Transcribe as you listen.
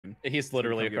cartoon. He's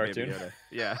literally a Come get Baby cartoon. Yoda.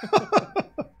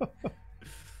 Yeah.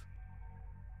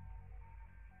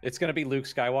 It's gonna be Luke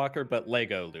Skywalker, but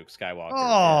Lego Luke Skywalker.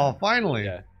 Oh, finally.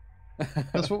 Yeah.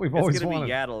 That's what we've It's always gonna wanted.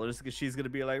 be Yaddle. She's gonna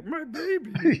be like, my baby.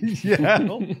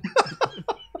 Yaddle.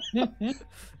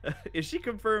 Is she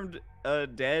confirmed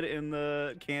dead in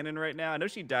the canon right now? I know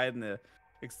she died in the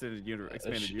expanded universe.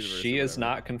 She is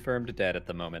not confirmed dead at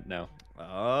the moment. No.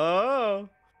 Oh,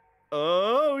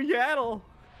 Yaddle.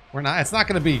 We're not. It's not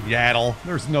going to be Yaddle.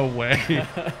 There's no way.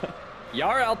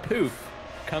 Yarl Poof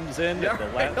comes in at the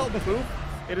last. Poof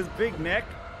in his big neck.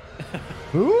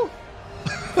 Who?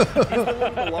 He's the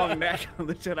one with the long neck on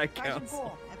the Jedi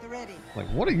Council. Like,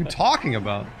 what are you talking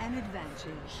about?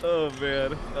 Oh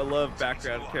man, I love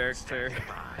background character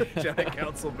Jedi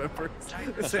Council members.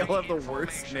 They all have the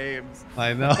worst names.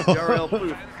 I know. Yarl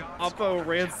Poof, Oppo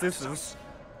Rancisis.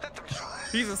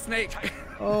 He's a snake.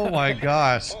 Oh my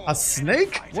gosh, a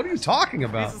snake? What are you talking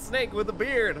about? He's a snake with a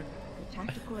beard. The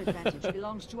tactical advantage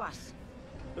belongs to us.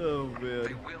 Oh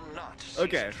man.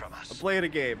 Okay, I'm playing a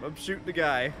game. I'm shooting a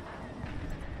guy.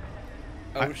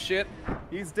 Oh shit!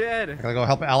 He's dead. I gotta go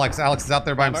help Alex. Alex is out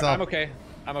there by himself. I'm okay.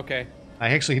 I'm okay.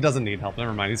 Actually, he doesn't need help.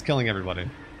 Never mind. He's killing everybody.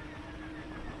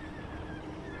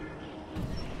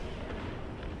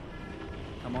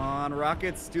 Come on,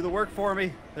 rockets, do the work for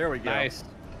me. There we go. Nice.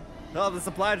 Oh, the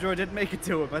supply droid didn't make it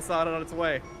to him. I saw it on its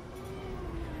way.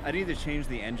 I need to change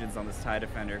the engines on this TIE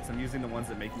Defender because I'm using the ones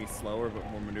that make me slower but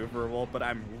more maneuverable, but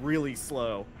I'm really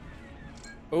slow.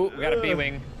 Oh, we got a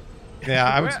B-Wing. Yeah,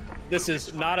 I was. This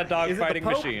is not a dogfighting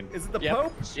machine. Is it the Yep.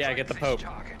 Pope? Yeah, get the Pope.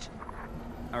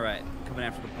 All right, coming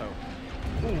after the Pope.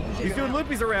 He's doing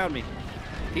loopies around me.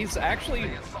 He's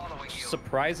actually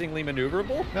surprisingly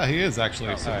maneuverable. Yeah, he is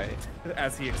actually. So. All right.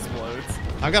 As he explodes.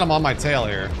 I got him on my tail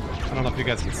here. I don't know if you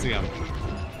guys can see him.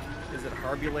 Is it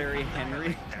Harbulary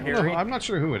Henry? I'm not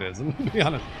sure who it is. I'm gonna be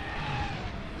honest.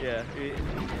 Yeah.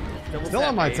 Still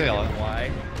on my tail.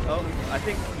 Why? Oh, I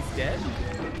think he's dead.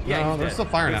 Yeah, no, he's they're dead. still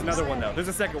firing There's at me. another one though. There's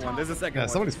a second one. There's a second one.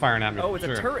 Yeah, somebody's firing at me. Oh, it's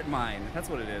sure. a turret mine. That's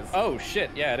what it is. Oh shit!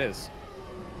 Yeah, it is.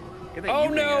 Get that Oh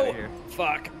U-wing out no! of here.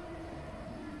 Fuck.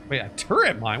 Wait, a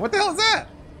turret mine? What the hell is that?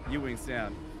 U-wings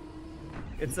down.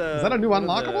 It's Is that a new one of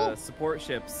unlockable? the support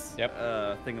ships. Yep.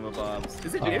 Thingamabobs.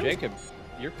 Is it Oh, new? Jacob,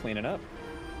 you're cleaning up.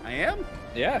 I am.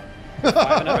 Yeah. All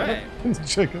right.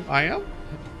 Jacob, I am.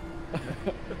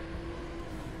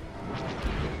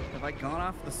 Have I gone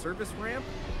off the service ramp?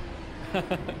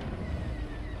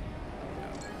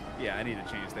 Yeah, I need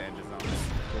to change the engines on this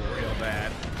real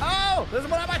bad. Oh, there's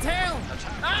one on my tail!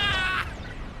 Ah!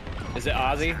 Is it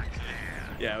Ozzy?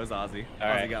 Yeah, it was Ozzy. All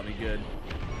Ozzy right. got me good.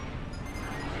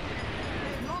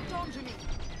 Not onto me.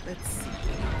 Let's see.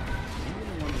 Maybe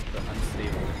the one with the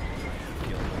unstable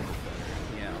feel a little bit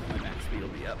better. Yeah, my max speed will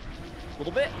be up a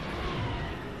little bit.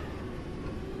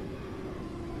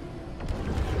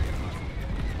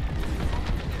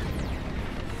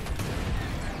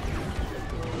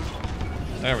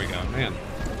 There we go, man.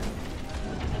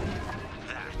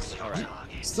 All right.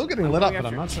 Still getting lit up, but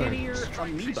I'm not sure.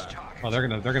 Amoeba. Oh, they're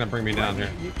gonna bring me down here.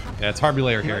 Yeah, it's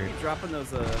Harbulator You might Harry. be dropping those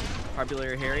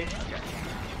Harbulary Harry. Okay.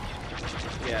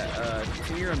 Yeah,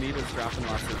 Tinnier Amoeba's dropping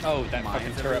lots of Oh, that mines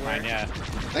fucking turret everywhere. mine. Yeah.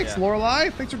 Thanks, Yeah. Lorelei.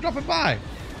 Thanks for dropping by.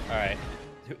 All right.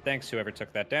 Thanks, whoever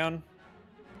took that down.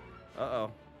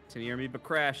 Uh-oh. Tinnier Amoeba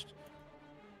crashed.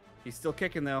 He's still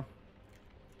kicking, though.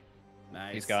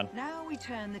 Nice. He's gone. Now we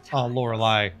turn the Oh, tide.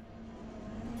 Lorelei.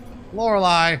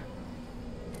 Lorelei.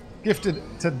 Gifted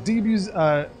to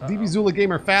DB Zula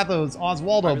Gamer, Fathos,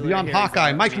 Oswaldo, Harbulary Beyond Harry's Hawkeye,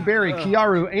 out. Mikey Berry,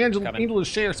 Kiaru, Coming. Angela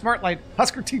Share, Smartlight,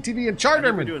 Husker TTV, and I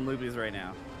think we're Charterman. doing loopies right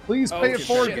now. Please Oh, pay it shit,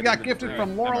 forward. shit. You got gifted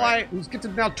from I'm Lorelei, right. who's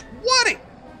gifted now 20.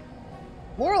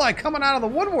 Lorelei coming out of the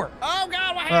woodwork. Oh,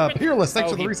 God, what happened? Peerless, thanks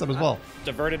Oh, for the he- resub as well.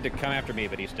 Diverted to come after me,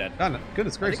 but he's dead. God,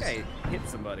 goodness I gracious. think I hit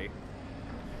somebody.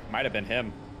 Might have been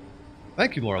him.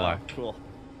 Thank you, Lorelei. Oh, cool.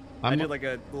 I'm- I did like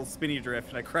a little spinny drift,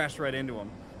 and I crashed right into him.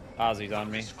 Ozzy's on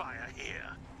me.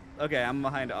 Okay, I'm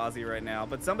behind Ozzy right now,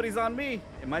 but somebody's on me.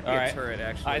 It might be All a right. turret,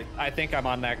 actually. I think I'm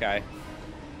on that guy.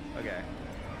 Okay.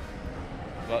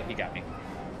 Well, he got me.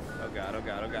 Oh, God, oh,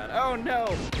 God, oh, God. Oh, no!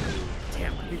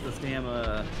 Damn, I hate those damn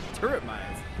turret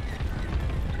mines.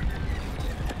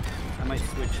 I might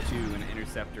switch to an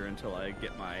interceptor until I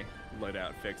get my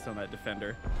loadout fixed on that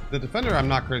defender. The Defender, I'm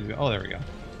not crazy. Oh, there we go.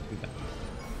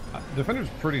 Defender's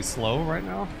pretty slow right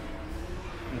now.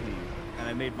 And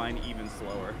I made mine even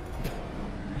slower.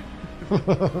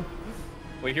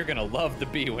 Well, you're gonna love the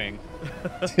B-wing.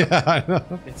 Yeah, I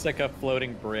know. It's like a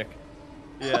floating brick.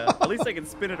 Yeah, at least I can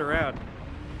spin it around.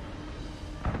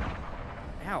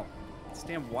 Ow. This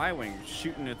damn Y-wing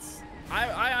shooting its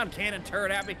ion cannon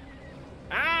turret at me.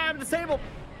 Ah, I'm disabled.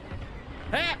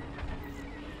 Ah!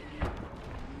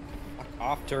 Fuck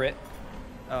off, turret.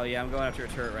 Oh yeah, I'm going after a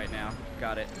turret right now.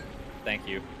 Got it. Thank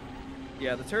you.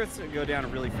 Yeah, the turrets go down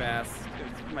really fast.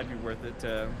 It might be worth it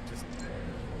to just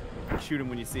shoot them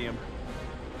when you see them.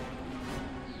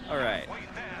 All right.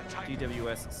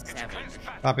 DWS Savage.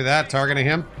 Copy that. Targeting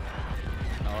him.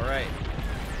 All right.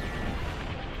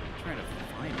 I'm trying to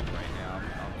find him right now.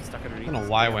 I'm stuck underneath. On a this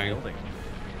Y-wing. building.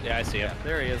 Yeah, I see it. Yeah,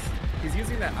 there he is. He's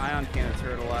using that ion cannon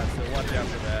turret a lot, so watch out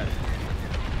for that.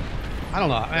 I don't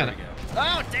know, There man. we go.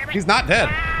 Oh, damn it! He's not dead.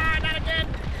 Ah, not again!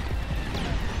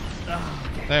 Oh,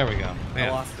 okay. There we go. I Man,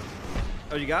 lost him.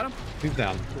 Oh, you got him? he's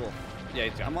down. Cool. Yeah,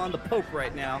 he's I'm on the Pope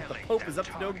right now. The Pope is up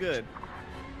to no good.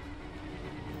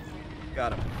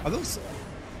 Got him. Are those...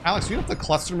 Alex, do you know if the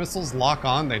cluster missiles lock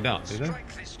on? They don't, do they?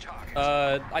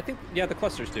 I think, yeah, the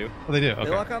clusters do. Oh, they do. Okay. They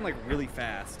lock on like really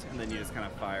fast, and then you just kind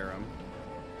of fire them.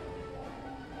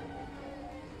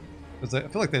 'Cause I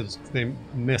feel like they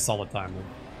miss all the time.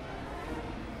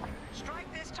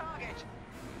 Strike this target.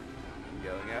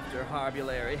 Going after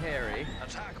Harbulary Harry.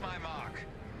 Attack my mark.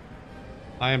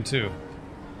 I am too.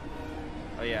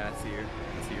 Oh yeah, I see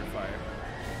your fire.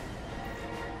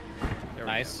 There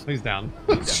we Nice. He's down.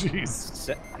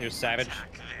 Jeez. Here's Savage. go.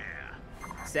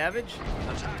 Savage?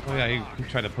 Oh yeah, he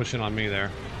tried to push in on me there.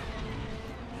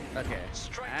 Okay.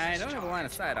 I don't have a line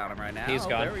of sight on him right now. He's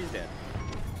gone. There he's dead.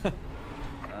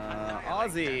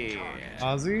 Aussie.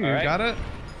 Ozzy, you All right. got it?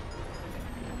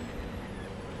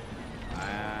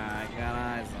 I got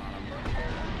eyes on him.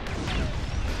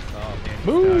 Oh, man.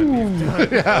 Boom!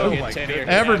 Yeah. Oh Get my Tanner.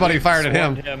 goodness. Everybody fired at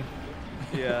him. Swarmed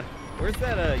Yeah. Where's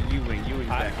that U-wing? U-wing's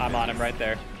back. I'm on him right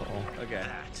there. Okay.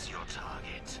 That's your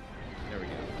target. There we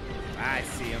go. I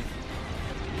see him.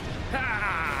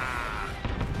 Ha!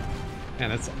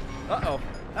 Man, it's... Uh-oh.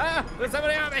 Ah! There's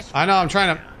somebody on me! I know, I'm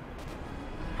trying to...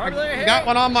 Harbulary Harry! Got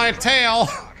one on my tail!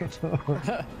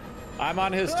 I'm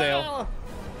on his tail. Oh!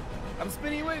 I'm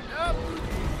spinning wing up!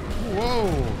 Whoa!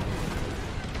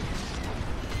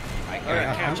 I All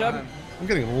right, catch up. I'm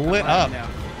getting lit Mine up. now.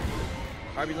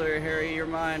 Harbulary Harry, you're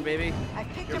mine, baby. I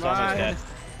picked You're He's up almost mine. dead.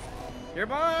 You're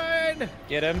mine!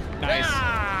 Get him. Nice.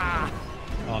 Ah!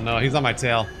 Oh no, he's on my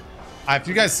tail. If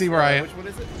you guys see where I... Which one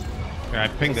is it? Here, I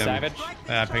pinged him. Savage.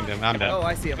 Yeah, I pinged him. I'm dead. Oh,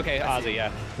 I see him. Okay, I see Ozzy,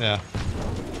 him. yeah. Yeah.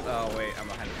 Oh, wait, I'm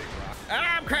behind a big rock.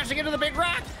 Ah, I'm crashing into the big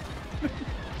rock!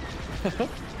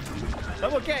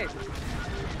 I'm okay.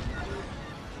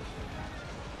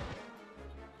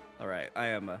 All right, I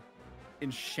am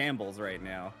in shambles right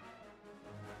now.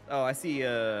 Oh, I see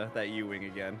that U-wing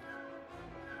again.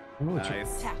 I don't know what you-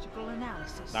 Nice. tactical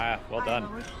analysis. Ah, well done. I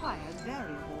am a required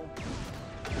variable.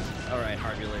 All right,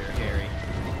 Harbulary Harry.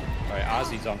 All right,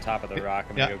 Ozzy's on top of the rock.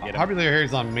 I'm Yeah, gonna go get him. Harbulary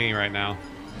Harry's on me right now.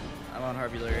 I'm on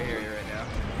Harbulary Harry right now.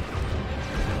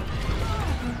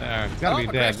 There, he's gotta Oh, be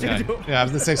I dead. crashed Yeah. into him. Yeah, I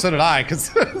was gonna say, so did I,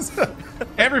 because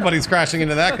everybody's crashing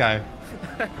into that guy.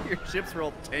 Your ships are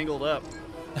all tangled up.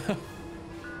 All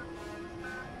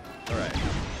right,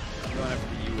 I'm going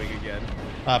after the U-wing again.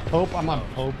 Pope, I'm on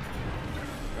Pope.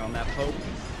 You're on that Pope.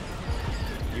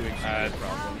 U-wing should be a Now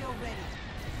problem. you're ready.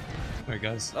 There he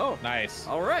goes. Oh, Nice.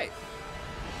 all right.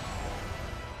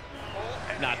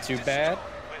 Not too bad.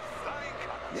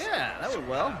 Yeah, that went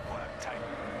well.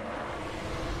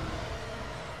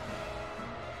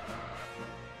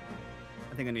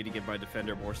 I think I need to give my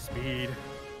defender more speed.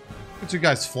 Look at you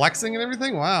guys flexing and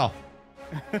everything? Wow.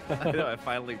 I know, I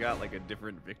finally got like a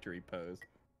different victory pose.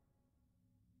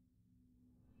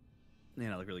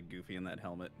 Man, I look really goofy in that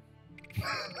helmet. Do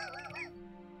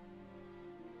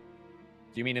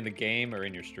you mean in the game or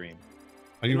in your stream?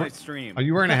 Are you, My stream. are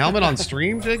you wearing a helmet on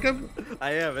stream, Jacob?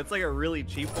 I am. It's like a really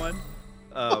cheap one.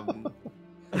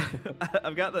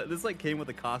 I've got this like came with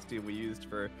a costume we used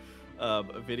for a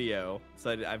video,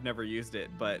 so I've never used it,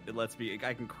 but it lets me.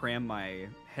 I can cram my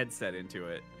headset into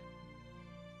it,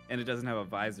 and it doesn't have a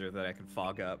visor that I can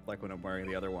fog up like when I'm wearing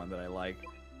the other one that I like.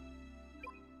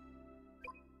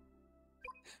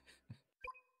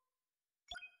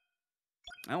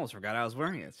 I almost forgot I was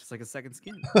wearing it. It's just like a second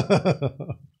skin.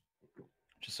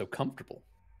 Just so comfortable.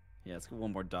 Yeah, let's get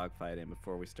one more dogfight in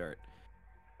before we start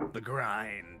the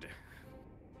grind.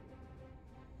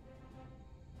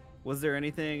 Was there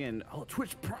anything in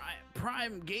Twitch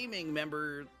Prime Gaming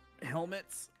member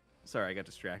helmets? Sorry, I got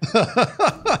distracted.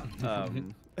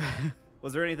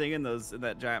 Was there anything in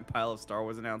that giant pile of Star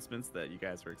Wars announcements that you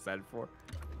guys were excited for?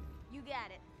 You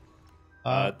got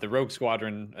it. The Rogue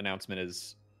Squadron announcement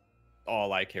is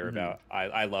all I care about.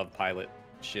 I love pilot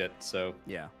shit, so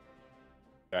Yeah.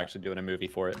 they're actually doing a movie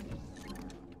for it.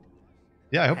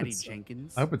 Yeah, I hope Patty it's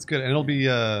Jenkins. good. And it'll be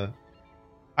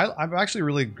I've actually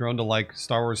really grown to like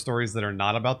Star Wars stories that are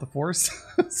not about the Force.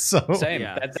 So Same.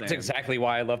 Yeah, That's same. exactly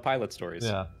why I love pilot stories.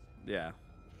 yeah. Yeah.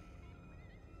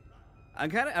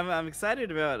 I'm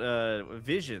excited about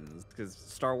Visions because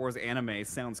Star Wars anime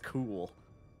sounds cool.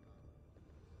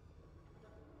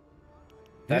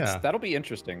 That'll be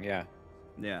interesting. Yeah.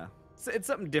 Yeah. It's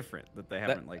something different that they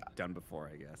haven't like done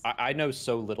before, I guess. I know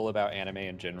so little about anime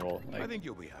in general. Like, I think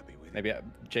you'll be happy with it. maybe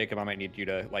Jacob, I might need you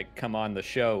to like come on the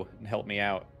show and help me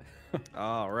out.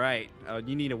 All right.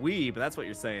 You need a Wii, but that's what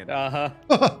you're saying.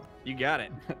 Uh-huh. You got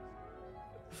it.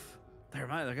 Never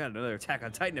mind. I got another Attack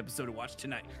on Titan episode to watch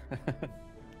tonight.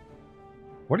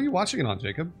 What are you watching it on,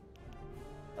 Jacob?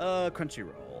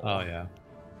 Crunchyroll. Oh yeah.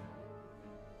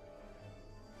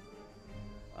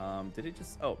 Did it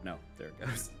just? Oh no, there it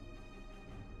goes.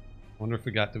 Wonder if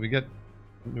did we get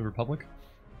New Republic?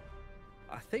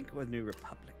 I think with New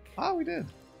Republic. Oh, we did.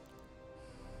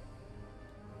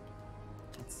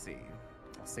 Let's see.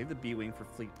 I'll save the B-wing for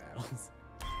fleet battles.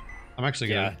 I'm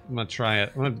actually I'm gonna try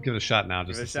it. I'm gonna give it a shot now.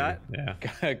 Just Give it to a shot?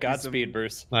 See. Yeah. Godspeed,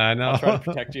 Bruce. I know. I'll try to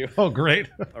protect you. Oh, great.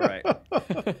 All right.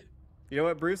 You know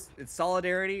what, Bruce? It's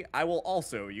solidarity. I will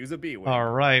also use a B-wing. All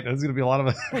right. There's gonna be a lot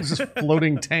of just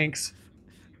floating tanks.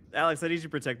 Alex, I need you to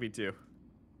protect me too.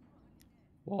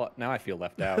 Well, now I feel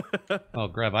left out. Oh,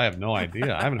 Grab, I have no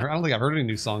idea. I don't think I've heard any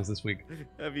new songs this week.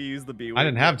 Have you used the B-wing? I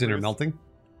didn't have dinner Bruce? melting.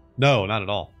 No, not at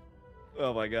all.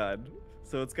 Oh my god.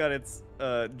 So it's got its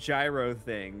gyro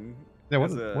thing. Yeah, what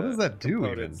as does that do even?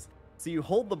 components. So you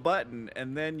hold the button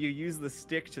and then you use the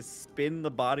stick to spin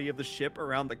the body of the ship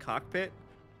around the cockpit.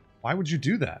 Why would you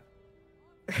do that?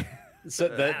 So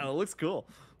that It looks cool.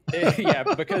 yeah,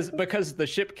 because the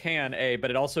ship can but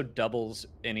it also doubles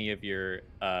any of your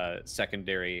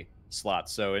secondary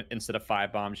slots. So instead of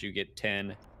 5 bombs, you get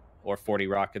 10, or 40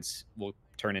 rockets will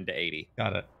turn into 80.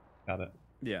 Got it.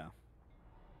 Yeah.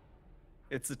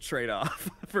 It's a trade-off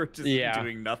for just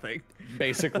doing nothing.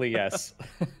 Basically, yes.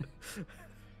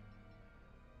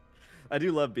 I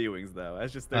do love B-wings though.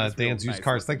 That's just Dan's used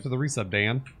cars. Thanks for the resub,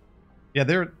 Dan. Yeah,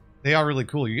 they are really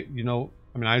cool. You know,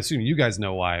 I mean, I assume you guys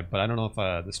know why, but I don't know if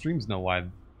the streams know why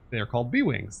they are called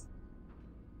B-wings.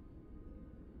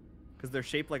 Because they're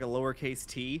shaped like a lowercase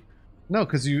t. No,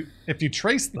 because if you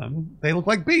trace them, they look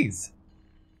like bees.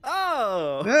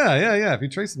 Oh. Yeah. If you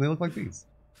trace them, they look like bees.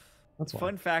 That's why.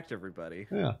 Fun fact, everybody.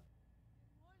 Yeah.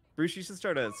 Bruce, you should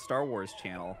start a Star Wars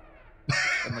channel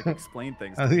and like explain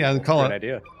things. To Yeah, people. call Great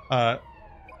it idea.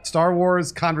 Star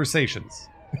Wars Conversations.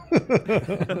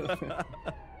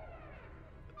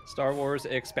 Star Wars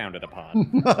expounded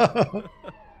upon.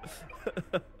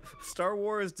 Star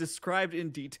Wars described in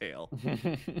detail.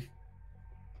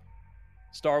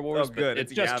 Star Wars, Oh, good, but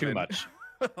it's it's just too Yavin. much.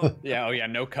 Yeah,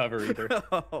 no cover either.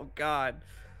 Oh God!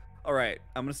 All right,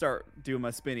 I'm gonna start doing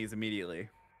my spinnies immediately.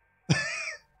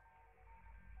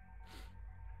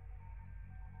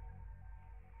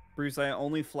 Bruce, I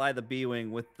only fly the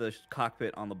B-wing with the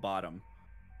cockpit on the bottom.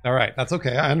 All right, that's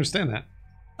okay. I understand that.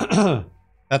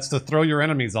 That's to throw your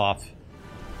enemies off.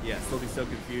 Yes, they'll be so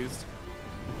confused.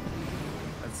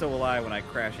 And so will I when I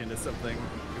crash into something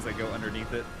because I go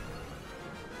underneath it.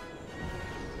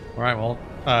 All right, well,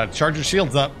 charge your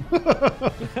shields up.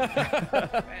 Vanguard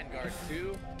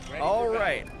 2. Ready All for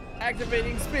right,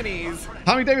 activating spinnies.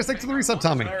 Tommy Davis, thanks for the resub,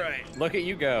 Tommy. All right, Look at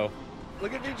you go.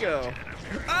 look at me go.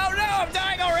 Oh no, I'm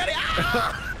dying already!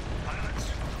 Ah!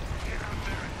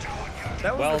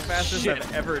 That was Well, the fastest shit.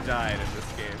 I've ever died in this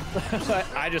game.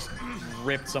 I just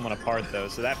ripped someone apart though,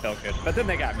 so that felt good. But then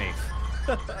they got me.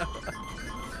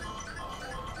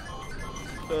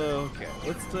 Okay,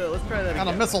 let's try that Got again.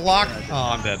 a missile lock.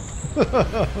 Oh, I'm dead.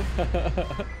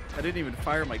 I didn't even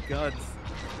fire my guns.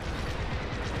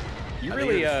 You I think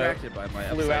really I was distracted by my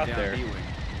flew out upside down there. B-wing.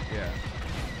 Yeah.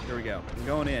 Here we go. I'm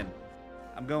going in.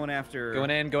 I'm going after.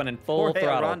 Going in full Jorge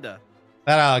throttle. Aranda.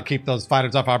 That'll keep those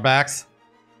fighters off our backs.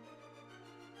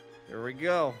 Here we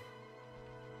go.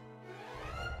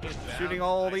 Shooting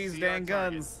all these dang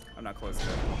guns. I'm not close to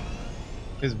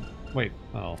it. Wait.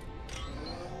 Oh.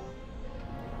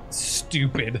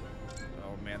 Stupid.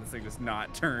 Oh man, this thing does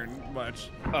not turn much.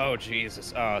 Oh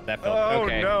Jesus! Oh, that felt Oh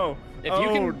okay. no! If oh you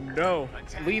can no!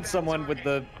 lead someone with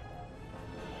the.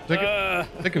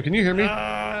 Jacob, can you hear me?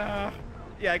 Yeah,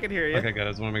 I can hear you. Okay, good. I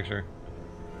just want to make sure.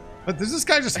 But there's this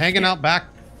guy just hanging out back,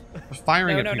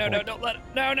 firing at people. No! Don't let it.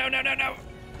 No!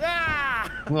 Ah!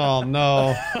 Oh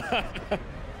no!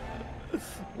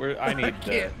 I need.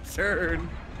 Can't turn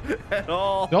at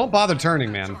all. Don't bother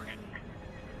turning, man.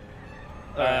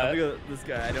 Alright, look at this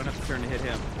guy. I don't have to turn to hit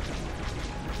him.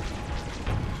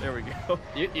 There we go.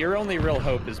 Your only real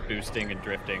hope is boosting and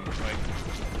drifting. Like,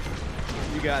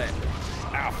 You got it.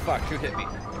 ow, fuck! Who hit me?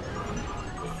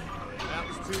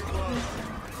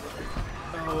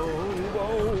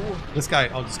 Oh, This guy,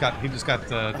 he just got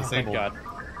Thank disabled. God.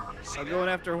 I'm going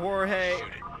after Jorge.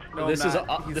 No, This I'm is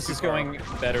not. He's this too is far. going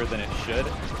better than it should.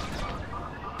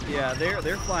 Yeah,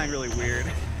 they're flying really weird.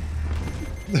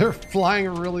 They're flying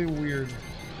really weird.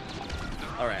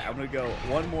 All right, I'm gonna go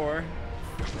one more.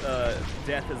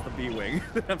 Death is the B-wing.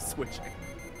 I'm switching.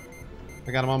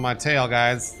 I got him on my tail,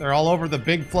 guys. They're all over the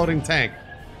big floating tank.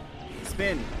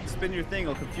 Spin your thing.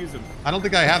 I'll confuse him. I don't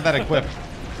think I have that equipped.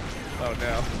 Oh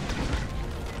no.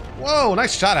 Whoa,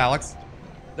 nice shot, Alex.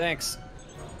 Thanks.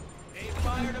 He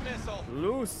fired a missile.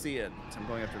 Lucian. I'm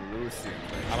going after Lucian.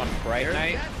 I'm on Bright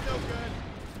Night. That's no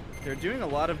good. They're doing a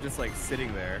lot of just like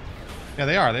sitting there. Yeah,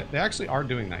 they are. They actually are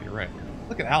doing that. You're right.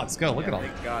 Look at Alex go. Look Yeah, at all.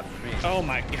 thank God for me. Oh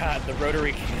my God, the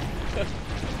rotary cannon.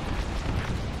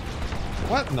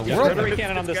 What in the The world? rotary It's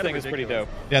cannon on this kinda thing is pretty ridiculous.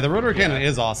 dope. Yeah, the rotary cannon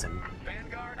is awesome.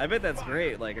 Vanguard. I bet that's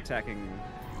great, like attacking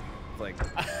like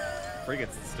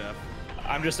frigates and stuff.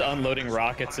 I'm just unloading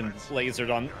rockets and lasers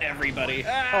on everybody.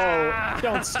 Oh,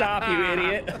 don't stop, you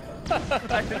idiot.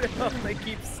 I don't know, they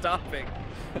keep stopping.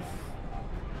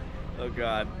 Oh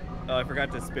God. Oh, I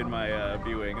forgot to spin my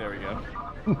B-wing. There we go.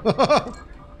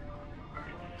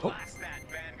 Blast that,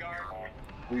 Vanguard.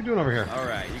 What are you doing over here? All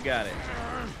right, you got it.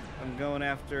 I'm going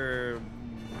after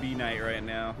B-Knight right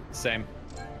now. Same.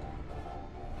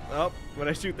 Oh, when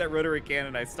I shoot that rotary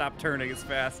cannon, I stop turning as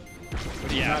fast.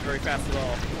 Which is Yeah. not very fast at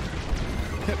all.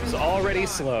 It was already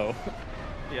slow.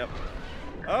 Yep.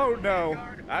 Oh no,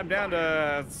 I'm down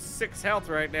to 6 health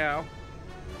right now.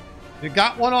 You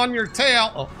got one on your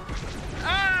tail. Oh,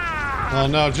 Ah! oh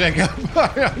no, Jacob.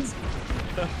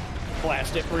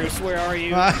 Blast it, Bruce. Where are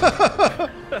you? All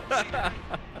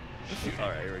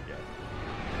right, here we go.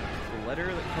 The letter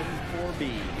that comes for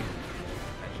B.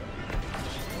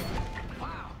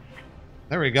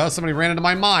 There we go. Somebody ran into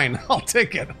my mine. I'll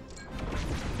take it. All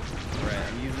right,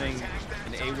 I'm using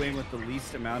an A-wing with the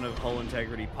least amount of hull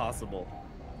integrity possible.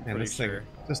 I'm Man, pretty this thing sure.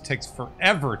 just takes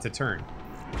forever to turn.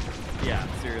 Yeah,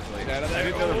 seriously. Get out of I there.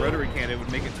 didn't know the rotary cannon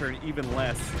would make it turn even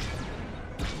less.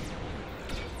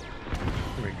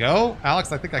 There we go.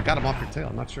 Alex, I think I got him off your tail.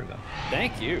 I'm not sure though.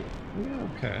 Thank you. Yeah,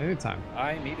 okay, anytime.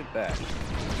 I needed that.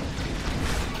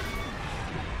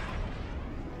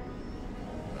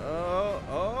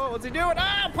 Oh, what's he doing?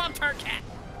 Oh, Pop-Tart cat!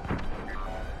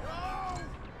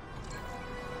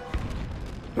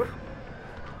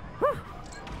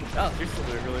 Oh, you're still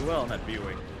doing really well on that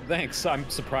B-wing. Thanks. I'm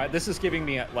surprised. This is giving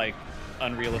me like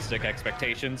unrealistic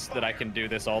expectations that I can do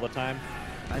this all the time.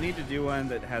 I need to do one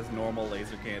that has normal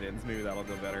laser cannons. Maybe that'll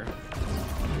go better.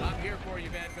 I'm here for you,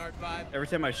 Vanguard 5. Every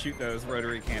time I shoot those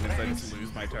rotary cannons, I just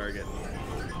lose my target.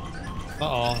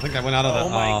 Uh-oh, I think I went out of the... Oh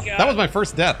my God. That was my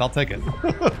first death. I'll take it.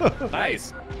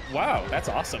 Nice. Wow, that's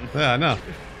awesome. Yeah, I know.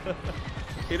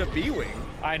 Hit a B-wing.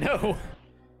 I know.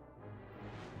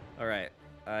 All right.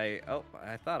 I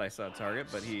thought I saw a target,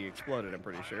 but he exploded, I'm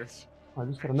pretty sure. I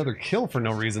just got another kill for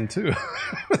no reason, too.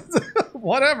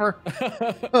 Whatever.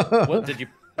 What did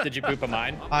you poop a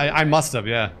mine? I must have,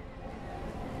 yeah.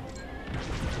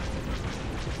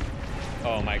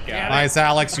 Oh my God. Nice,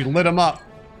 Alex. You lit him up.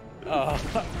 Oh.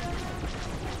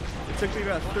 It took me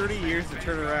about 30 years to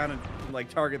turn around and like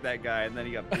target that guy, and then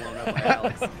he got blown up by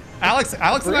Alex. Alex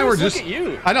and I were Bruce, just... look at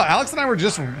you. I know, Alex and I were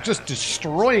just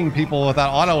destroying people with that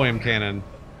auto-aim cannon.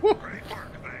 Woo.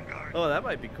 Oh, that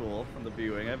might be cool from the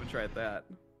B-wing. I haven't tried that.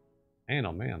 Man,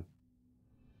 oh man.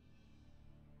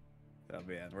 Oh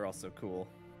man, we're all so cool.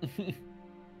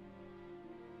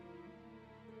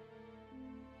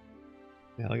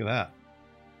 Yeah, look at that.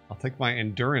 I'll take my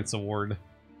endurance award.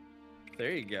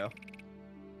 There you go.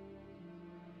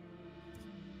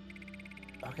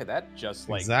 Okay, that just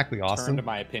like Exactly, Austin. turned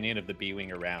my opinion of the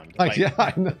B-wing around. Like, yeah,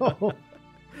 I know.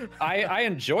 I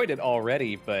enjoyed it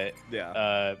already, but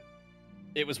Yeah.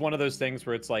 it was one of those things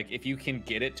where it's like if you can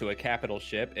get it to a capital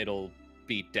ship, it'll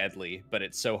be deadly. But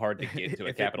it's so hard to get to a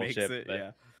If it capital makes ship. it, But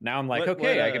yeah. now I'm like, What-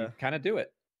 okay, what, I can kind of do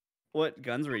it. What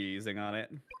guns were you using on it?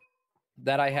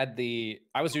 That I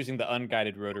was using the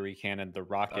unguided rotary cannon, the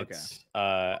rockets.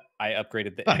 I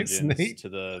upgraded the Nice, engines Nate. to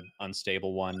the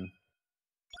unstable one.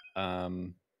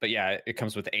 But yeah, it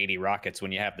comes with 80 rockets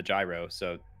when you have the gyro,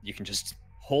 so you can just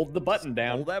hold the button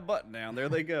down. Hold that button down. There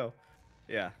they go.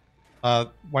 Yeah. Why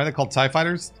are they called TIE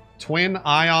fighters? Twin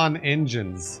ion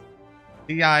engines.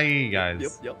 TIE,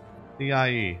 guys. Yep.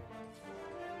 TIE.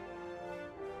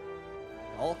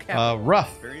 All capital.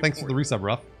 Rough. Very Thanks for the important. resub,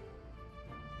 Rough.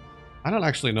 I don't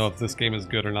actually know if this game is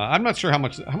good or not. I'm not sure how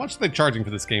much are they charging for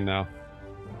this game now.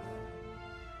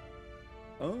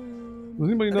 Does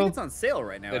anybody I know? think it's on sale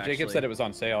right now. Jacob actually. said it was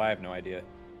on sale. I have no idea.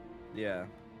 Yeah.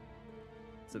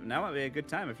 So now might be a good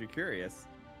time if you're curious.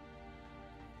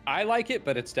 I like it,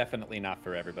 but it's definitely not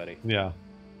for everybody. Yeah.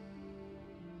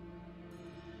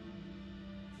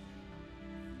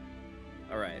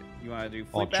 All right, you want to do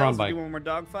Oh, fleet battles? Tron Or bike. do one more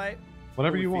dogfight?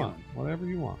 Whatever What are you we want. Whatever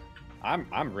you want. I'm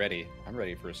ready. I'm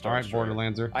ready for a All Star right, Destroyer.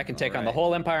 Borderlandser. I can take on the Alright.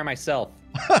 whole Empire myself.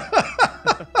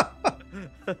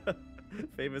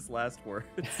 Famous last words.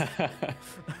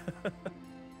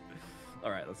 All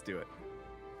right, let's do it.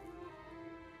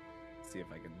 See if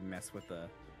I can mess with the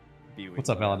B-wing. What's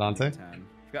up, loadout in the Aladante? meantime.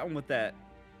 Got one with that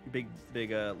big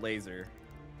laser,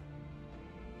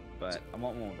 but I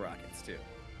want one with rockets too.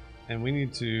 And we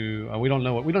need to. We don't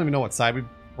even know what side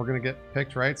we're gonna get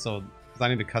picked, right? So 'cause I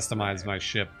need to customize my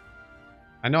ship.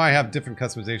 I know I have different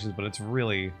customizations, but it's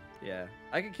really. Yeah,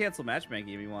 I can cancel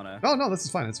matchmaking if you wanna. Oh no, this is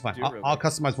fine. It's fine. Do it real I'll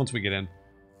quick. customize once we get in.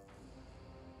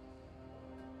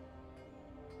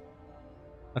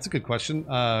 That's a good question.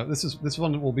 This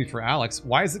one will be for Alex.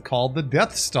 Why is it called the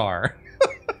Death Star?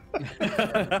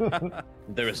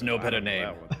 There is no better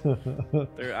name.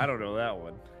 I don't know that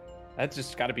one. That's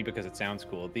just got to be because it sounds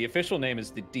cool. The official name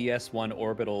is the DS-1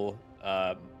 Orbital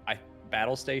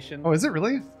Battle Station. Oh, is it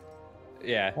really?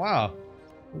 Yeah, Wow.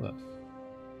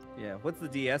 Yeah, what's the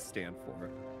DS stand for?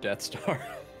 Death Star.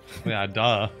 Yeah,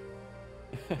 duh.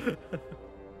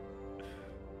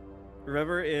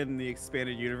 Remember in the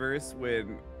expanded universe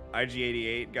when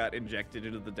IG-88 got injected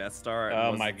into the Death Star? and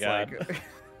Oh was my just God. Like,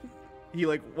 he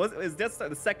like was his Death Star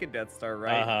the second Death Star,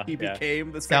 right? Uh-huh, He yeah.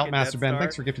 became the second Scoutmaster Death Ben, Star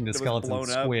thanks for gifting the that was skeleton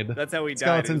blown up. squid. That's how he died.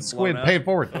 Skeleton He was blown squid, up pay it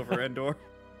forward. over Endor.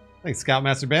 Thanks,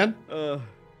 Scoutmaster Ben.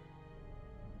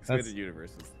 Expanded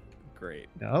universe is great.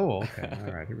 Oh, okay.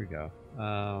 All right, here we go.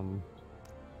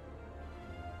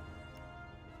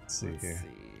 Let's see Let's here. see.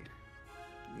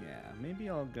 Yeah, maybe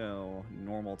I'll go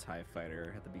normal TIE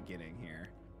fighter at the beginning here.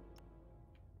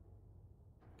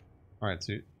 All right,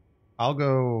 so I'll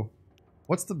go.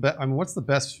 What's the best? I mean, what's the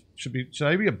best? Should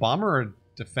I be a bomber or a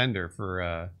defender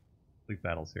for fleet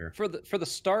battles here? For the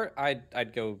start,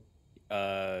 I'd go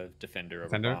defender over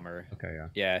Defender? bomber. Okay, yeah.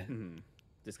 Yeah, Hmm.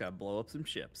 Just gotta blow up some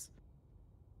ships.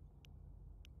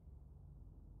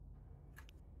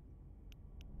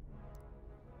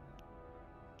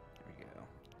 There we go.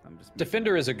 I'm just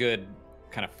defender is a good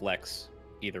kind of flex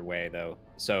either way though.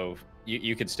 So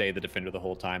you could stay the defender the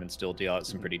whole time and still deal out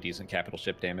some pretty decent capital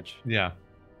ship damage. Yeah.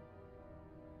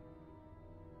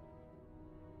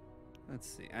 Let's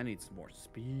see. I need some more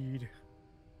speed.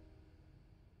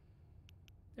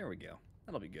 There we go.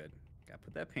 That'll be good. Gotta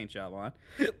put that paint job on.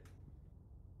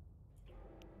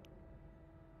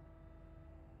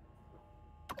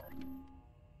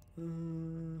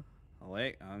 Oh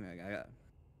wait, I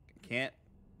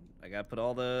gotta put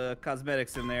all the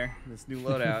cosmetics in there. This new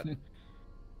loadout.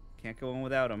 Can't go in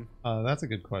without them. That's a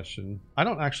good question. I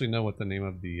don't actually know what the name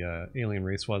of the alien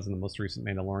race was in the most recent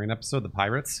Mandalorian episode, the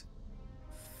pirates.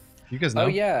 You guys know? Oh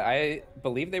yeah, I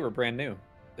believe they were brand new.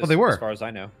 Oh, they were? as far as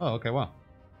I know. Oh, okay, wow.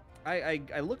 I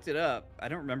looked it up. I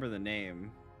don't remember the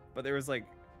name, but there was like,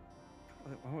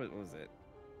 what was it?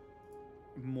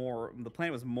 The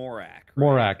planet was Morak. Right?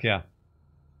 Morak, yeah.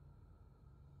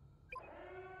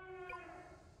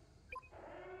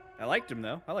 I liked him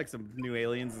though. I like some new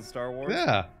aliens in Star Wars.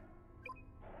 Yeah.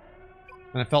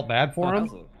 And I felt bad for him.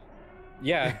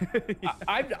 Yeah,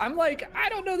 I'm like, I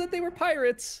don't know that they were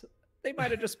pirates. They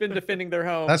might have just been defending their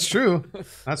home. That's true.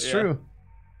 That's Yeah. true.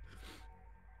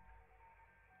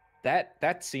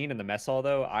 That scene in the mess hall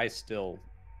though, I still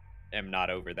am not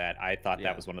over that. I thought Yeah,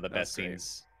 that was one of the that was best great.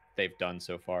 scenes they've done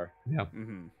so far. Yeah,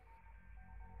 Mm-hmm.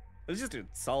 It was just a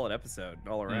solid episode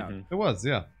all around. Mhm. it was,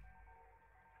 yeah.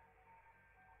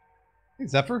 Hey,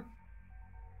 Zephyr.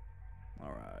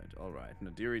 All right.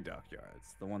 Nadiri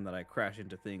Dockyards, the one that I crash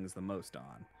into things the most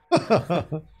on.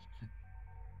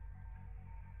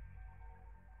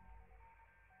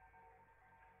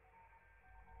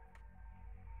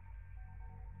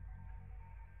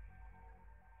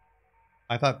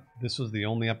 I thought this was the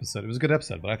only episode. It was a good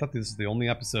episode, but I thought this was the only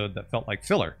episode that felt like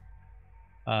filler.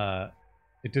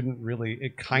 It didn't really.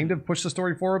 It kind of pushed the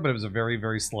story forward, but it was a very,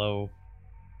 very slow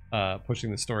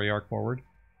pushing the story arc forward.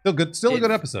 Still good. Still a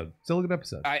good episode. Still a good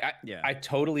episode. Yeah. I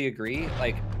totally agree.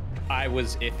 Like, I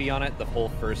was iffy on it the whole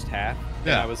first half.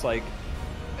 Yeah. And I was like,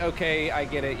 okay, I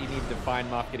get it. You need to find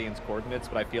Moff Gideon's coordinates,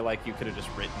 but I feel like you could have just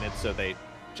written it so they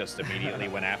just immediately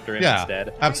went after him Yeah,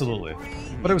 instead. absolutely.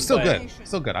 But it was still But- good.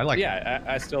 Still good. I like it. Yeah,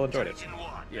 I still enjoyed it.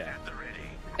 Yeah.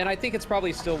 And I think it's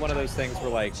probably still one of those things where,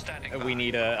 like, we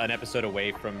need an episode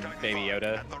away from Baby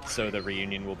Yoda, so the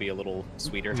reunion will be a little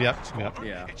sweeter. Yep. Yep.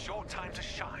 Yeah. It's your time to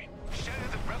shine. Share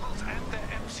the rebels and their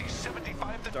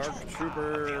MC-75 the Dark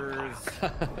Troopers.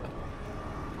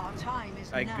 Our time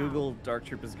is I now. googled Dark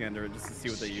Troopers Gander just to see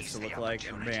what they used to look like,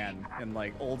 and man, in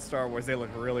like old Star Wars, they look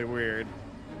really weird.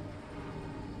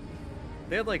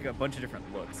 They had like a bunch of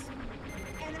different looks.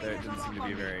 There didn't seem to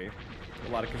be a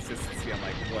lot of consistency on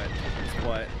like what is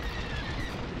what.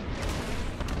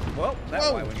 Well, that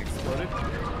Whoa. Y-wing exploded.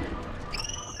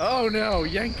 Oh no,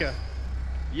 Yanka.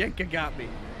 Yanka got me.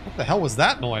 What the hell was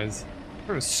that noise?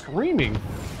 I was screaming.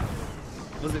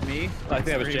 Was it me? I think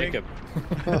that was Screaming? Jacob.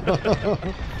 Oh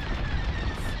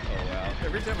wow.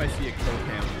 Every time I see a kill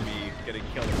cam of me getting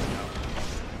killed,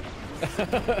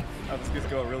 I'm just gonna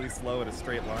go really slow in a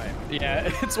straight line.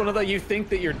 Yeah, it's one of the, you think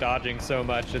that you're dodging so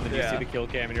much, and then you Yeah. see the kill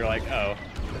cam, and you're like, oh.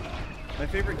 My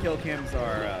favorite kill cams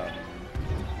are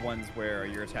ones where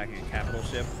you're attacking a capital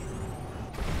ship.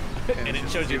 And it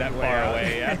just shows you that zoomed way far out.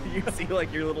 away, yeah. You see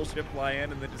like your little ship fly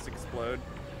in and then just explode.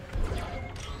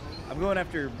 I'm going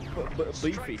after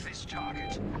Beefy. Strike this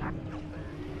target.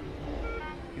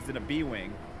 He's in a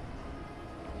B-wing.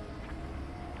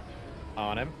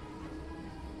 On him.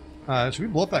 Should we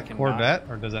blow up that Fucking Corvette,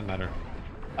 or does that matter?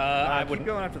 I Keep wouldn't.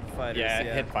 going after the fighters. Yeah,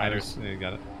 hit fighters. Yeah, you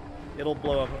got it. It'll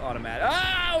blow up automatic.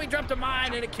 Oh, he dropped a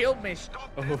mine and it killed me.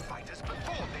 Stop their fighters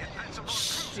before they advance along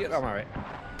Shit, I'm alright.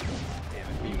 Damn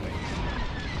it, B-wing.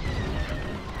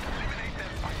 Eliminate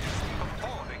their fighters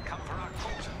before they come for our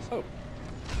cruisers. Oh.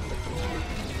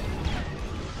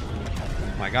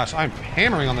 Oh my gosh, I'm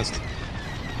hammering on this.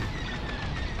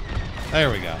 There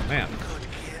we go, man.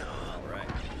 All right.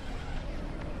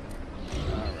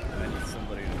 I need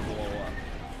somebody to blow up.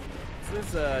 So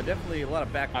there's definitely a lot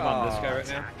of back. I'm on this guy right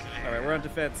now. All right, we're on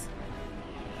defense.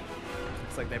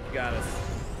 Looks like they've got us.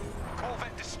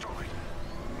 Corvette destroyed.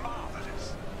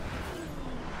 Marvelous.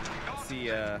 See,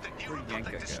 where'd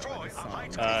Yanka go? I just saw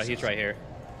him. He's right here.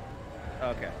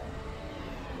 Okay.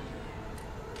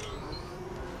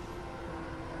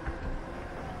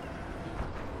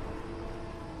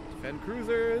 Defend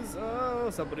cruisers. Oh,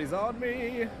 somebody's on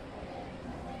me.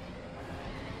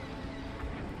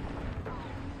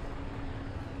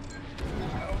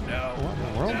 Oh no. What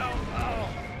in the world?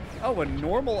 Oh, a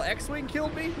normal X-wing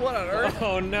killed me? What on earth?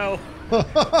 Oh no.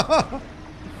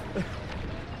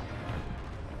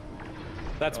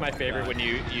 That's my my favorite God. when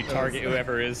you target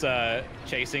whoever is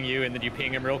chasing you, and then you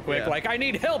ping him real quick, Yeah. like, I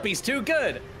need help, he's too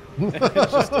good.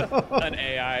 It's just an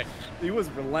AI. He was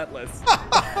relentless.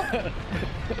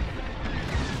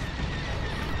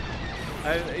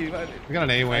 We got an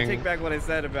I A-wing. take back what I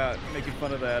said about making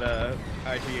fun of that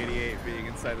IG-88 being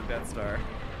inside the Death Star.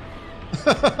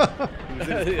 He was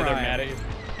in his They're prime. mad at you.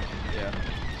 Yeah.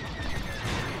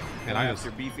 And I just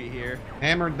Your beefy here.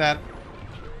 hammered that.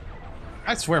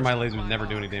 I swear my lasers never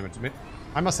do any damage to me.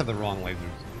 I must have the wrong lasers.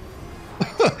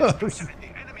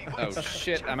 Oh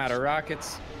shit, I'm out of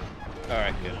rockets.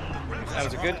 Alright, good. That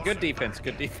was a good defense,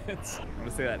 good defense. I'm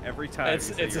gonna say that every time. It's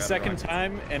you say the you're out of second rockets.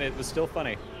 time, and it was still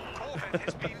funny. Corvette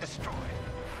has been destroyed.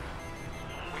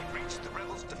 We've reached the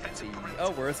rebels' defensive perimeter.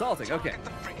 Oh, we're assaulting. Okay. Target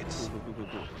the frigates.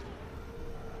 Cool.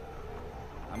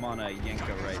 I'm on a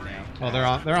Yanka right now. Oh,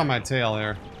 they're on my tail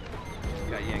here.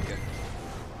 Got Yanka.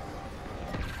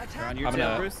 They're on your I'm tail,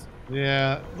 gonna- Bruce?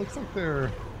 Yeah, looks like they're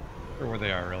where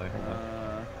they are really. Hold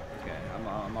on. Okay,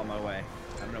 I'm on my way.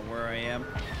 I don't know where I am.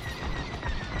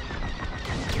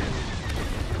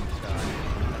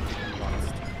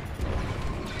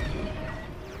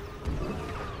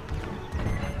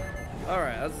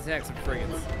 Alright, let's attack some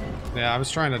frigates. Yeah, I was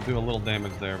trying to do a little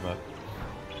damage there, but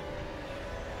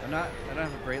I don't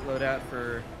have a great loadout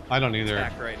for I don't either.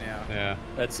 attack right now. Yeah.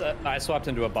 That's I swapped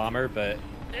into a bomber, but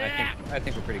I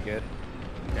think we're pretty good.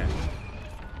 Okay.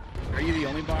 Are you the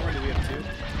only bomber? Do we have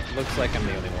two? Looks like I'm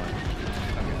the only one.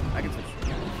 Okay, I can switch.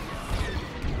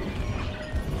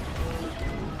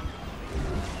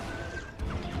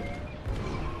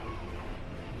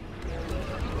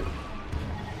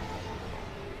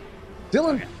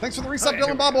 Dylan, thanks for the resub, Okay, here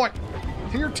Dylan we Bob Boy.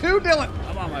 Tier 2, Dylan.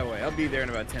 I'm on my way. I'll be there in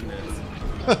about 10 minutes.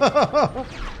 Lose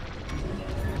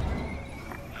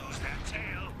that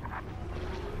tail.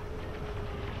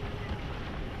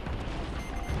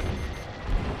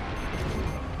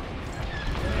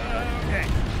 Okay.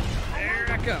 There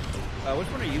I come. Which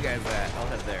one are you guys at? I'll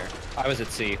head there. I was at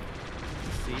C.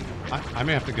 See? I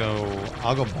may have to go.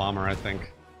 I'll go bomber, I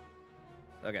think.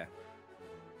 Okay.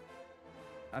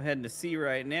 I'm heading to C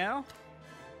right now.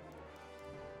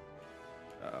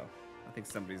 Uh-oh. I think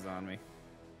somebody's on me.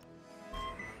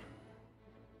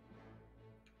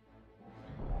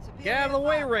 Get out of the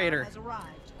way, Raider. Has arrived.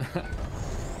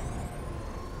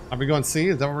 Are we going C?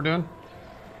 Is that what we're doing?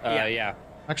 Yeah.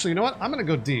 Actually, you know what? I'm gonna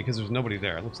go D because there's nobody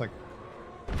there. It looks like.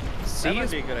 C That might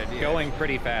is be a good idea. going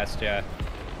pretty fast, yeah.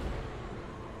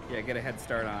 Yeah, get a head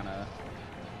start on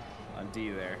On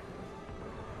D there.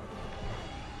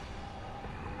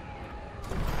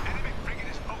 Enemy frigate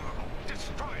is vulnerable.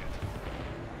 Destroy it.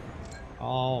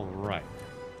 All right.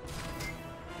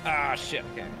 Ah, shit.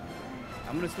 Okay.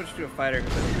 I'm gonna switch to a fighter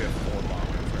because I think we have 4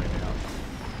 bombers right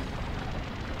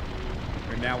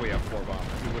now. Or now we have 4 bombers.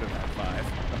 We would have had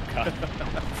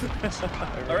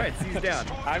 5. All right, C's down.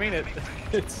 I mean,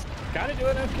 it's kind of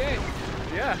doing okay.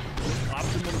 Yeah.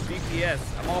 Optimal DPS.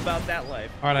 I'm all about that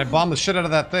life. All right, I bombed the shit out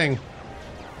of that thing.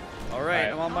 All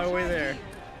right, All right. I'm on my way there.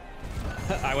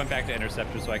 I went back to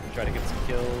interceptor so I can try to get some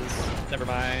kills. Never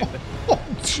mind. Oh,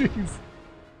 jeez.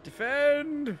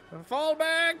 Defend! Fall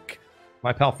back!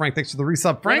 My pal Frank, thanks for the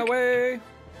resub, Run Frank. away. Enemy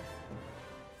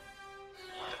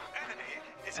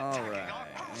is All attacking right, our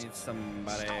I posts. need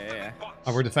somebody. Stop them at once.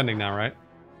 Oh, we're defending now, right?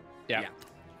 Yeah. Yeah.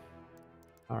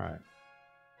 All right.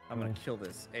 I'm gonna kill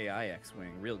this AI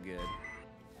X-Wing real good.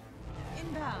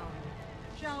 Inbound.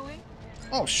 Shall we?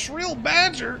 Oh, Shrill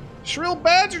Badger! Shrill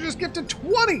Badger just gifted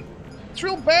 20!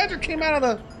 Shrill Badger came out of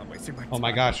the... I'm wasting my time. Oh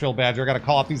my gosh, Shrill Badger, I gotta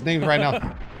call out these names right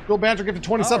now. Shrill Badger gifted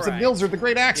 20 subs to All right. Nilzer, the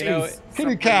Great Axes, You know, Kitty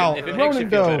something- Cow, If it makes you Ronan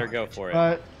feel Doe. better, go for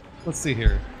it. Let's see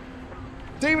here.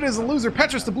 David is a loser,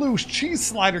 Petrus the Blue, Cheese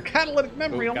Slider, Catalytic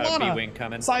Memory, Ooh, got a Alana, B-Wing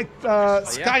coming. I see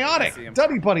Skyotic, him.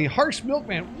 Duddy Buddy, Harsh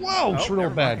Milkman. Whoa, Oh, Shrill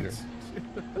never mind.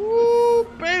 Badger. Ooh,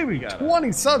 baby, Got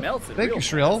 20 subs. melted Thank real you,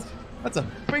 Shrill. fast. That's a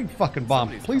big fucking bomb.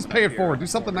 Somebody's Please coming pay up it here forward. on Do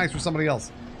the something corner. nice for somebody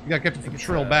else. You got gifted from it's,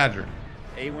 Shrill Badger.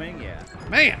 A-Wing, yeah.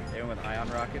 Man. A-Wing with ion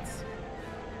rockets.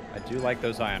 I do like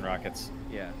those ion rockets.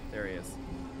 Yeah, there he is.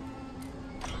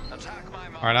 Attack my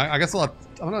All right, I guess I'm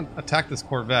gonna attack this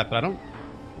Corvette, but I don't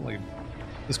really.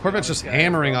 This Corvette's just this guy is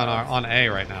hammering well on A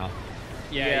right now.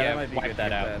 Yeah, that might be wipe good. that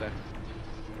to out. get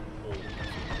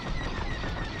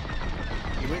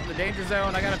You went in the danger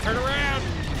zone. I gotta turn around.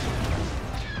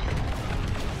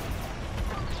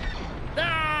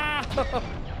 Ah!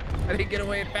 I didn't get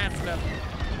away fast enough.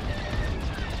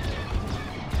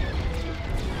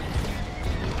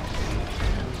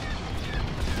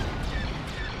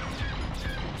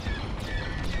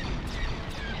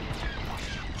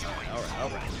 All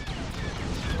right.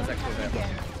 What's that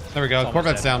Corvette? There we go. Almost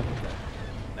Corvette's dead. down.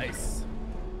 Nice.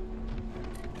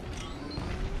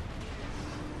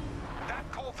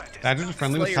 That Corvette is Badgers are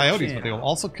friendly with Slayer coyotes, Chin. but they will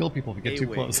also kill people if you get too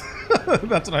A-Wing. close.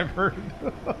 That's what I've heard.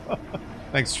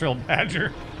 Thanks, Shrill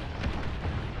Badger.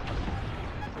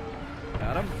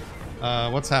 Got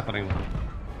him. What's happening?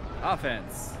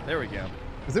 Offense. There we go.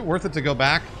 Is it worth it to go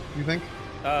back, you think?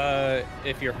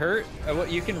 If you're hurt, well,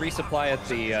 you can resupply at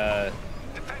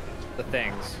the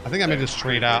things. I think I may just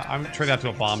trade out. I'm trade out to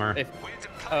a bomber.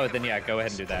 Oh, then yeah, go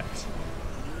ahead and do that.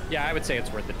 Yeah, I would say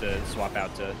it's worth it to swap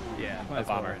out to Yeah, a might as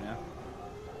well bomber. right now.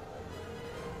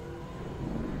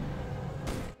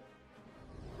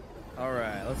 All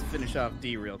right, let's finish off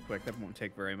D real quick. That won't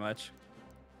take very much.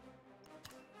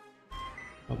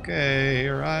 Okay,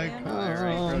 here I All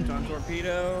right, come. Proton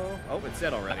torpedo. Oh, it's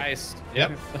dead already. Nice.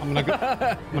 Yep, I'm gonna go.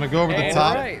 I'm gonna go over the Hey,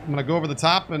 top. alright. I'm gonna go over the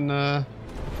top and. Oh,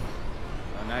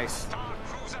 nice. Star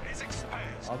Cruiser is exposed.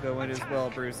 I'll go in as well,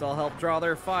 Bruce. I'll help draw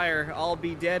their fire. I'll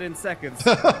be dead in seconds.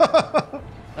 I'm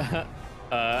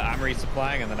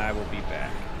resupplying and then I will be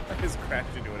back. I just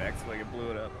crashed into an X-Wing and blew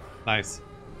it up. Nice.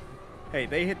 Hey,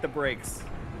 they hit the brakes.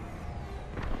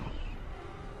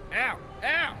 Ow!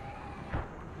 Ow!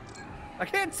 I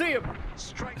can't see him!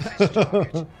 Strike this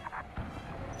target.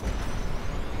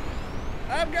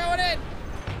 I'm going in!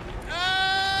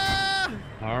 Ah!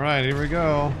 All right, here we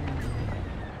go.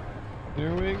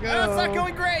 Here we go. Oh, it's not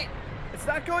going great! It's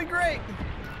not going great!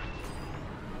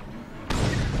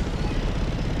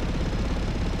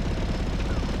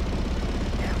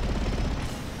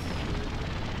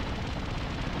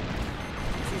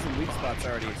 I see some weak spots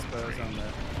already exposed on the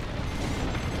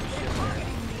ship there.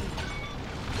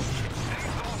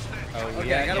 Oh,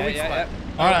 Okay, I got a weak spot.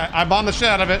 All right, I bombed the shit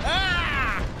out of it.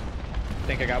 Ah! I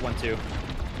think I got one too.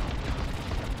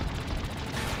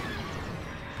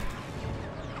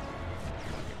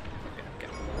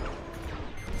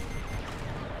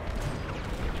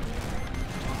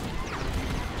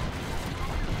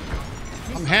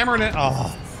 I'm hammering it.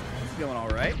 Oh, It's going all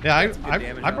right. yeah. That's good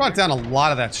damage I on brought there. down a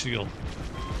lot of that shield.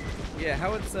 Yeah,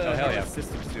 how is hell how yeah. is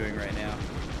systems doing right now?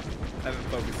 I haven't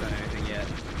focused on anything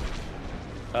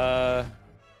yet.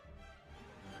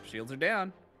 Shields are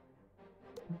down.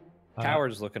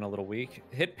 Power's looking a little weak.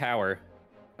 Hit power.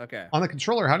 Okay. On the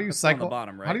controller, how do you That's on the cycle?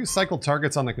 bottom, right? How do you cycle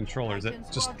targets on the controller? Is it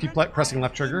just keep pressing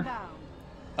left trigger?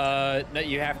 No,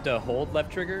 you have to hold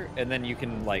left trigger and then you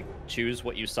can like choose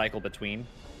what you cycle between.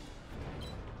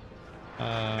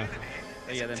 Uh,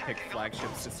 Oh, yeah, then pick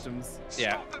flagship systems. Yeah.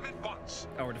 Stop them at once.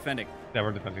 Oh, we're defending. yeah,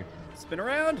 we're defending. Spin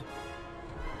around.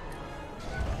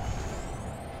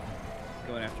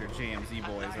 going after JMZ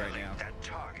boys right now. That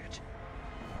target.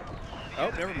 Oh,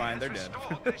 never mind. They're dead.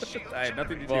 I had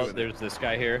nothing to do Well, with it. there's this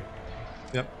guy here.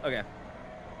 Yep. Okay.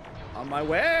 On my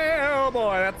way. Oh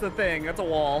boy, that's the thing. That's a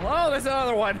wall. Oh, there's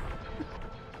another one.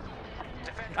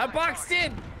 I'm boxed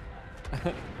in.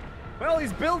 Well,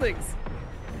 these buildings.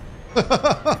 All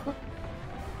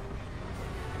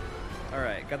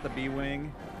right, got the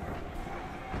B-wing.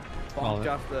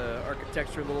 Bonked off the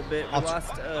architecture a little bit. We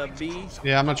lost B.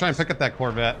 Yeah, I'm gonna try and pick up that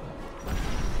Corvette.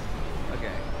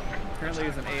 Okay. Currently,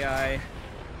 there's an AI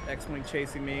X-wing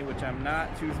chasing me, which I'm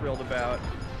not too thrilled about.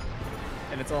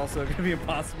 And it's also going to be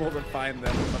impossible to find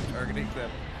them if I'm targeting them.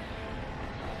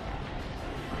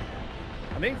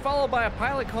 I'm being followed by a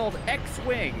pilot called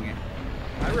X-wing.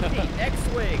 I repeat,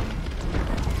 X-wing.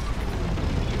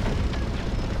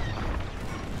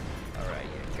 All right,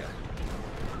 yeah, go.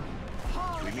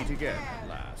 We meet again at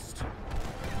last.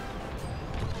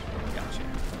 Gotcha.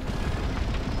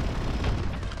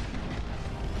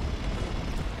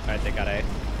 All right, they got A.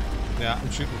 Yeah, I'm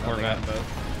shooting the Oh, they got Corvette. them both.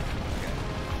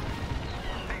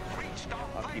 They've reached our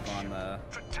I'll keep on the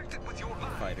Protect it with your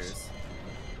lives. fighters.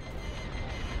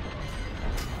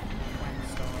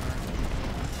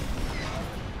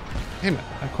 Damn it,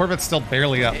 that Corvette's still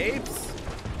barely up. Apes.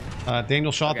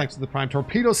 Daniel Shaw, Okay. thanks for the Prime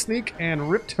Torpedo Sneak, and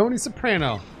Rip Tony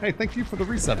Soprano. Hey, thank you for the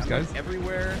resubs, guys.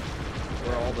 Everywhere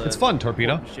where all the It's fun,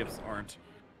 Torpedo. important ships aren't.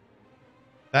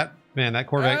 That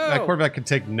Corvette, that Oh! Corvette could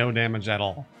take no damage at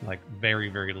all. Like very,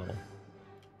 very little.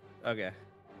 Okay.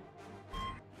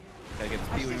 Gotta get this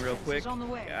B-wing real quick. Assistance is on the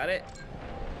way. Got it.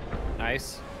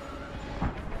 Nice.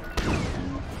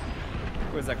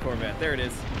 Where's that Corvette? There it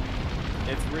is.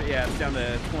 Yeah, it's down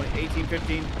to 20, 18,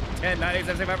 15, 10, 9, 8,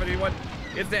 7, 6, 5, 4, 3, 2, 1.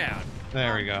 It's down.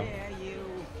 There we go. How dare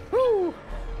you. Woo!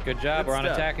 Good job. Good We're on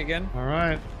stuff. attack again. All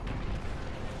right.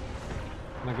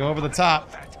 I'm gonna go over the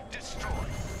top. That destroyed.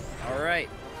 All right.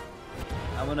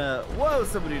 I'm gonna. Whoa!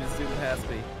 Somebody just zoomed past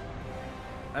me.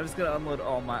 I'm just gonna unload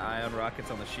all my ion rockets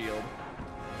on the shield.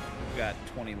 We've got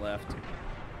 20 left.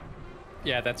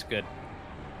 Yeah, that's good.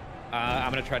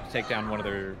 I'm gonna try to take down one of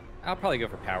their. I'll probably go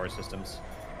for power systems.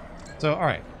 So, all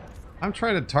right. I'm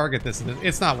trying to target this, and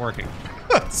it's not working.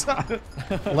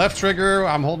 Left trigger,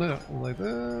 I'm holding it like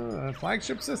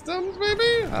flagship systems,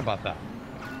 maybe? How about that?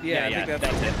 Yeah, I think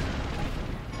that's it.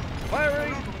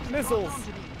 Firing missiles.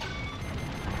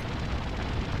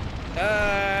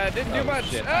 Didn't do Oh, much.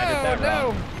 shit, Oh, I did that no.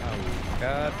 wrong. Oh,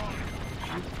 God.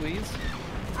 Shoot, please.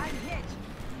 I'm hit.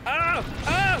 Oh,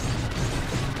 oh.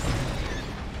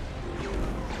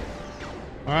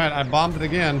 All right, I bombed it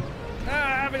again.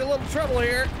 Having a little trouble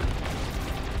here.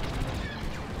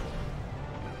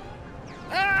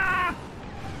 Ah!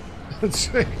 All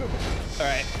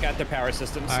right, got their power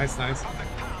systems. Nice, nice.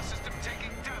 Power system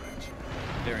taking damage.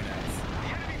 Very nice. The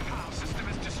enemy power system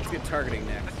is Let's destroyed. get targeting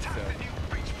next. Attack So the new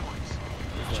breach points.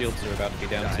 Shields are about to be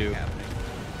down dying too. happening.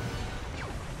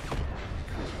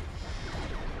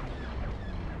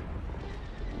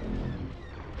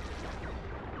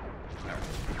 Alright.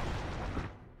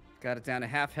 Got it down to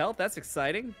half health. That's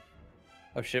exciting.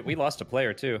 Oh shit, we lost a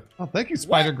player too. Oh, thank you,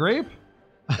 Spider Grape.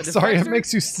 A Sorry, it dispenser?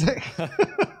 makes you sick.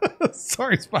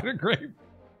 Sorry, Spider Grape.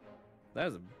 That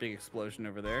was a big explosion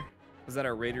over there. Was that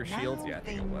our Raider shields? Yeah, I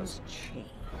think it was.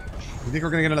 You think we're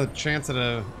gonna get another chance at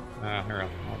a? Here,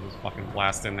 I'll just fucking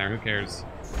blast in there. Who cares?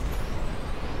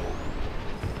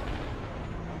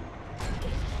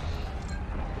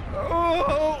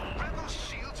 Oh! Rebel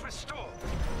shields restored.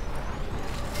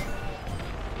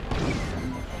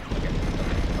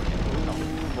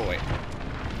 Oh boy.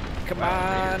 Come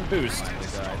on, boost.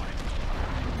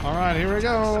 All right, here we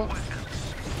go.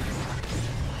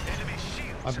 Enemy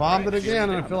shields. I bombed it Right, again,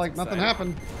 and I down, feel like that's nothing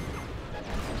happened.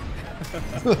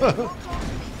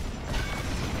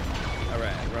 All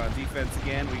right, we're on defense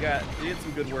again. We did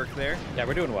some good work there. Yeah,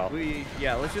 we're doing well.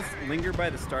 Let's just linger by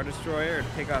the Star Destroyer and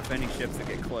pick off any ships that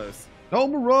get close.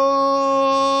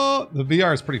 Nomura! The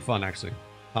VR is pretty fun, actually.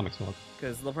 Comic Smoke.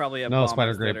 Because they'll probably have No, bombers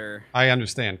Spider that Grape. are I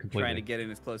understand completely. trying to get in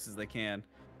as close as they can.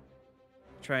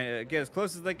 Trying to get as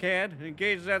close as they can.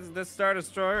 Engage this Star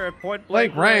Destroyer at point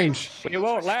Blank range. We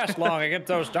won't last long against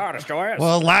those Star Destroyers.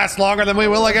 Will last longer than we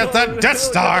will against that Death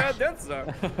Star. Death Star.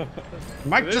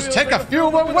 Might Maybe just we'll take a take a few few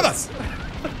of them with with us.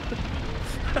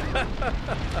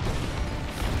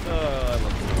 Oh, I love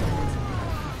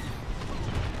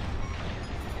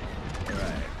this.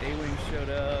 Alright, A-Wing showed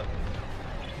up.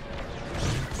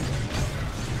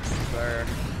 Our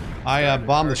I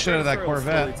bombed the shit out of that Destroyer will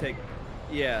Corvette. slowly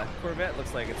yeah, Corvette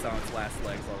looks like it's on its last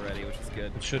legs already, which is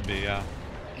good. It should be, yeah.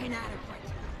 Inadequate.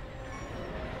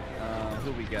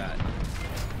 Who we got?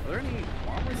 Are there any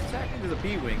bombers attacking? There's a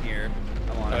B-Wing here.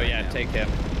 I'm on it Oh right yeah, now. take him.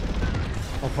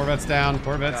 Oh, Corvette's down.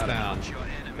 Corvette's Got him.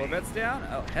 down. Corvette's down?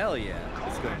 Oh, hell yeah.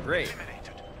 This is going great.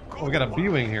 Oh, we got a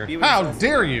B-wing here. B-wing's How also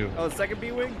dare down. you? Oh, second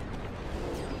B-wing?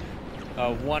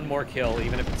 One more kill,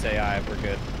 even if it's AI, we're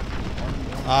good.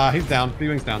 He's down.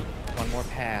 B-wing's down. One more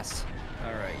pass.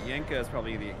 All right, Yenka is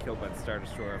probably going to get killed by the Star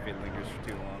Destroyer if it lingers for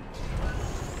too long.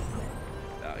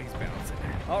 Oh, he's bouncing.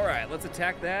 All right, let's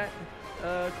attack that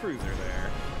cruiser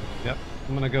there. Yep.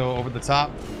 I'm gonna go over the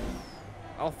top.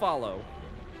 I'll follow.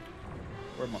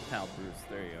 Where my pal Bruce?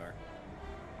 There you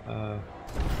are.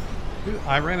 Dude,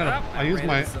 I ran out of. I used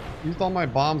ran into used all my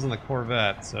bombs on the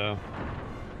Corvette, so.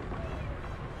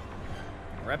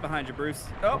 Right behind you, Bruce.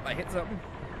 Oh, I hit something.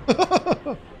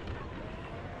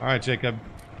 All right, Jacob.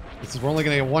 We're only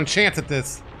gonna get one chance at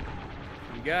this.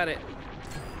 You got it.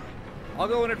 I'll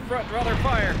go in front, draw their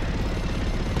fire.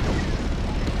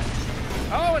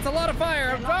 Oh, it's a lot of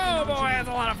fire. Oh boy, it's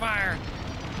a lot of fire.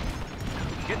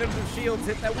 Get them some shields,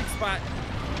 hit that weak spot.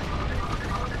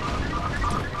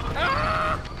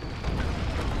 Ah!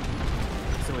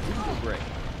 So it didn't go great.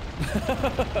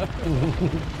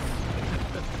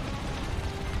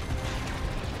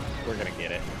 We're gonna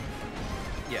get it.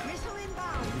 Yeah. Missile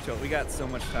inbound. We got so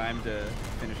much time to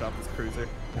finish off this cruiser.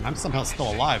 And I'm somehow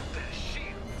still alive.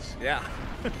 Yeah.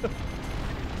 I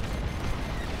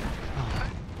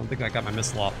don't think I got my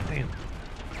missile off. Damn.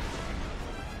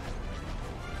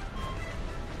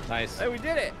 Nice. Hey, we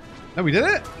did it. No, we did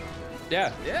it?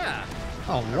 Yeah. Yeah.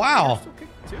 Oh, wow. Still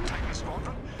kicked too.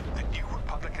 Squadron, the New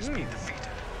Republic has been defeated.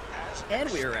 And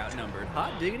we were outnumbered.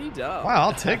 Hot diggity dog. Wow,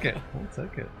 I'll take it. I'll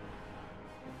take it.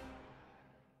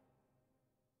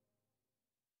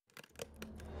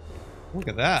 Look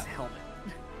at that. Helmet.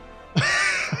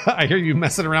 I hear you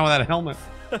messing around with that helmet.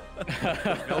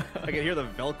 I can hear the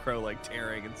Velcro like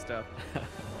tearing and stuff.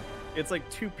 It's like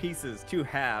two pieces, two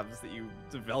halves that you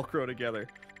Velcro together.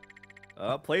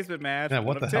 Placement match. Yeah,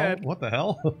 what the 1 of hell? 10. What the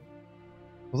hell?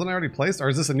 Wasn't I already placed? Or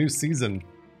is this a new season?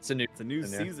 It's a new. It's a new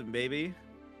in there. season, baby.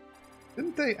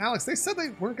 Didn't they, Alex, they said they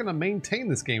weren't going to maintain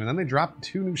this game, and then they dropped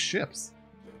 2 new ships.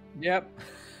 Yep.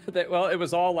 Well, it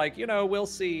was all like, we'll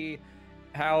see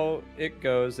how it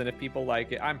goes, and if people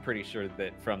like it. I'm pretty sure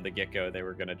that from the get-go they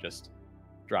were gonna just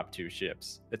drop 2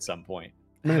 ships at some point.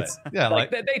 I mean, it's, yeah, like,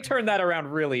 they turned that around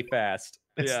really fast.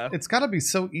 it's got to be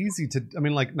so easy to, I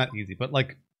mean, like, not easy, but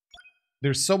like,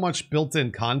 there's so much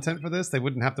built-in content for this, they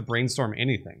wouldn't have to brainstorm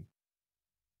anything.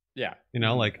 Yeah.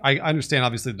 Like, I understand,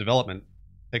 obviously, the development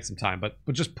takes some time, but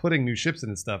just putting new ships in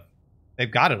and stuff,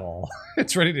 they've got it all.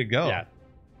 It's ready to go. Yeah.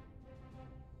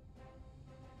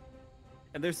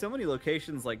 And there's so many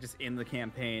locations like just in the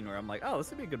campaign where I'm like, oh, this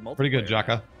would be a good multiplayer. Pretty good,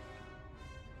 Jaka.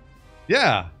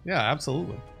 Yeah,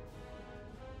 absolutely.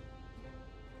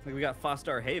 Like we got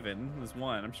Fostar Haven was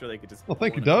one. I'm sure they could just. Well,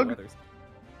 thank pull you, in a few Doug. others.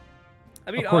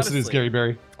 I mean, Of course honestly, it is, Gary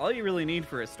Barry. all you really need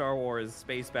for a Star Wars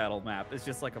space battle map is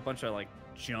just like a bunch of like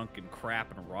junk and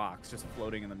crap and rocks just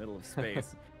floating in the middle of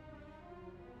space.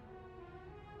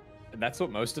 And that's what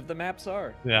most of the maps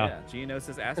are. Yeah.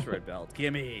 Geonosis asteroid belt.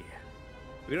 Gimme.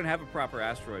 We don't have a proper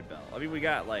asteroid belt. I mean, we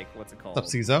got like what's it called?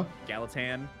 What's up, Cizo?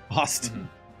 Galathan, Austin.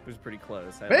 which is pretty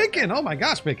close. I like Bacon! that. Oh my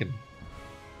gosh, Bacon.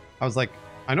 I was like,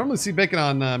 I normally see Bacon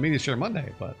on Media Share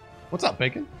Monday, but what's up,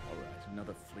 Bacon? All right,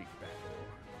 another fleet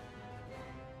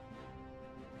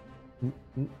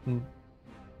battle.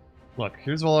 Look,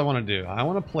 here's what I want to do. I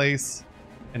want to place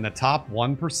in the top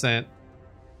 1%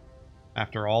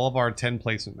 after all of our 10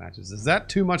 placement matches. Is that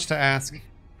too much to ask?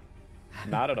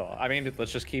 Not at all. I mean,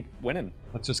 let's just keep winning.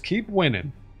 Let's just keep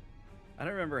winning. I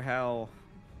don't remember how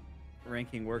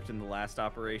ranking worked in the last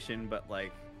operation, but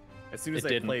like as soon as It I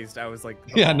didn't. placed, I was like,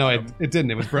 Yeah, no, bottom. it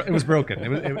didn't. It was broken.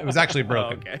 It was actually Oh,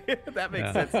 broken. okay, that makes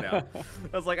Yeah. sense now.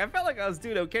 I was like, I felt like I was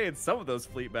doing okay in some of those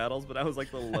fleet battles, but I was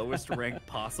like the lowest rank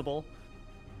possible.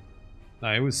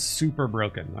 No, it was super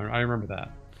broken. I remember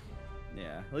that.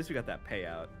 Yeah, at least we got that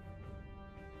payout.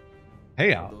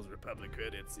 Payout. Those Republic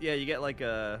credits. Yeah, you get like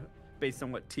a based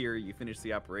on what tier you finish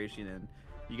the operation in,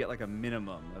 you get like a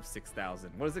minimum of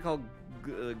 6,000. What is it called?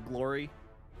 Glory.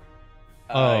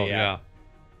 Oh yeah.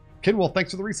 Kinwolf, thanks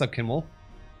for the resub, Kinwolf.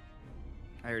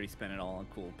 I already spent it all on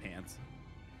cool pants.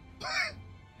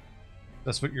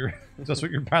 That's what your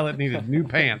pilot needed. New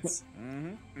pants.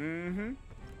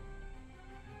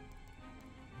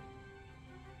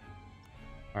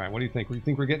 All right, what do you think? Do you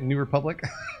think we're getting New Republic?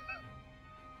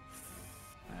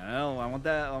 I don't know. I want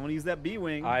that. I want to use that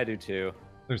B-wing. I do too.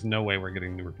 There's no way we're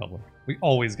getting New Republic. We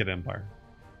always get Empire.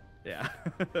 Yeah,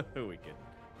 we could.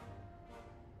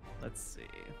 Let's see.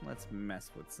 Let's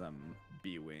mess with some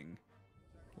B-wing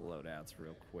loadouts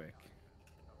real quick.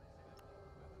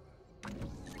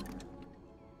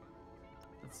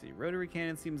 Let's see. Rotary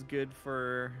cannon seems good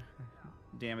for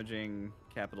damaging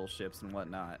capital ships and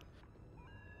whatnot.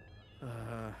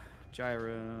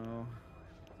 Gyro.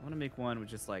 I want to make one with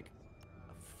just like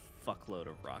a fuckload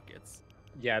of rockets.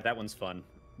 Yeah, that one's fun.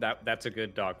 That's a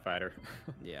good dogfighter.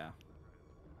 Yeah.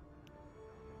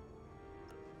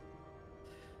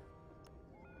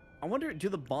 I wonder, do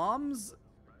the bombs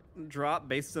drop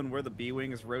based on where the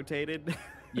B-wing is rotated?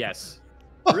 Yes.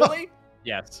 Really?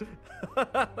 Yes.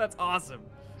 That's awesome.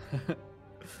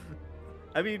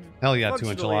 I mean, Hell yeah, 2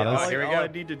 functionally, enchiladas. All, Here we all go. I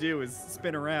need to do is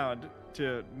spin around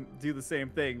to do the same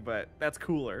thing, but that's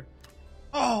cooler.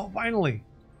 Oh, finally.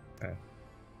 Okay.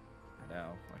 I know,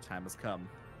 our time has come.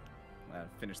 I gotta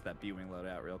finish that B-wing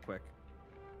loadout real quick.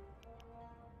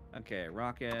 Okay,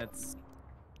 rockets.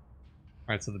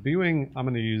 All right, so the B-wing I'm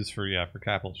going to use for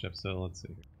capital ships. So let's see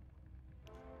here.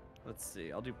 Let's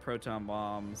see. I'll do proton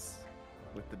bombs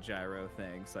with the gyro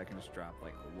thing, so I can just drop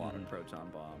like a lot of proton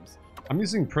bombs. I'm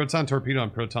using proton torpedo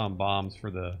and proton bombs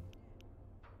for the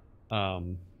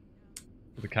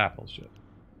capital ship.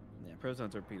 Yeah, proton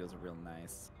torpedoes are real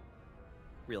nice,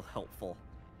 real helpful.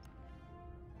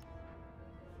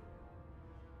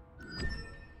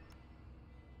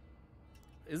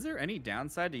 Is there any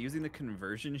downside to using the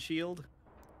conversion shield?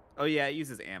 Oh yeah, it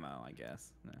uses ammo, I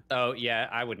guess. No. Oh yeah,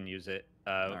 I wouldn't use it.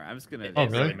 All right, I'm just gonna. It Oh,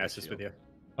 really really? messes with you.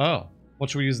 Oh, what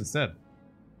should we use instead?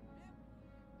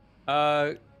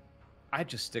 I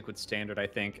just stick with standard. I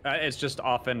think it's just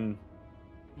often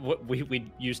what we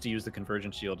used to use the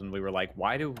conversion shield, and we were like,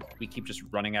 why do we keep just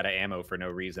running out of ammo for no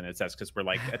reason? It's that's because we're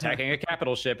like attacking a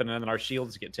capital ship, and then our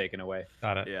shields get taken away.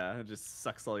 Got it. Yeah, it just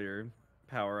sucks all your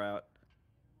power out.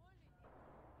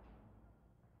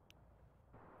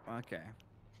 Okay,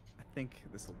 I think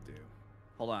this will do.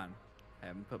 Hold on, I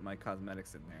haven't put my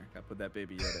cosmetics in there. Gotta put that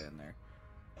baby Yoda in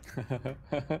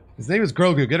there. His name is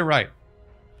Grogu. Get it right.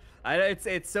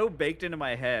 It's so baked into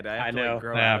my head. I have I to, know. Like,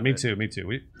 grow Yeah, out of me it. too. Me too.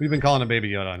 We've been calling him Baby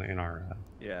Yoda in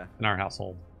Yeah. our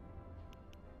household.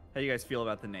 How do you guys feel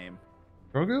about the name?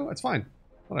 Grogu, it's fine.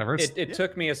 Whatever. It's- It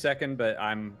took me a second, but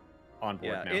I'm on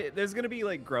board Yeah, now. there's gonna be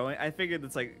like growing. I figured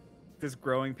it's like this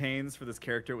growing pains for this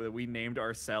character that we named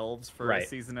ourselves for a Right.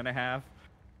 season and a half.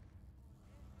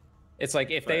 It's like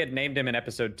if they But- had named him in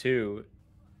episode 2,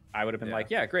 I would have been Yeah.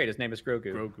 like, yeah, great, his name is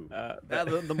Grogu. Grogu.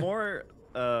 But- The more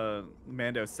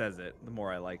Mando says it, the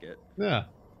more I like it. yeah.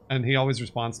 And he always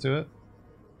responds to it.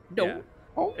 no. Yeah.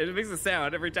 Oh. It makes a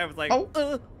sound every time. It's like, Oh.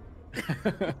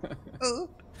 oh,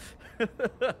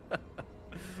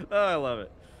 I love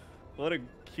it. What a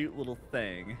cute little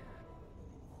thing.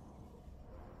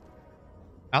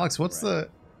 Alex, what's Right.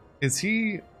 is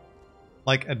he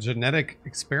like a genetic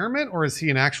experiment or is he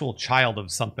an actual child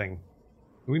of something?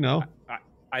 Do we know?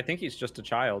 I think he's just a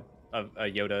child of a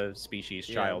Yoda species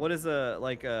Yeah, child. what is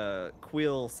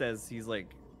Quill says he's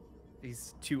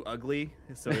too ugly,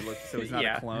 so he's not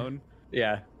Yeah. a clone.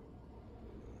 Yeah.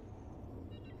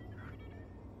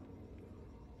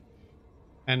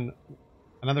 And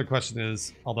another question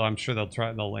is, although I'm sure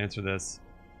they'll answer this.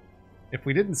 If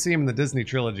we didn't see him in the Disney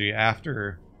trilogy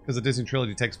after, because the Disney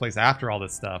trilogy takes place after all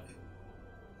this stuff,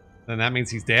 then that means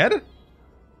he's dead?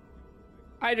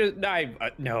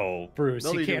 No, Bruce,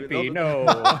 They'll he need to- can't be. they'll- No.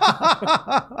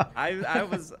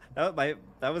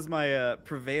 That was my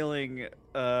prevailing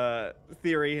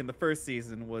theory in the first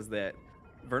season was that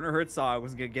Werner Herzog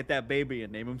was gonna get that baby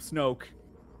and name him Snoke,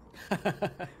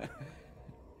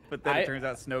 but then I- it turns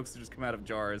out Snokes just come out of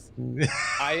jars.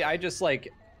 I just like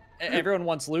everyone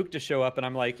wants Luke to show up, and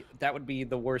I'm like, that would be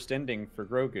the worst ending for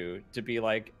Grogu to be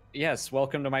like, yes,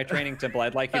 welcome to my training temple.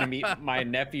 I'd like you to meet my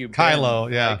nephew Ben."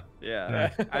 Kylo, yeah.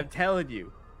 Yeah, I'm telling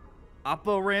you,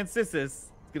 Oppo Rancisis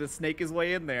is gonna snake his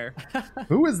way in there.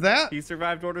 Who is that? He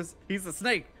survived orders. He's a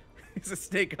snake. He's a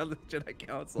snake on the Jedi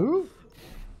Council. Who?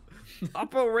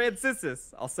 Oppo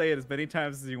Rancisis. I'll say it as many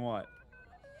times as you want.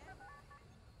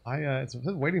 It's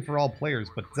waiting for all players,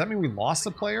 but does that mean we lost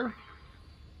a player?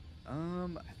 I I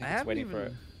think it's haven't waiting even...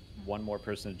 for one more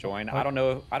person to join. I don't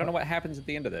know what happens at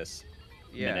the end of this.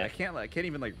 Yeah, minute. I can't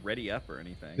even like ready up or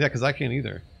anything. Yeah, because I can't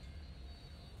either.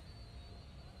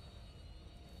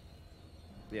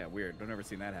 Yeah, weird. I've never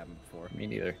seen that happen before. Me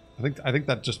neither. I think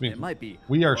that just means It might be.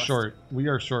 we are busted. short. We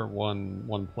are short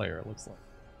one player. It looks like.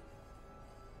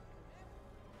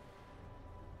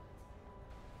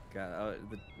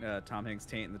 Got Tom Hanks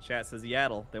taint in the chat says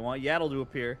Yaddle. They want Yaddle to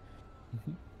appear.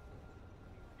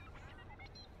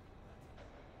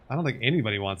 I don't think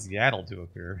anybody wants Yaddle to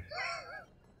appear.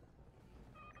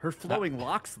 Her flowing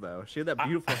locks, though. She had that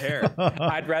beautiful hair.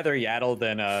 I'd rather Yaddle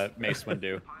than Mace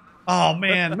Windu. Oh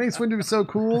man, Mace Windu was so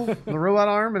cool. The robot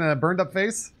arm and a burned up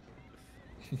face.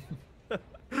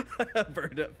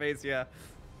 Burned up face, yeah.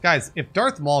 Guys, if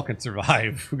Darth Maul can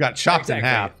survive, who got chopped in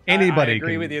half, I anybody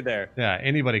agree can. with you there. Yeah,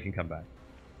 anybody can come back.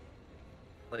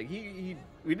 Like we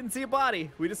didn't see a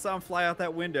body. We just saw him fly out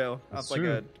that window That's up like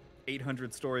true. a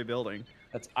 800-story building.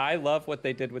 I love what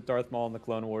they did with Darth Maul in the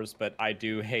Clone Wars, but I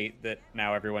do hate that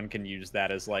now everyone can use that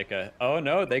as like a, oh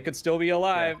no, they could still be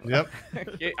alive. Yep.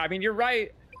 I mean, you're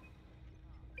right.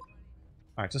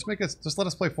 All right, just let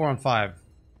us play 4 on 5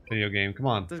 video game. Come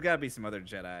on. There's got to be some other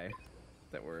Jedi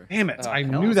that were. Damn it! I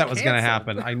hell, knew it's that was gonna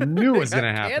canceled. happen. I knew it was They got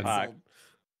gonna happen. canceled.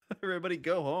 Everybody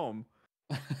go home.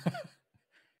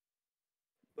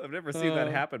 I've never seen that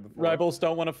happen before. Rebels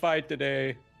don't want to fight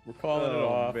today. We're calling it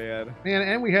off. Man. Man,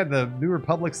 and we had the New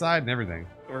Republic side and everything.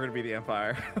 We're gonna be the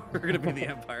Empire. We're gonna be the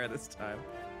Empire this time.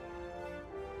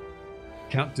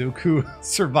 Count Dooku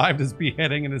survived his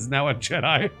beheading and is now a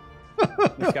Jedi.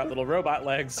 He's got little robot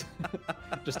legs.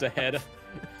 Just a head.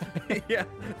 Yeah.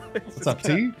 What's up,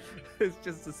 T? It's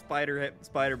just a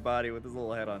spider body with his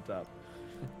little head on top.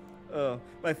 Oh,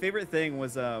 my favorite thing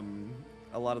was a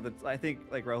lot of the. I think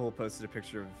like Rahul posted a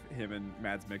picture of him and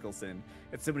Mads Mikkelsen,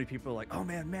 and so many people are like, "Oh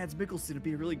man, Mads Mikkelsen would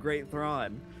be a really great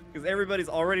Thrawn," because everybody's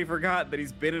already forgot that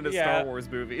he's been in a Star Wars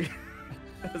movie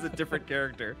as a different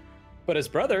character. But his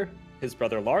brother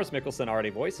Lars Mikkelsen already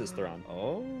voices Thrawn.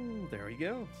 Oh, there we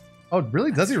go. Oh,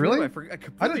 really? Does he True, really? I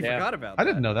completely Yeah. forgot about that. I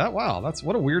didn't know that. Wow, that's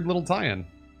what a weird little tie-in.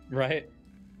 Right.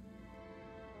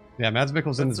 Yeah, Mads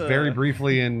Mikkelsen That's, is very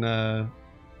briefly in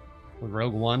with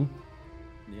Rogue One.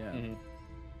 Yeah. Mhm.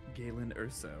 Galen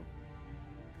Erso.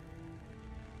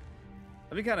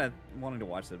 I've been kind of wanting to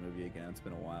watch that movie again. It's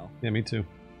been a while. Yeah, me too.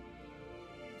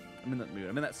 I'm in that mood.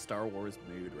 I'm in that Star Wars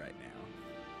mood right now,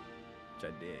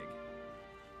 which I dig.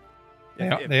 They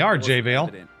are, it wasn't J-Vale.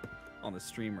 evident on the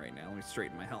stream right now. Let me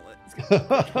straighten my helmet.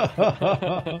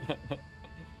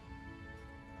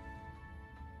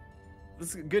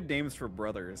 This is good names for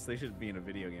brothers. They should be in a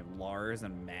video game. Lars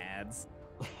and Mads.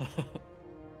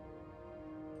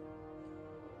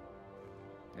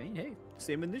 Hey,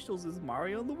 same initials as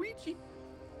Mario and Luigi.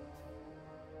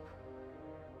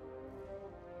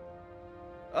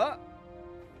 Oh,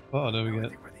 Oh, no, I we get.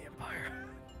 think we're the Empire.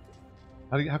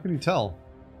 How can you tell?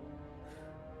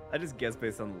 I just guessed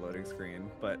based on the loading screen,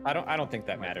 but I don't think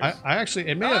that matters. I actually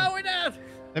it may oh, have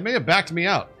we're not. backed me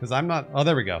out because I'm not. Oh,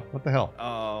 there we go. What the hell?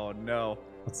 Oh no,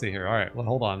 Let's see here. All right, well,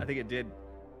 hold on. I think it did.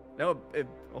 No,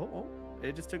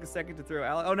 it just took a second to throw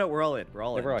Alex. Oh no, we're all in. We're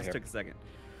all in. we're all It just here. took a second.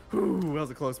 Whew, that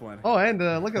was a close one. Oh, and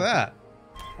look at that.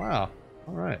 Wow.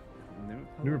 All right.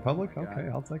 New Republic. Got Okay, it.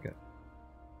 I'll take it.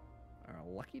 Our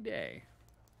lucky day.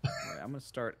 All right, I'm gonna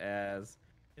start as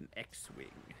an X-wing.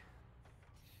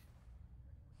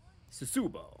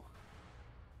 Susubo.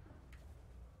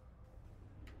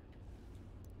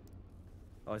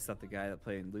 Always thought the guy that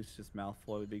played Lucius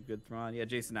Malfoy would be good Thrawn. Yeah,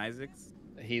 Jason Isaacs.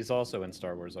 He's also in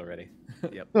Star Wars already.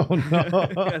 Yep. Oh no.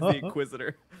 As the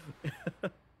Inquisitor.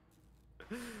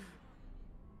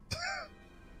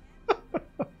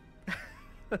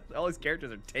 All these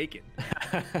characters are taken.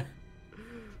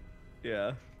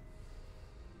 Yeah.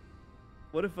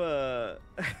 What if I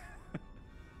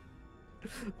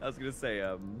was gonna say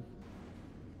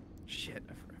shit,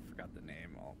 I forgot the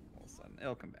name all of a sudden.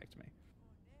 It'll come back to me.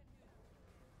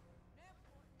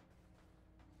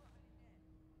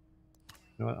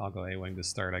 You know what? I'll go A-wing to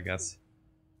start, I guess.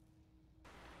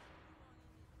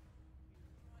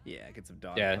 Yeah, get some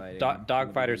dog Yeah, fighting.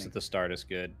 dogfighters at the start is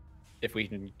good. If we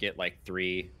can get like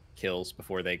 3 kills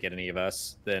before they get any of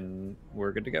us, then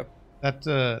we're good to go.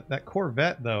 That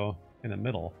Corvette though in the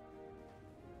middle.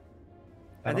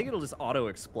 I think it'll just auto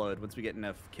explode once we get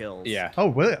enough kills. Yeah. Oh,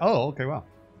 really? Oh, okay. Wow.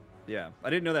 Yeah. I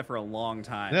didn't know that for a long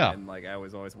time. Yeah. And like I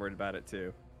was always worried about it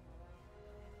too.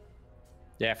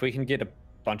 Yeah, if we can get a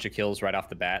bunch of kills right off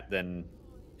the bat, then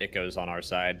it goes on our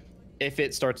side. If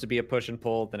it starts to be a push and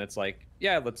pull, then it's like,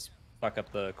 yeah, let's fuck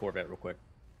up the Corvette real quick.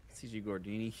 CG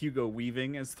Gordini, Hugo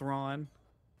Weaving as Thrawn.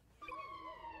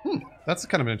 That's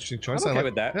kind of an interesting choice. I'm okay I like,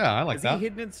 with that. Yeah, I like Is that. he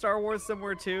hidden in Star Wars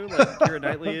somewhere too, like Keira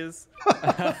Knightley is,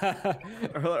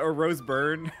 or Rose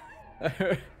Byrne?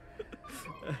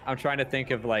 I'm trying to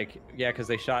think of like, yeah, because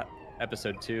they shot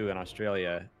episode 2 in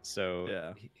Australia, so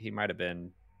Yeah. he might have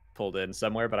been pulled in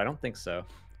somewhere, but I don't think so.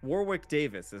 Warwick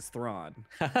Davis is Thrawn.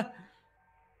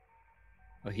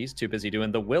 Well, he's too busy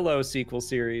doing the Willow sequel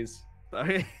series.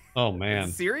 Oh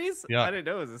man. Series? Yeah. I didn't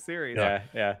know it was a series.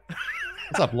 Yeah.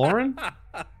 What's up, Lauren?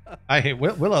 I hate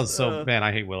Willow's so man.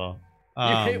 I hate Willow. You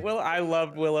hate Willow? I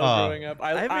loved Willow growing up. I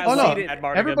haven't Oh no! loved seen it. Mad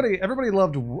Mardigan. Everybody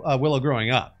loved Willow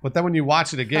growing up, but then when you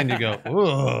watch it again, you go,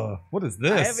 "Ugh, what is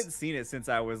this?" I haven't seen it since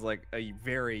I was like a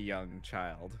very young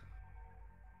child.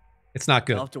 It's not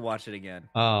good. I'll have to watch it again.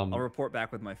 I'll Um, report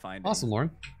back with my findings. awesome, Lauren.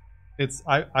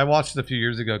 I watched it a few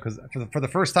years ago because for the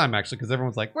first time actually, because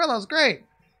everyone's like, well, that was great,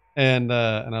 and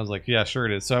I was like, yeah, sure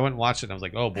it is. So I went and watched it and I was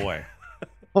like, oh boy.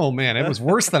 Oh man, it was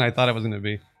worse than I thought it was going to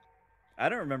be. I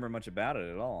don't remember much about it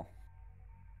at all.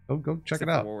 Go check Except it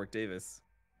out. for Warwick Davis.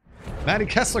 Maddie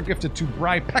Kessler gifted to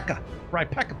Bry Pekka. Bry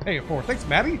Pekka pay it forward. Thanks,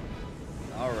 Maddie.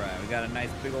 All right, we got a nice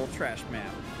big old trash map.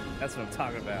 That's what I'm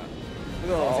talking about.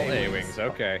 Look at All those A-wings,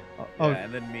 okay. Yeah,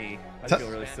 and then me. I feel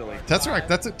really silly.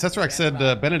 Tesseract said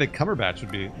Benedict Cumberbatch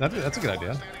would be. That's a good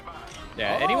idea.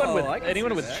 Yeah, Oh, I can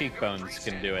anyone see with that. cheekbones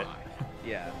can do it.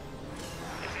 Yeah.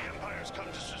 If the Empire's come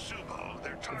to Susumu,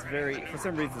 their It's target very, for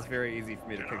some reason, it's very easy for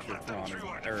me to picture Thrawn or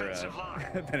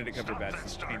Benedict Cumberbatch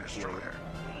as painted blue.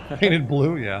 Painted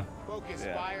blue, yeah. Focus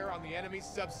Yeah. fire on the enemy's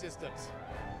subsystems.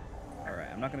 All right,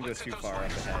 I'm not gonna go too far up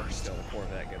ahead until the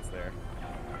Corvette gets there.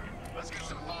 Let's get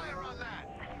some fire on that.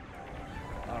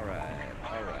 All right.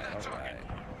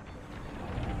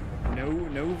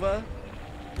 Nova.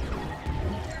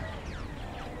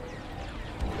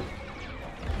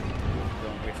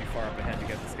 Going way too far up ahead to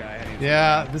get this guy.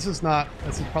 Yeah, this is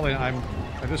probably. I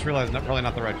just realized probably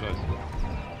not the right choice.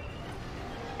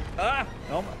 Ah!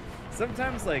 Oh my.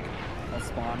 Sometimes, like, I'll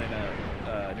spawn in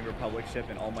a New Republic ship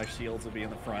and all my shields will be in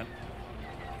the front.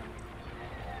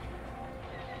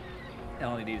 And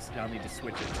I'll need to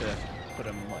switch it to put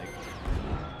them, like,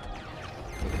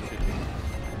 where they should be.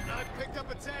 I picked up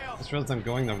a tail. Just realized I'm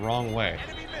going the wrong way.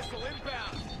 Enemy missile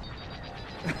inbound.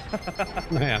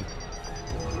 Man.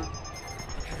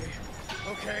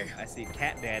 Okay. I see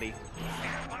Cat Daddy.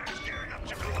 Empire's gearing up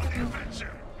to go on the offensive.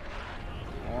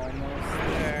 Almost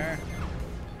there.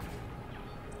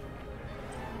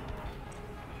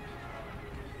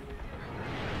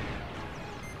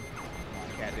 Come on,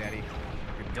 Cat Daddy.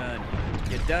 You're done.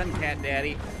 You're done, Cat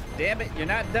Daddy. Damn it, you're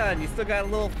not done. You still got a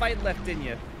little fight left in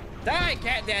you. Die,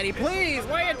 Cat Daddy, please!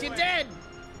 Why aren't you dead?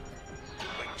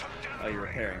 Oh, you're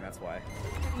repairing, that's why.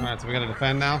 All right, so we got to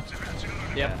defend now.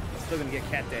 Yep. Still gonna get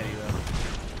Cat Daddy,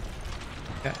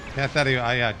 though. Cat Daddy,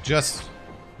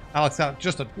 Alex out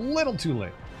just a little too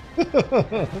late.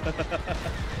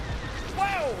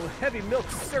 Wow! Heavy milk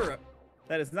syrup.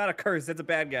 That is not a curse, that's a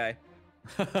bad guy.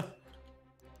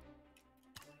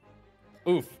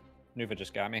 Oof. Nuva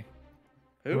just got me.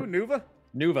 Who? Nuva?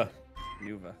 Nuva.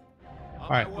 Nuva. All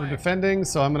right, we're defending,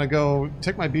 so I'm gonna go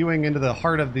take my B-wing into the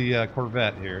heart of the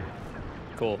Corvette here.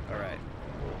 Cool. All right.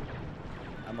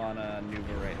 I'm on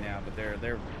Nuva right now, but they're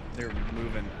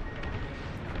moving,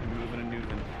 and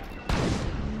moving.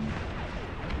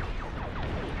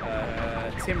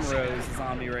 Tim Rose is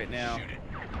on me right now.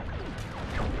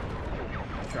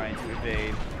 I'm trying to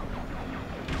evade.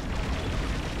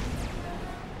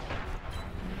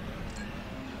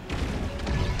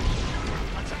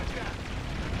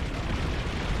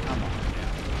 Come on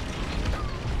now.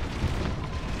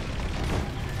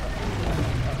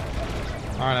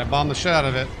 All right, I bombed the shit out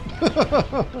of it.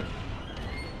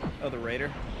 Oh, the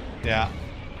Raider? Yeah.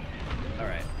 All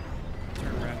right.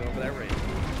 Turn around, go over that Raider.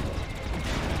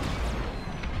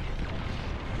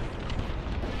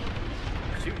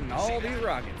 Shooting all these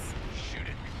rockets. Shoot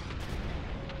it.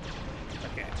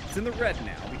 Okay, it's in the red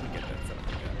now. We can get that set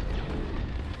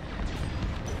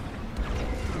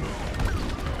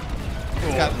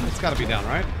up. It's got to be down,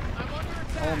 right?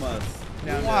 Almost.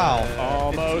 Down Wow. to,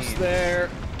 Almost 15. there.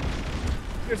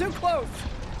 You're too close.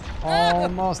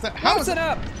 Almost there. How is Close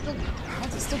enough.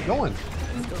 How's it still going?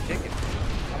 It's still kicking.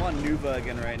 I'm on Nuva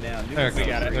again right now. There it Nuva's goes.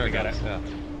 got it, There we it got goes. it. Yeah.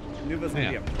 Nuva's gonna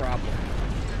be Man. a problem.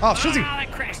 Oh, Shizzy!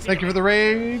 Thank you for the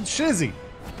raid, Shizzy.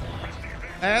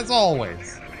 As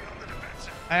always.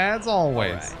 As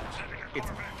always. Alright. It's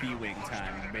B-Wing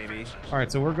time, baby. All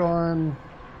right, so we're going.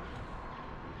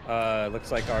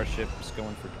 Looks like our ship's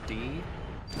going for D.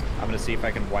 I'm gonna see if I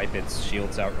can wipe its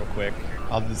shields out real quick.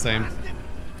 I'll do the same.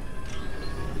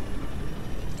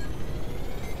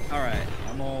 Alright,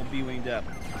 I'm all B-Winged up.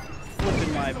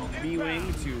 Flipping my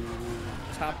B-Wing to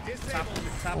top.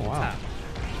 Oh, wow.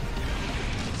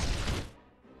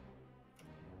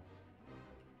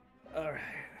 Alright.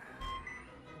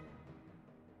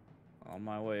 On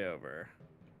my way over.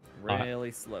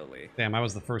 Really slowly. Damn, I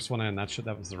was the first one in.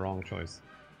 That was the wrong choice.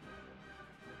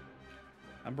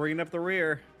 I'm bringing up the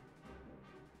rear.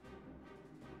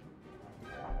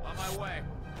 On my way.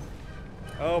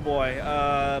 Oh boy,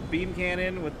 beam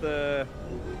cannon with the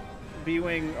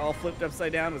B-Wing all flipped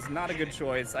upside down was not a good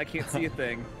choice. I can't see a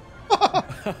thing. All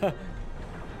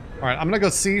right, I'm gonna go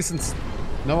C since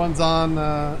no one's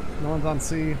on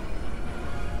C.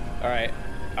 All right,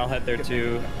 I'll head there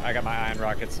too. I got my iron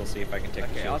rockets. I'll see if I can take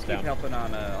the Okay, I'll shields keep down. helping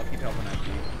on. I'll keep helping on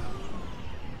B.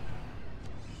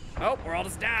 Oh, we're all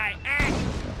just die. Ah!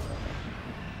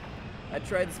 I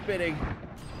tried spinning.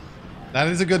 That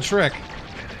is a good trick.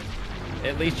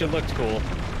 At least you looked cool.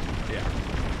 Yeah.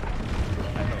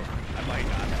 I hope. I might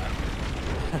not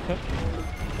have.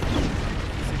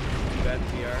 Too bad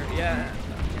PR. Yeah.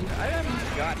 I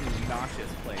haven't gotten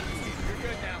nauseous playing this game. You're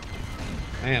good now.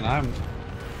 Man,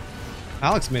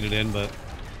 Alex made it in, but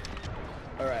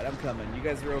Alright, I'm coming. You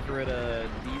guys are over at a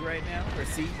D right now? Or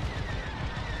C?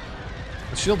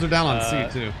 the shields are down on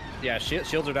C too. Yeah,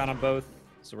 shields are down on both,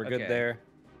 so we're good Okay. there.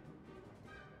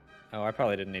 Oh, I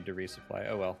probably didn't need to resupply.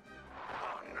 Oh well.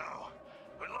 Oh no,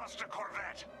 we lost a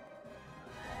Corvette.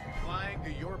 Flying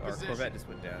to your Our position. Corvette just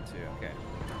went down too. Okay.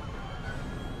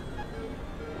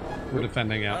 We're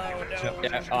defending out. Oh no!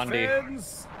 Yeah, on D.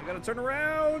 Defense! I gotta turn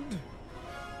around!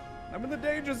 I'm in the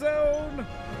danger zone!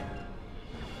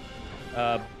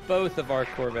 Both of our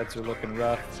Corvettes are looking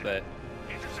rough, but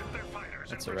Intercept their fighters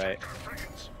That's and alright. protect our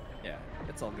frigates. Yeah,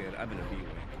 it's all good. I'm in a B wing.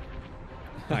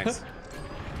 Nice.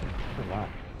 Oh wow.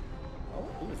 Oh,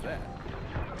 who is that?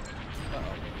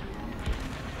 Uh-oh.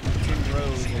 Tim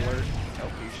Rose alert.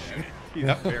 Oh, he's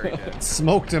Yep. very dead.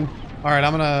 Smoked him. All right,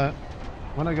 I'm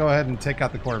gonna go ahead and take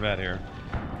out the Corvette here.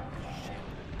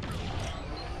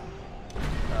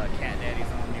 Cat Daddy's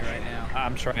on me right now.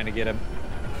 I'm trying to get him.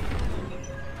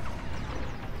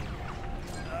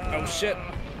 Oh shit!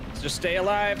 Just stay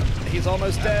alive. He's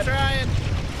almost dead. Trying!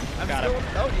 I'm Got still... him.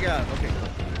 Oh, you got him. Okay, cool.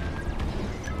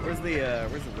 Where's the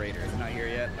Raider? Is it not here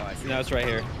yet? Oh, I see. No, it's right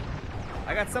here.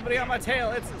 I got somebody on my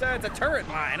tail. It's a turret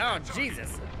mine. Oh,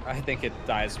 Jesus. I think it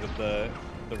dies with the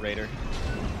Raider.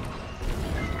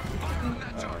 I'm in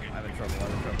trouble. I'm in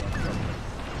trouble.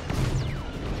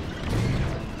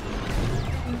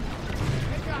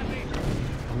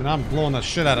 I mean, I'm blowing the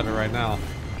shit out of it right now.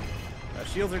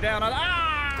 Shields are down on...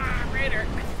 Ah! Raider!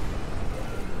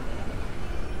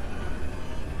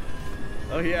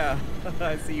 Oh, yeah.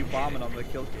 I see you bombing on the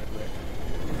kill cam there.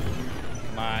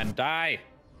 Come on, die.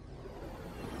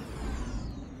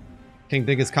 King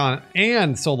Dingus Khan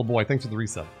and Solar Boy, thanks for the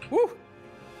reset. Woo!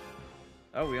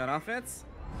 Oh, we on offense?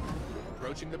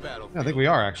 Approaching the battlefield. Yeah, I think we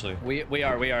are actually. We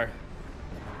are.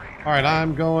 All right,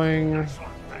 I'm going.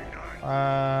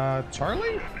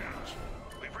 Charlie?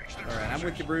 All right, I'm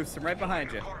with you, Bruce. I'm right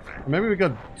behind you. Or maybe we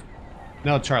go.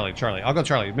 No, Charlie. I'll go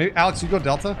Charlie. Maybe Alex, you go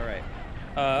Delta. All right.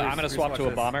 I'm gonna Bruce, swap watch to a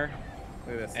this. bomber,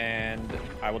 Look at this. and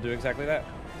I will do exactly that.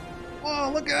 Oh,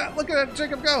 look at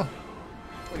Jacob go.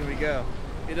 Look at me go.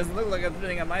 It doesn't look like I'm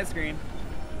putting it on my screen.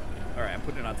 All right, I'm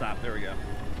putting it on top. There we go.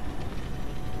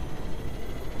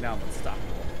 Now I'm unstoppable.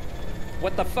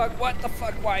 What the fuck? What the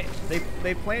fuck? Why?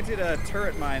 They planted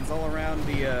turret mines all around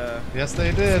the. Yes,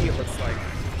 they did. It looks like.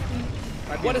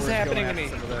 Might be What is worth going happening to after me?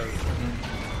 some of those.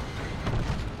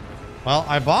 Well,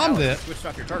 I bombed Alex, it. you switched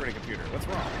off your targeting computer. What's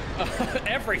wrong?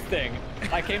 Everything.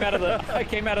 I came out of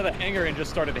the hangar and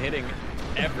just started hitting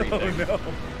everything. Oh no.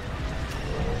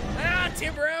 Ah,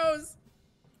 Tim Rose.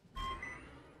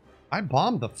 I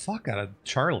bombed the fuck out of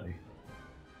Charlie.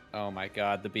 Oh my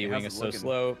god, the B How's wing it is so looking?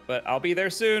 slow, but I'll be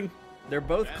there soon. They're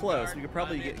both close. We could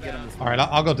probably get them this All right,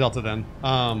 I'll go Delta then.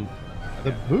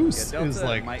 The boost Yeah, Delta is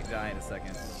like. might die in a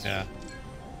second. Yeah.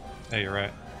 Yeah, you're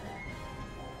right.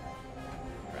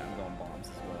 Alright, I'm going bombs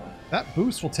as well. That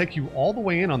boost will take you all the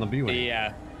way in on the B wing.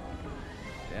 Yeah.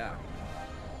 Yeah.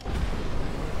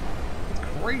 It's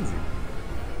crazy.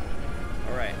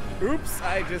 Alright. Oops,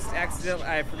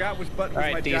 I forgot which button was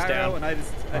Alright, my D's gyro, down. and I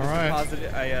just Alright.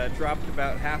 deposited, I dropped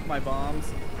about half my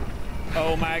bombs.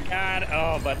 Oh my god.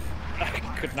 Oh, but I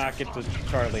could not get to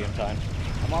Charlie in time.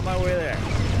 I'm on my way there.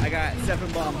 I got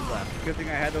 7 bombs left. Good thing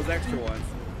I had those extra ones.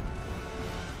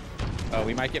 Oh,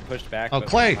 we might get pushed back. Oh, but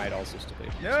Clay. We might also still be.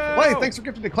 No! Clay, thanks for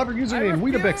gifting the clever username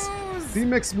Weetabix,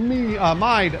 D-Mix, me,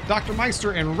 Mide, Dr.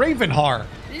 Meister, and Ravenhar.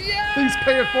 Yeah! Please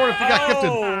pay it forward if you got gifted.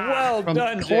 Oh, well From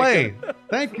done, Clay. Jacob.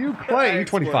 Thank you, I Clay.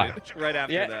 exploded E25. right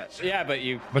after Yeah, that. yeah, but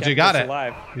you. But kept you got us it.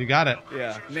 alive. You got it.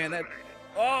 Yeah. Man, that...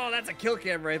 Oh, that's a kill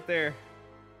cam right there.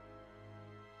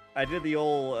 I did the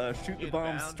old shoot the bomb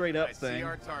Inbound, straight up I see thing.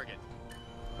 our target.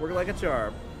 Working like a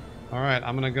charm. All right,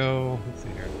 I'm going to go, let's see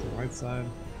here, to the right side.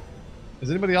 Is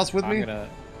anybody else with me? I'm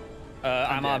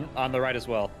dead. on the right as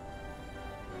well.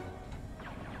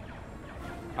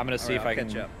 I'm gonna see Alright, if I I'll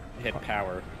catch can up. hit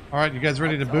power. All right, you guys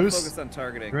ready to I'll boost? focus on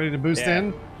targeting. Ready to boost Yeah. in?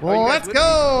 you Well, guys let's with me?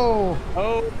 go!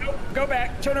 Oh, no, go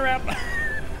back, turn around.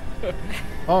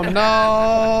 Oh,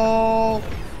 no!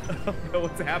 I don't know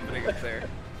what's happening up there.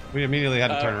 We immediately had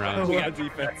to turn around. We Yeah. got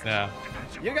defense. Yeah.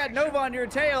 You got Nova on your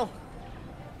tail.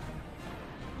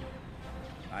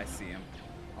 I see him.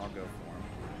 I'll go for him.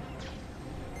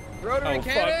 Rotary Oh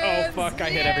fuck! cannons! Oh fuck! I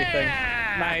hit everything.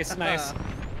 Yeah! Nice, nice.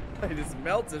 I just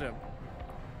melted him.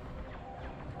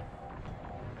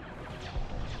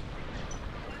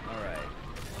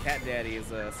 Cat Daddy is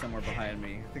somewhere behind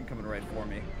me. I think coming right for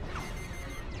me.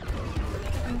 They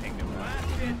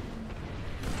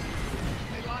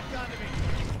locked onto me.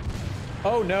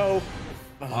 Oh no!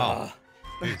 Wow.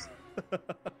 Keep the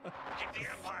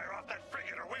Empire off that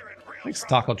frigate or we're in real Thanks,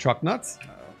 trouble. Taco Truck Nuts.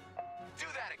 Uh-oh. Do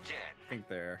that again. I think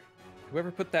they're Whoever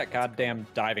put that goddamn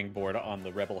diving board on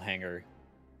the rebel hangar?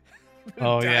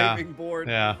 Oh, yeah. diving board.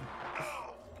 Yeah.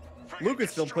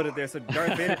 Lucasfilm put it there so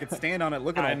Darth Vader could stand on it.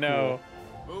 Look at I know.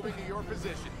 Moving to your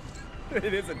position. Cool.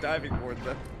 It is a diving board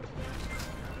though.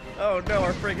 Oh no,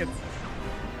 our frigates.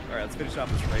 All right, let's finish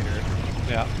off this raider.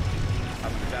 Yeah.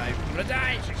 I'm gonna die. I'm gonna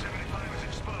die. 675 is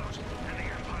exposed, and the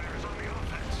Empire is on the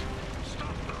offense.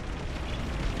 Stop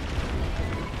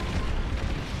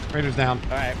them. Raiders down.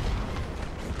 All right.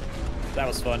 That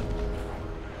was fun.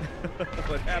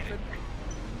 What happened?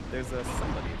 There's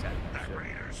somebody attacking that That ship.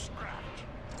 Raider's scrapped.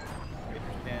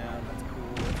 Raiders down. That's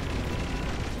cool.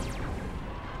 That's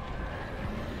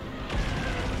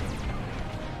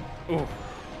cool. Ooh.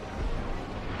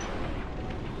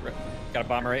 Got a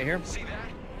bomber right here. See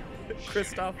that?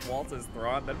 Christoph Waltz as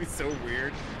Thrawn. That'd be so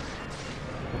weird.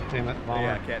 Damn it, bomber.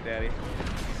 Yeah, Cat Daddy.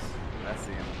 I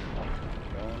see him.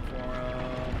 Going for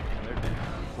him. They're down.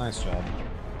 Nice job.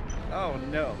 Oh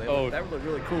no, that would look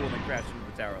really cool when they crashed into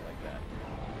the tower like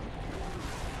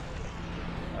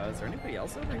that. Is there anybody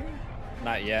else over here?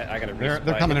 Not yet. I gotta. They're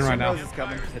resupply. coming in right now. Rose is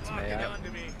coming. Hits me Locking out.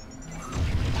 onto me.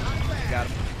 Got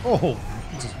him. Oh,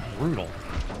 this is brutal.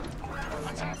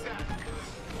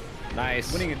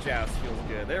 Nice. Winning a joust feels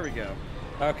good. There we go.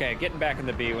 Okay, getting back in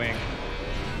the B-wing.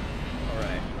 All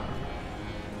right.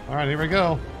 All right, here we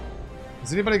go.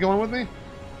 Is anybody going with me?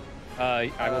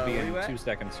 I will be where in you at? 2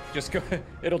 seconds. Just go.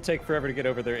 It'll take forever to get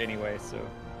over there anyway. So.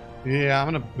 Yeah, I'm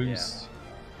gonna boost.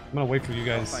 I'm gonna wait for you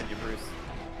I'll guys. find you, Bruce.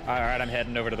 All right, I'm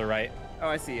heading over to the right. Oh,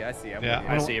 I see. I see. I'm Yeah, with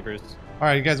I you. see you, Bruce. All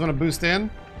right, you guys want to boost in?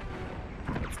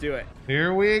 Let's do it.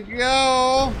 Here we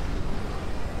go.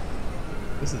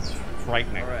 This is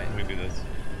frightening. All right. When we do this.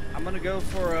 I'm gonna go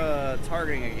for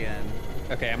targeting again.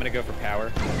 Okay, I'm gonna go for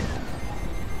power.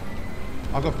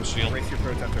 I'll go for shield. Race your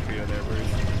proton torpedo there,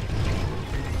 Bruce.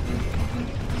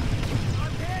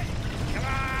 Come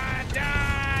on,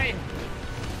 die!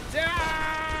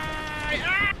 Die!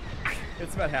 Ah!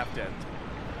 It's about half dead.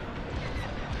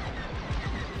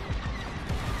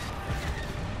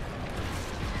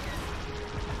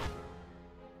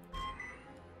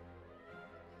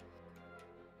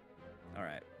 All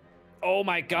right. Oh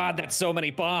my God, that's so many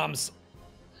bombs.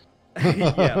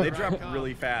 Yeah, they drop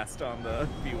really fast on the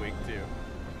B-wing too.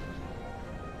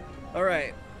 All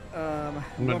right. I'm gonna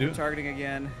going do for it. targeting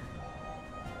again.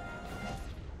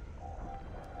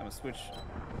 I'm gonna switch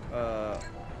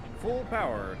full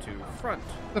power to front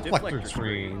Deflector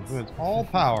screens. With all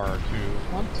power to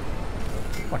front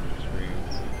deflector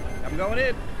screens. I'm going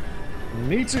in.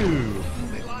 Me too.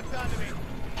 They locked onto me.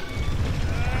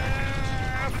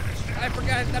 I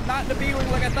forgot I'm not in the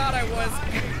B-wing like I thought I was.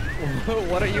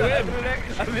 What are you in?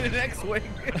 I'm in an X-wing.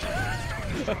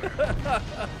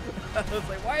 I was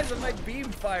like, why isn't my beam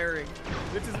firing?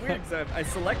 Which is weird because I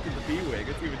selected the B-wing.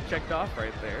 It's even checked off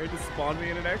right there. It just spawned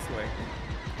me in an X-wing.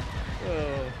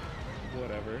 Oh,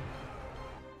 whatever.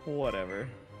 Whatever.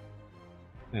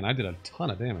 Man, I did a ton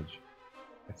of damage.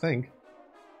 I think.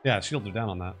 Yeah, shields are down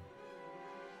on that.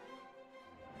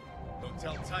 Don't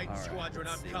tell Titan All right, Squadron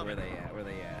let's I'm see, coming. Where they at? Where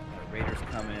they at? The Raiders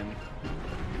coming.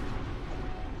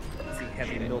 Let's see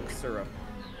heavy milk syrup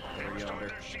over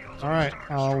yonder. All right,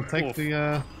 I'll take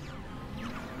the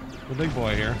big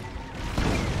boy here.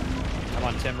 I'm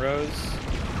on Tim Rose.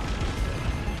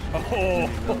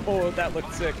 Oh, that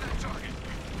looked sick. All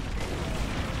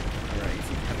right, you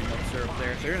see heavy milk syrup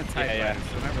there. They're in a tight Yeah. so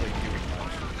they're not really doing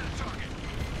much.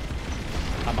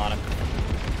 I'm on him.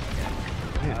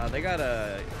 They got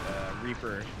a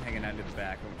Reaper hanging out to the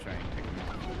back. I'm trying to pick him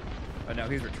up. Oh no,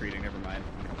 he's retreating. Never mind.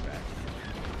 I'm coming back.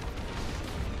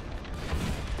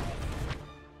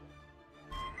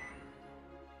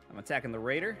 I'm attacking the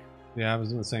Raider. Yeah, I was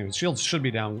doing the same. Shields should be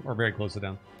down or very close to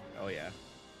down. Oh yeah.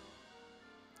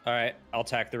 All right, I'll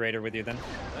attack the Raider with you then.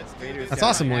 Let's do Raiders this. That's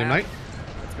awesome, William Knight.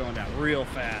 It's going down real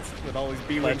fast with all these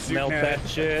B-wings Let's shooting melt at that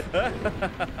shit.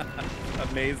 it.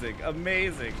 Amazing,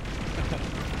 amazing.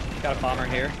 Got a bomber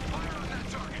here.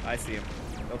 I see him.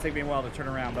 It'll take me a while to turn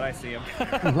around, but I see him.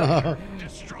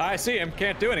 I see him.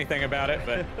 Can't do anything about it,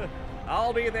 but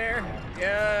I'll be there.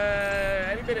 Yeah,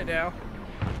 any minute now.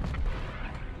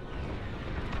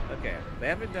 Okay, they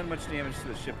haven't done much damage to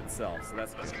the ship itself, so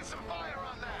that's Let's good. get some fire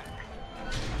on that.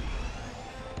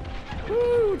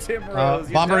 Woo, Tim Rose.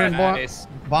 you're Bomber done. inbound. Nice.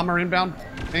 Bomber inbound.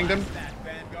 Pinged him. That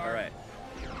Vanguard. All right.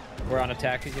 we're on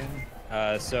attack again.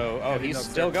 He's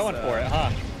still going for it,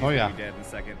 huh? Oh yeah. He'll be dead in a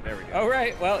second. There we go. Oh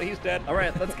right, well he's dead. All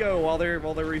right, let's go while they're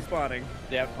respawning.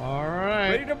 Yep. All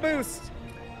right. Ready to boost.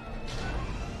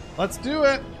 Let's do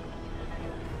it.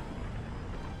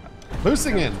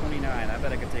 Boosting in. 29. I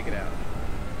bet I can take it out.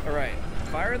 All right,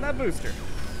 fire in that booster.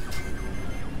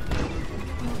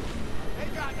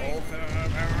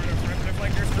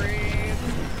 Deflector screens.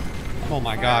 Oh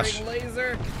my gosh. Firing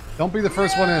laser. Don't be the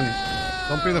first one in.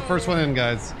 Don't be the first one in,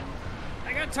 guys.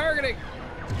 I got targeting.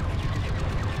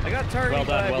 I got targeting.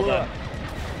 Well done, well done.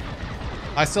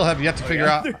 I still have yet to figure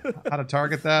out how to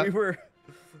target that. Our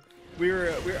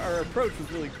approach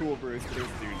was really cool, Bruce, but this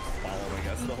dude's following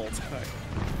us the whole time.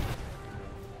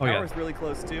 Oh yeah. Power's really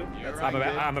close too. That's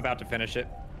I'm about to finish it.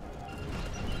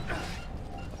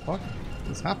 What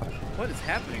is happening? What is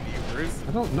happening to you, Bruce?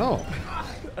 I don't know.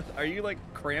 Are you like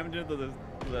crammed into the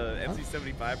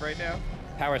MC-75 right now?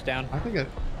 Power's down.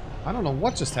 I don't know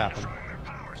what just happened.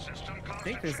 I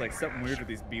think there's like something weird with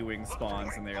these B-wing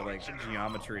spawns in there, like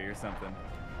geometry or something.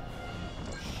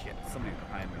 Oh shit, somebody's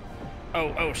behind me.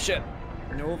 Oh shit.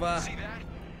 Nova.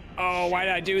 Oh, why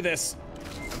did I do this?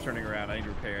 I'm turning around, I need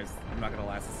repairs. I'm not gonna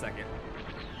last a second.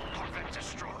 Corvette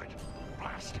destroyed.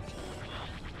 Blasted.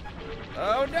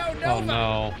 Oh no, Nova! Oh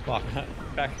no. Fuck.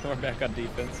 We're back on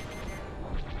defense.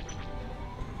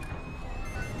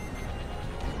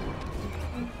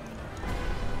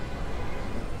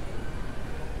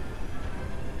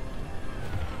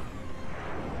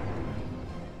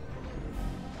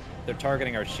 They're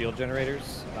targeting our shield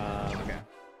generators. Okay.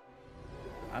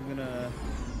 I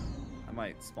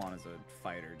might spawn as a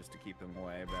fighter just to keep them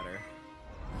away better.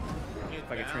 If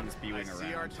I could turn this B-wing around.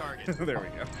 See our target. There we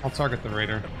go. I'll target the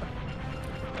raider.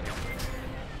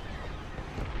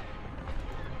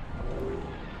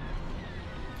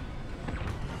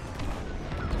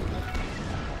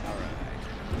 Alright.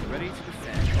 Ready to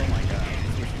defend. Oh my god.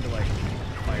 Switching to like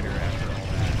fighter after all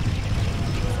that.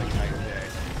 It's like night and day.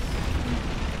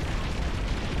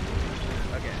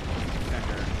 Okay.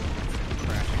 Defender.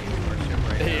 Crashing into our ship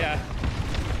right now. Yeah.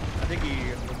 I think he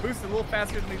was boosted a little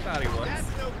faster than he thought he was.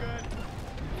 That's no good.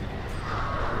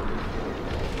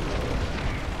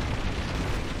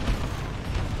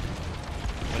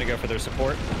 I'm gonna go for their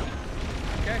support.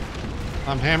 Okay.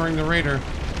 I'm hammering the raider.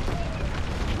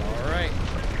 Alright.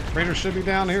 Raider should be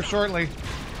down here shortly.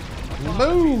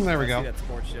 Boom! There we See go. that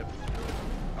support ship.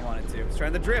 I wanted to. It's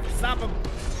trying to drift. Stop him.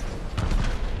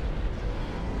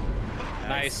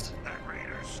 Nice.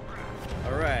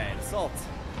 Alright. Assault.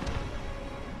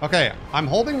 Okay, I'm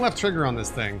holding left trigger on this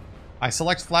thing. I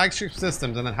select flagship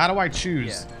systems, and then how do I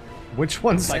choose which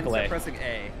one's? Cycle A. Pressing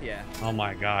A. Yeah. Oh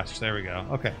my gosh! There we go.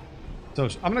 Okay, so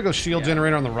I'm gonna go shield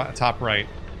generator on the top right.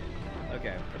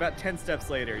 Okay. About 10 steps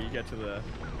later, you get to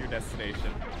your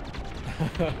destination.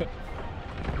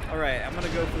 Alright, I'm gonna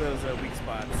go for those weak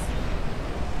spots.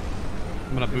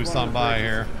 I'm gonna There's boost one on of the by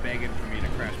bridges here. begging for me to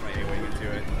crash my A-wing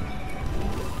into it.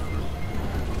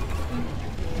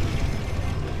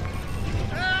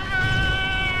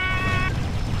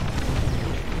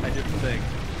 I did the thing.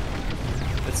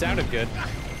 It sounded good.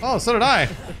 Oh, so did I.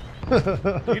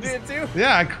 You did it too?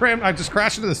 Yeah, I just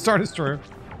crashed into the Star Destroyer.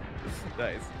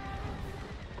 Nice.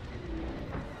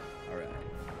 Alright.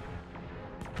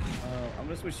 I'm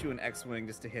gonna switch to an X-Wing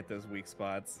just to hit those weak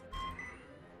spots.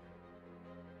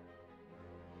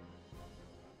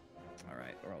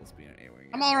 Alright, or I'll just be an A-Wing.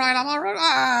 I'm all right. I'm all right.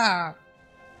 Ah!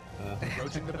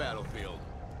 Approaching the battlefield.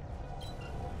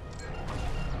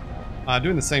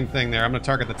 Doing the same thing there. I'm gonna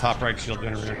target the top right shield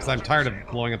generator because I'm tired of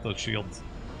blowing up those shields.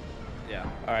 Yeah.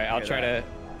 All right, I'll try to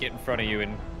get in front of you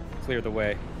and clear the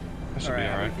way. That should Alright, be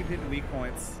all I'm right. gonna keep hitting weak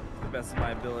points to the best of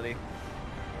my ability.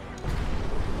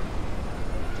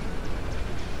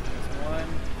 There's one.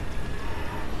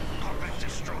 Corvette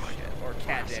destroyed. Or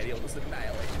Cat Daddy will just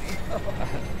annihilate me.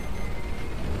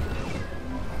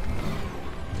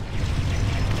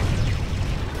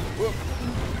 Whoop.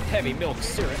 Heavy milk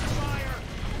syrup.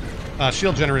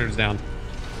 Shield generator's down.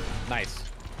 Nice.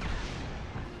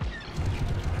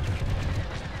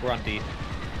 We're on D.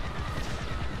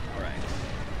 Alright.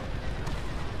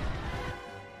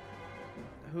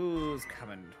 Who's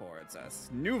coming towards us?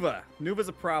 Nuva. Nuva's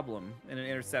a problem in an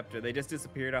interceptor. They just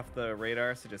disappeared off the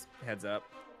radar, so just heads up.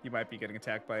 You might be getting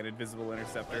attacked by an invisible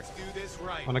interceptor. Let's do this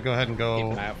right. I'm gonna go ahead and Keep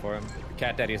an go. eye out for him.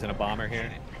 Cat Daddy's in a bomber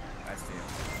here. I see him.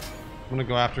 I'm gonna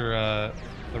go after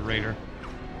the raider.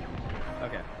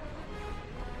 Okay.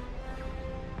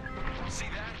 See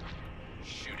that?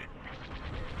 Shoot it.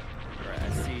 Alright, I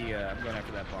see. I'm going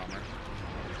after that bomber.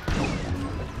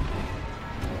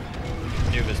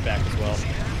 Nuva's back as well.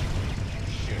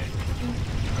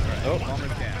 Alright,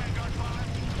 bomber's down.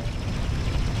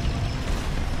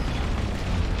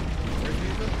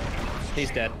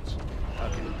 He's dead.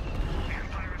 Okay. The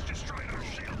Empire has destroyed our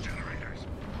shield generators.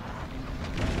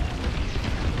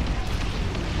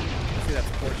 Let's see that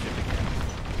support ship again.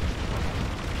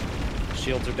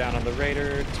 Shields are down on the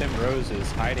Raider. Tim Rose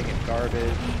is hiding in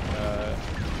garbage.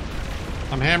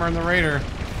 I'm hammering the Raider.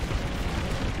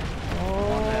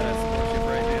 On that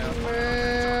support ship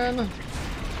right now. Man.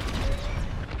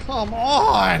 Come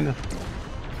on.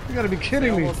 You gotta be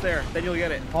kidding me. Almost there. Then you'll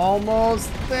get it. Almost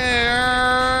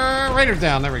there. Raider's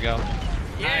down. There we go.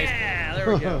 Yeah,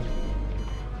 there we go.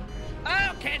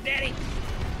 Oh, Cat Daddy.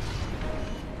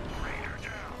 Raider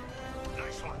down.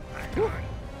 Nice one. Thank God.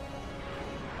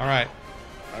 All right.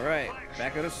 All right,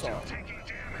 back at assault. Taking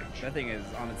damage. That thing is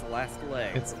on its last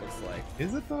leg. It's- It looks like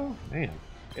Is it though? Man.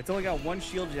 it's only got one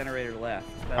shield generator left.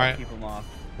 That'll All right. keep them off.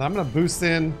 I'm gonna boost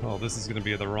in. Oh, this is gonna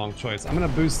be the wrong choice. I'm gonna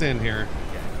boost in here.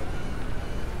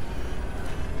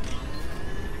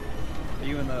 Are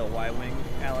you in the Y-wing,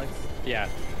 Alex? Yeah.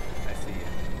 I see you.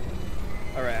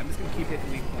 All right, I'm just gonna keep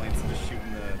hitting weak points and just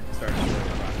shooting the Star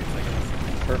Destroyer rockets, I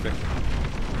guess. Perfect.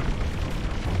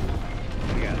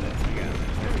 We got this. We got this.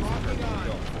 There's some purple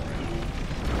going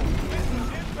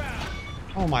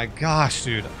for Oh my gosh,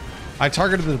 dude. I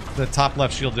targeted the top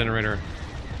left shield generator. it.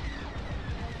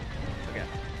 Okay.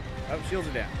 Oh, shields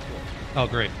are down. Cool. Oh,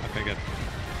 great. Okay, good.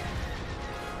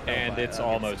 And it's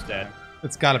almost dead.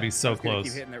 It's got to be so Just gonna cloose.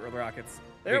 Keep hitting it with rockets.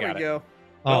 There we got it. go.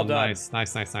 Oh, Well done. nice,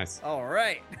 nice, nice, nice. All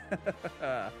right.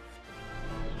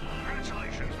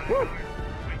 Congratulations, Vanguard.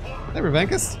 We've won. Hey,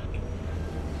 Revenkus.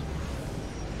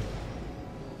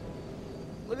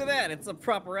 Look at that. It's a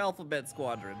proper alphabet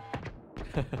squadron.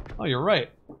 Oh, you're right.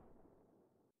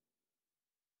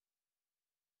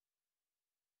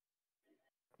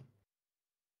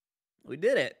 We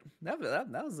did it. That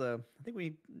was I think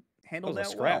we handled That was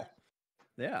that a scrap.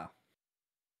 well. Yeah.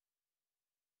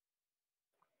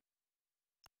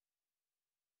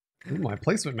 Ooh, my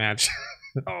placement match.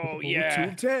 Oh, Ooh, yeah.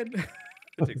 2 of 10.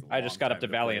 It takes a I just long got up time to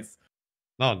Valiant. place.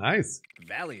 Oh, nice.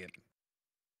 Valiant.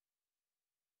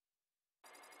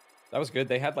 That was good.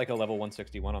 They had like a level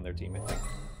 161 on their team, I think.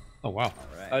 Oh, wow. All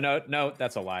right. Oh, no,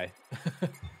 that's a lie.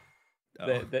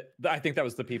 Oh. I think that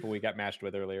was the people we got matched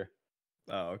with earlier.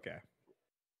 Oh, okay.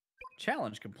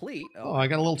 Challenge complete. Oh, I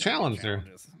got a little challenge there.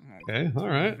 Challenges. Okay, all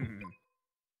right.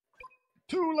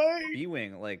 Too late.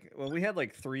 B-wing, we had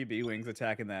like 3 B-wings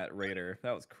attacking that raider.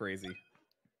 That was crazy.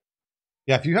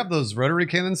 Yeah, if you have those rotary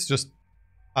cannons, just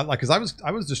because I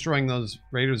was destroying those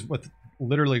raiders with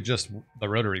literally just the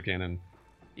rotary cannon.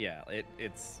 Yeah,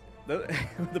 it's the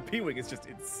the B-wing is just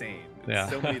insane. It's Yeah.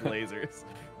 so many lasers.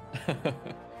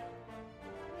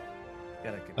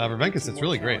 Gotta Revenkus, some it's more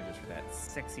really great. challenges for that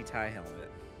sexy tie helmet.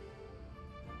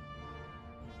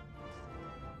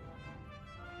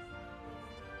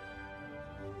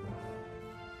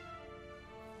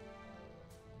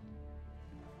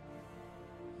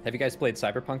 Have you guys played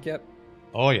Cyberpunk yet?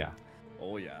 Oh yeah,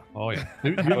 Oh yeah. oh yeah.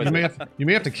 You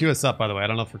may have to queue us up, by the way. I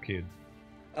don't know if we're queued.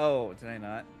 Oh, did I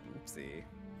not? Oopsie.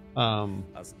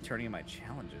 I was turning in my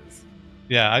challenges.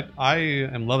 Yeah, I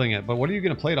am loving it. But what are you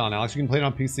gonna play it on, Alex? You can play it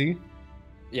on PC.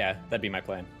 Yeah, that'd be my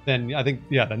plan. Then I think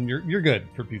then you're good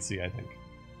for PC. I think.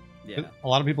 Yeah. A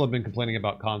lot of people have been complaining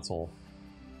about console.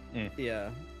 Yeah.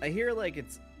 I hear like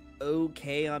it's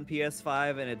okay on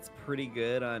PS5 and it's pretty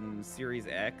good on Series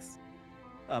X.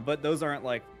 But those aren't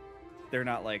like they're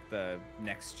not like the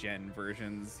next gen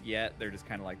versions yet. They're just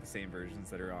kind of like the same versions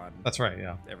that are on That's right.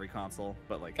 Yeah. every console,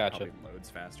 but like Gotcha. probably loads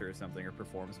faster or something or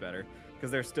performs better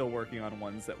because they're still working on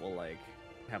ones that will like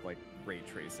have like ray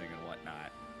tracing and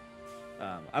whatnot.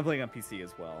 I'm playing on PC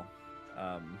as well.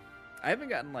 I haven't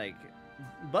gotten like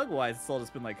bug wise. It's all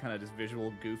just been like kind of just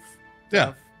visual goof. Yeah.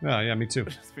 Stuff. Yeah. Me too.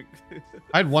 Just been-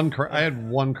 I had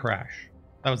one crash.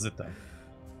 That was it though.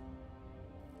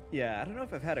 Yeah, I don't know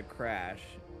if I've had a crash.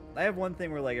 I have one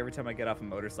thing where like every time I get off a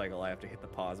motorcycle, I have to hit the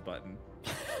pause button,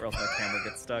 or else my camera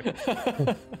gets stuck.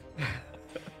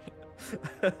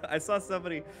 I saw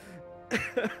somebody.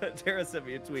 Tara sent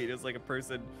me a tweet. It was like a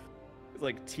person,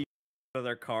 like out of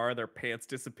their car, their pants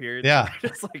disappeared. Yeah.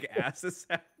 just like asses.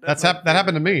 That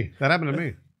happened to me. That happened to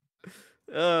me.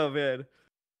 Oh man.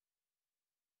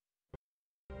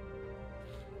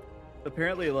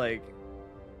 Apparently, like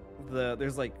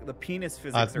there's like the penis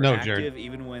physics are no, active Jared.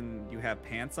 even when you have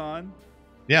pants on.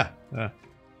 Yeah.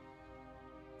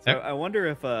 So I wonder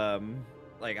if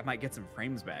like I might get some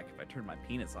frames back if I turn my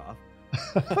penis off.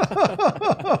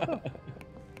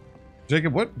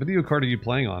 Jacob, what video card are you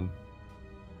playing on?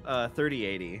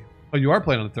 3080. Oh, you are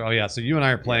playing on the. Oh, yeah. So you and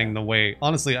I are playing the way.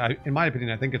 Honestly, in my opinion,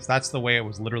 I think that's the way it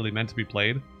was literally meant to be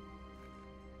played.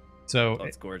 So Oh,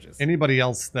 it's gorgeous. anybody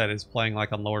else that is playing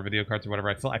like on lower video cards or whatever,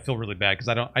 I feel really bad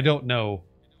because I don't know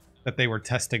that they were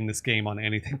testing this game on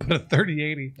anything but a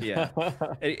 3080. Yeah.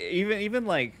 Even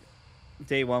like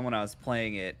day one when I was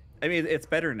playing it, I mean, it's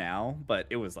better now, but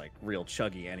it was like real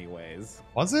chuggy anyways.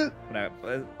 Was it? When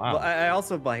Wow. well, I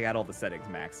also like had all the settings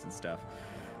maxed and stuff.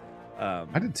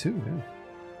 I did too. Yeah.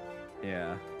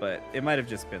 Yeah, but it might have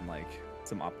just been like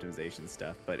some optimization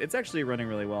stuff. But it's actually running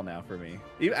really well now for me.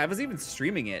 I was even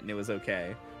streaming it and it was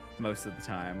okay most of the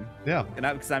time. Yeah. And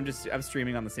because I'm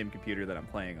streaming on the same computer that I'm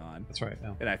playing on. That's right.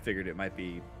 Yeah. And I figured it might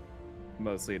be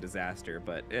mostly a disaster,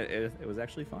 but it was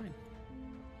actually fine.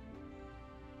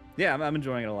 Yeah, I'm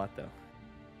enjoying it a lot though.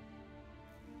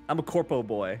 I'm a corpo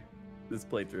boy this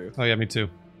playthrough. Oh yeah, me too.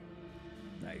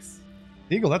 Nice.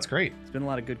 Eagle, that's great. There's been a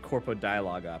lot of good corpo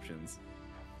dialogue options.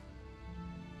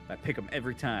 I pick them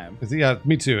every time. Yeah,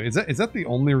 me too. Is that the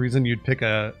only reason you'd pick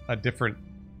a different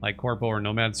like corpo or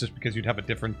nomads, just because you'd have a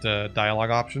different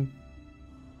dialogue option?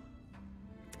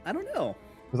 I don't know.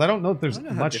 Because I don't know if there's I don't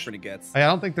know how much different it gets. I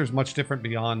don't think there's much different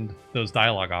beyond those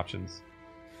dialogue options.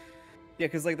 Yeah,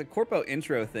 because like the corpo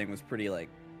intro thing was pretty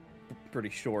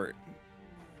short.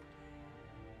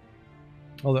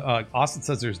 Oh, Austin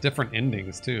says there's different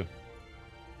endings too.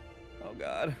 Oh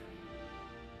God.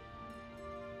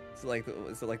 Is it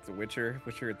like The Witcher?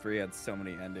 Witcher 3 had so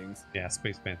many endings. Yeah,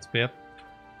 Spaceman Spiff.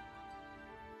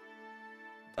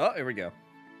 Oh, here we go.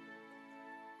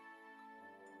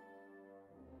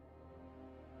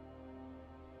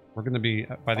 We're gonna be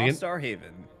by the end. Star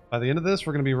Haven. By the end of this,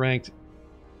 we're gonna be ranked,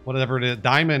 whatever it is,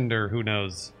 diamond or who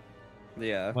knows.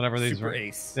 Yeah. Whatever these Super are.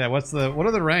 Ace. Yeah. What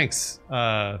are the ranks,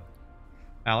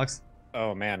 Alex?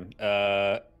 Oh man,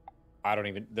 I don't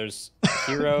even. There's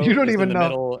hero. You don't is even in the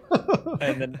know. Middle,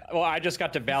 and then, well, I just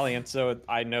got to Valiant, so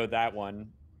I know that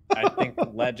one. I think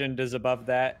Legend is above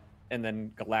that, and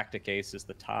then Galactic Ace is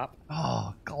the top.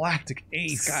 Oh, Galactic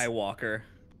Ace. Skywalker.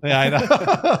 Yeah, I know.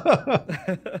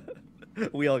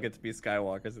 We all get to be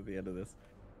Skywalkers at the end of this.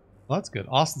 Well, that's good.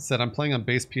 Austin said, I'm playing on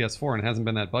base PS4 and it hasn't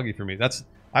been that buggy for me.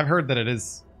 I've heard that it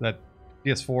is, that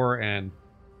PS4 and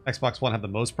Xbox One have the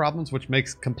most problems, which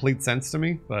makes complete sense to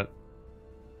me, but...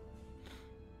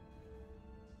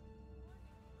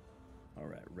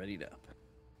 Alright, readied up.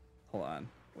 Hold on.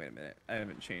 Wait a minute. I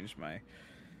haven't changed my...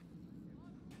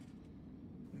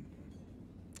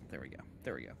 There we go.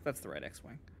 There we go. That's the right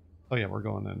X-Wing. Oh yeah, we're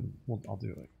going in. I'll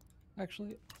do it.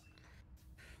 Actually,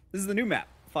 This is the new map,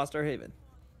 Foster Haven.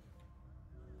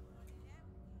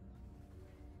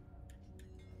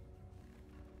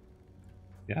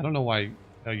 Yeah, I don't know why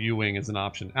a U-Wing is an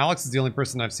option. Alex is the only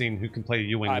person I've seen who can play a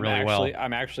U-Wing really well.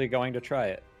 I'm actually going to try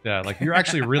it. Yeah, like you're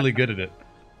actually really good at it.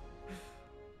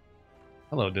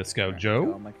 Hello, Disco Alright, got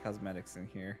Joe. all my cosmetics in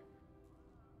here.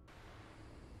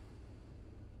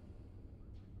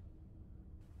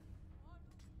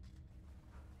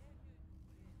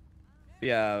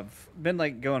 Yeah, I've been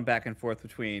like going back and forth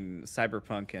between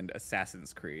Cyberpunk and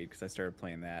Assassin's Creed because I started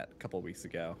playing that a couple weeks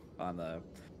ago on the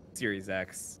Series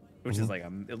X, which is like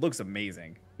it looks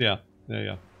amazing. Yeah,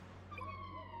 yeah.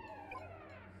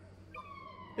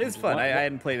 It's fun. I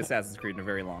hadn't played Assassin's Creed in a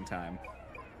very long time.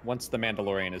 Once the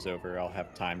Mandalorian is over, I'll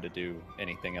have time to do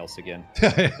anything else again.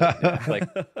 Yeah. Like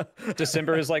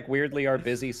December is like weirdly our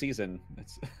busy season.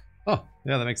 It's... Oh,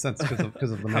 yeah, that makes sense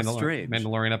because of the How strange.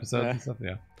 Mandalorian episodes Yeah. and stuff.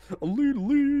 Yeah. A lead.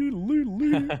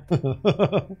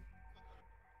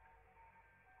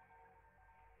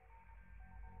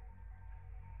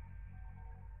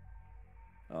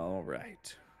 All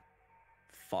right.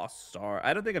 Foster.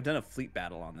 I don't think I've done a fleet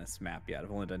battle on this map yet.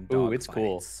 I've only done dog Ooh, it's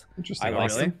cool. fights. Interesting. I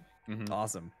like Awesome. it. Mhm.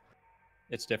 Awesome.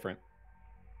 It's different.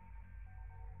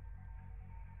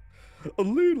 A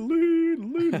lead.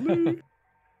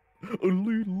 A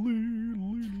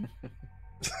lead.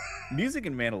 Music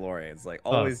in Mandalorian is like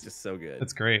always just so good.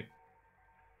 That's great.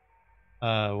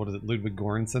 What is it? Ludwig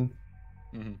Göransson?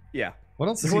 Mhm. Yeah. What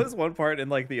else is There he? was one part in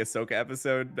like the Ahsoka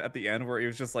episode at the end where he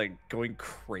was just like going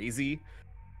crazy.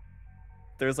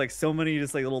 There's like so many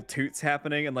just like little toots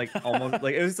happening and like almost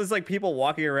like it was just like people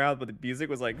walking around, but the music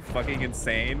was like fucking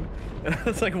insane. And I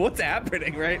was like, what's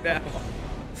happening right now?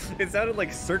 It sounded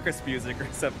like circus music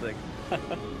or something.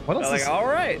 What I else? was like, all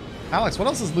right. Alex, what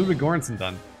else has Ludwig Göransson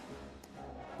done?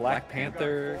 Black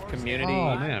Panther, Community.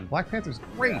 Oh man, Black Panther's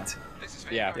great.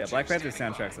 Yeah. Yeah, Black Panther's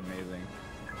soundtrack's amazing.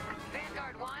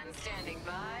 Vanguard 1 standing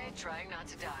by, trying not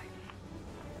to die.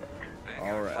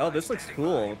 All right. Oh, this looks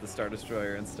cool with the Star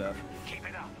Destroyer and stuff. Keep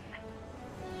it up.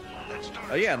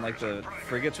 Oh yeah, and like the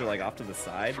frigates are like off to the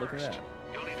side. Look at that.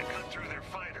 You'll need to cut through their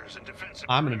fighters and defensive.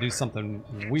 I'm gonna do something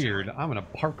weird. I'm gonna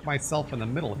park myself in the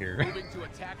middle here. Moving to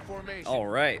attack formation. All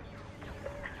right.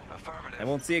 Affirmative. I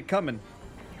won't see it coming.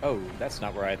 Oh, that's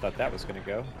not where I thought that was gonna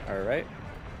go. All right.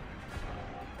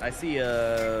 I see.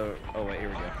 Oh wait, here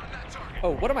we go.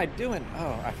 Oh, what am I doing?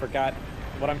 Oh, I forgot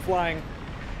what I'm flying.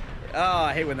 Oh,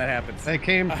 I hate when that happens. They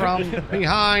came from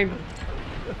behind.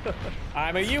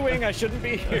 I'm a U-wing. I shouldn't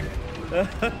be here.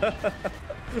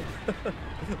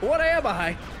 What am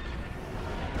I?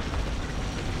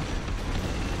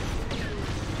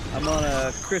 I'm on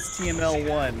a Chris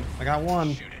TML1. I got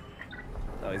one.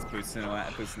 Oh, he's boosting out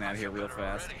of here real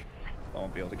fast. I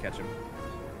won't be able to catch him.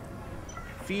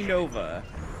 Phenova.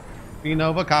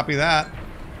 Nova, copy that.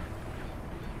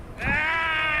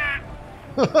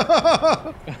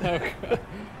 Okay.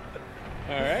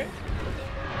 All right.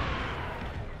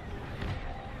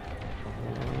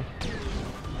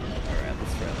 Alright,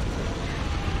 let's try that.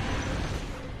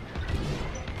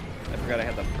 I forgot I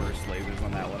had the burst lasers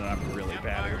on that one, and I'm really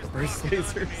bad at burst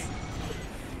lasers.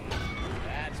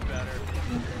 That's better.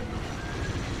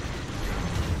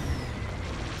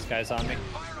 This guy's on me.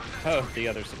 Oh, the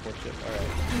other support ship. All right.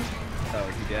 Oh,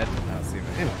 is he dead? I don't see him.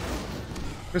 Damn it.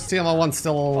 Chris TML1's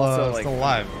still, Also, like, still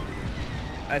alive.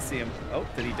 I see him. Oh,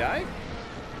 did he die?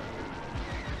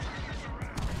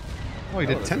 Oh, he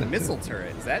did there's 10 a missile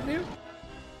turret. Is that new?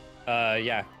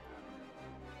 Yeah.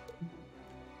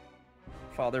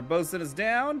 Father Bosun is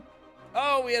down.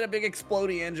 Oh, we had a big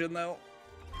exploding engine, though.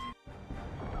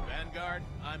 Vanguard,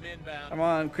 I'm inbound. I'm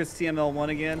on Chris TML1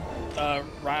 again.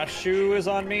 Rashu is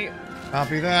on me.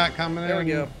 Copy that, coming There in.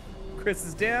 we go. Chris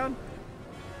is down.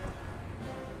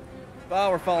 Oh,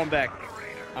 we're falling back.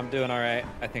 I'm doing all right.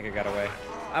 I think I got away.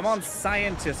 I'm on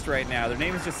Scientist right now. Their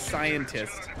name is just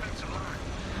Scientist.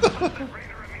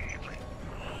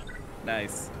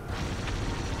 Nice.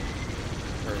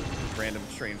 For a random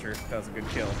stranger. That was a good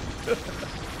kill.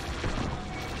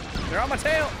 They're on my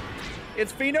tail.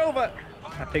 It's Phenova.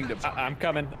 I pinged him. I'm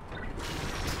coming.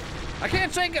 I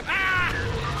can't shake him. Ah!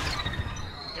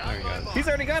 There you go. He's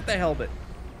already got the helmet.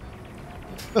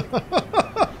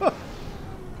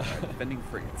 Defending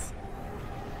frigates.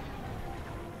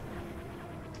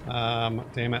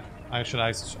 Damn it. I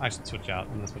should switch out.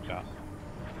 I'm gonna switch out.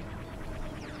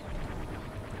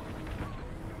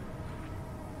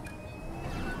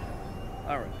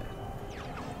 Alright.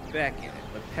 Back in it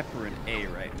with Pepper and A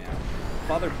right now.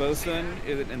 Father Bosun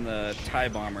is in the TIE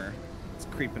bomber. It's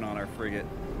creeping on our frigate.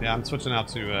 Yeah, I'm switching out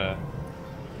to,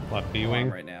 what, On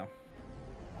B-Wing? right now.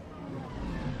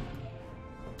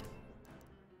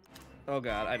 Oh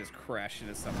god, I just crashed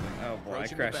into something. Oh boy, I Approaching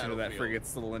the crashed into that battlefield.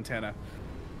 frigate's little antenna.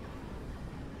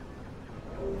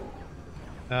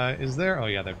 Is there? Oh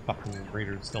yeah, the fucking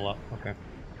Raider's still up. Okay.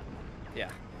 Yeah.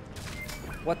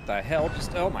 What the hell?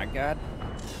 Just oh my god.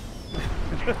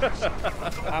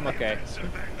 I'm okay.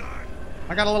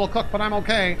 I got a little cook, but I'm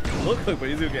okay. Look, but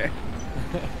he's okay.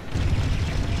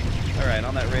 Alright,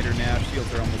 on that Raider now.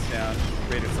 Shields are almost down.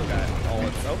 Raider still got all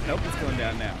its. Oh, nope, it's going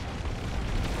down now.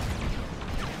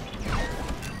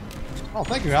 Oh,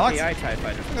 thank you, Alex. AI TIE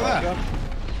fighters. Look at that.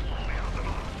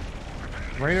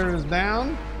 Raider is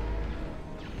down.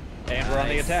 And we're on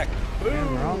the Nice. attack. And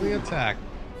we're on the attack.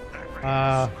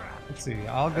 Let's see.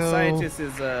 I'll The go. scientist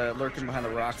is lurking behind the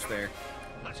rocks there.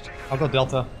 I'll go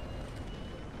Delta.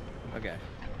 Okay.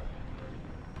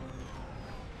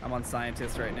 I'm on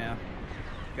scientist right now.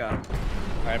 Got him.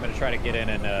 All right, I'm gonna try to get in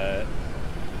and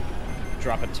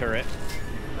drop a turret.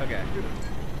 Okay.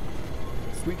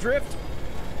 Sweet drift.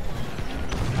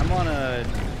 I'm on a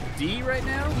D right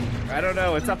now? I don't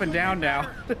know. It's up and down now.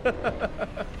 I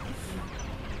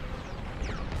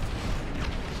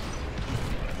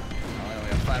only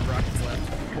have 5 rockets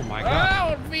left. Oh my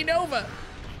god. Oh, V-Nova!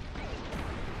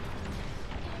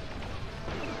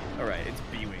 Alright, it's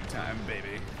B-Wing time,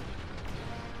 baby.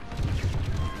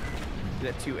 We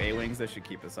got 2 A-Wings that should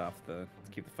keep us off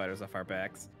keep the fighters off our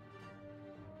backs.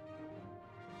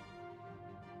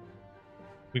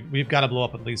 We've got to blow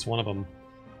up at least one of them.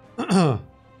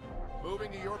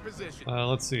 Moving to your position.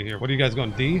 Let's see here. What are you guys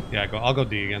going? D? Yeah, I'll go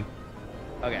D again.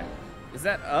 Okay. Is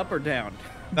that up or down?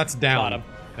 That's down. Bottom.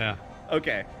 Yeah.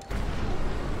 Okay.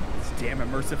 This damn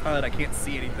immersive HUD, I can't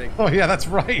see anything. Oh yeah, that's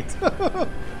right. Alright,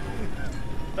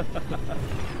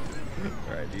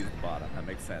 D's the bottom. That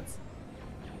makes sense.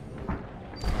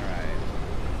 Alright.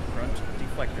 Front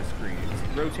deflector screens.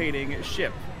 Rotating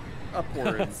ship.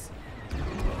 Upwards.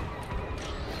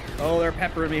 Oh, they're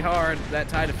peppering me hard. That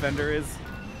TIE defender is.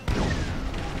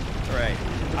 Alright.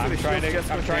 I'm trying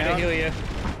to heal you.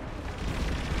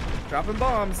 Dropping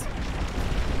bombs.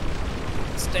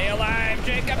 Stay alive,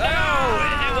 Jacob. No,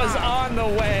 it was on the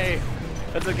way.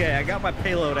 That's okay. I got my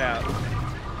payload out.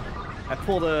 I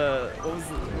pulled a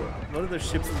what are those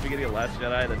ships at the beginning of Last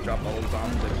Jedi that dropped all those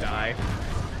bombs that die?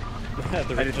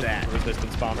 The I did that.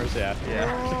 resistance bombers, yeah.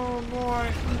 Oh boy.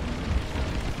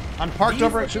 I'm parked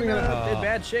over it, shooting at it. in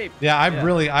bad shape. Yeah,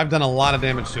 I've done a lot of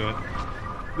damage to it.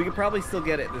 We could probably still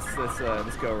get it this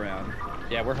go around.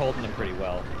 Yeah, we're holding them pretty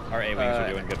well. Our A-wings are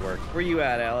doing good work. Where you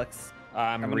at, Alex?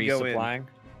 I'm gonna go in. resupplying.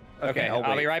 Okay, I'll be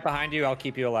wait. right behind you. I'll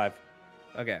keep you alive.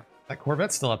 Okay. That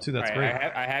Corvette's still up too. That's All right,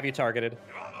 great. I have you targeted.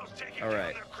 All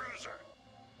right.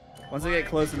 Once I get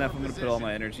close enough, I'm gonna put all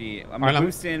my energy. I'm Alright, gonna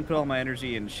boost in, put all my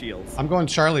energy in shields. I'm going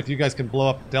Charlie. If you guys can blow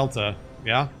up Delta,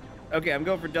 yeah. Okay, I'm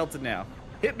going for Delta now.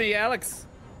 Hit me, Alex.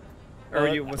 Or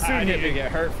you will I soon need hit to me.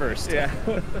 get hurt first. Yeah.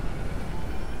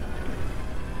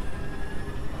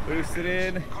 Boost it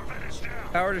in.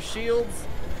 Power to shields.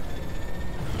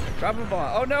 Drop a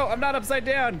bomb. Oh no, I'm not upside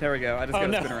down. There we go. I just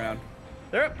gotta spin around.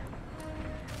 There.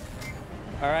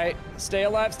 All right, stay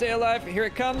alive, stay alive. Here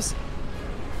it comes.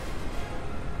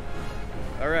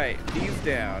 All right, he's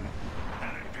down.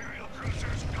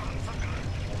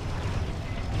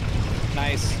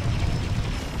 Nice.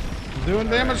 Doing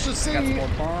damage to sea. Got some more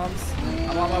bombs.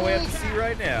 I'm on my way up to sea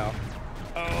right now.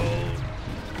 Oh.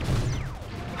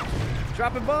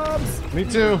 Dropping bombs. Me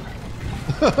too.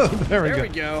 there There we we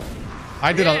go. go.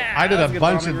 I did Yeah, a that was a good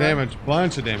bunch bombing of run. damage.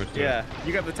 Bunch of damage to it. Yeah,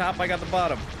 you got the top, I got the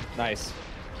bottom. Nice.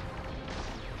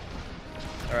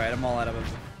 All right, I'm all out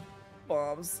of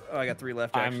bombs. Oh, I got 3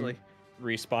 left actually. I'm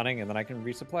respawning, and then I can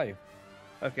resupply you.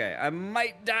 Okay, I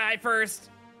might die first.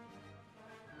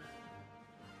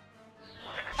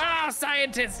 Ah,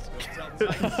 scientist! All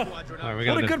right, we What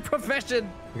gotta a good profession!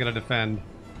 we gotta defend.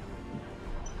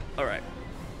 All right.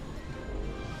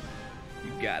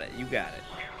 You got it. You got it.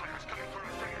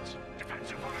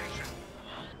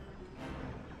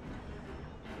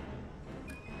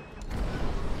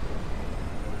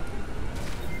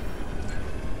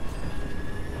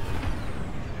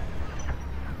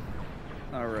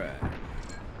 All right.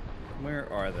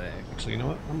 Where are they? Actually, you know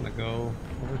what? I'm gonna go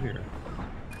over here.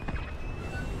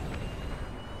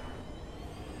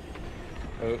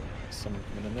 Oh, someone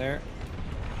coming in there.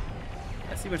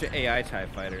 I see a bunch of AI TIE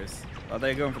fighters. Oh,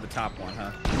 they're going for the top one,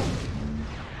 huh?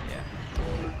 Yeah.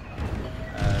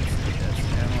 Let's see this.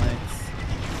 Alex.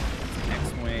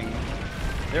 X-Wing.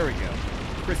 There we go.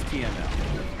 Chris TML.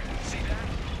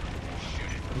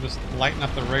 I'm just lighting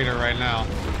up the Raider right now.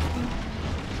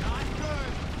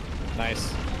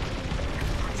 Nice.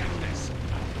 Chris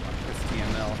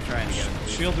TML trying to get him.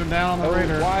 Shields are down on the Oh,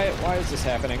 Raider. why is this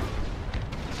happening?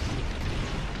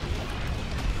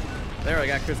 There, I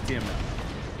got Chris TML.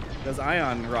 Those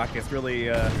ion rockets really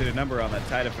did a number on that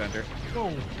TIE Defender.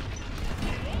 Oh,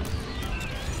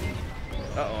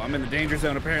 Uh-oh, I'm in the danger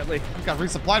zone apparently. I got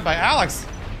resupplied by Alex.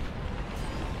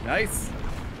 Nice.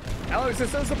 Alex is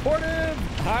so supportive.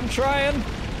 I'm trying.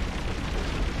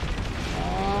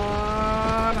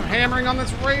 I'm hammering on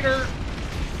this Raider.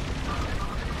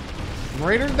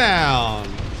 Raider down.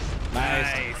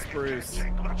 Nice, Bruce.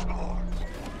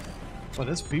 Well,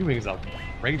 this B-Wing is a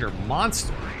Raider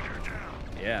monster.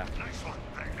 Yeah.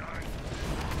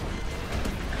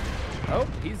 Oh,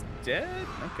 he's dead?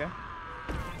 Okay.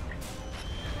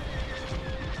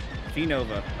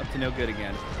 T-Nova, up to no good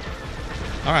again.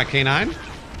 All right, K9.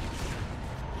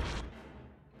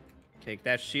 Take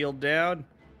that shield down.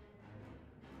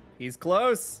 He's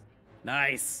close.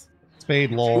 Nice.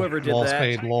 Spade, lol. Whoever did lol, that.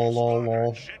 spade, lol, lol,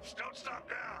 lol.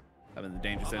 I'm in the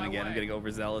danger zone again. I'm getting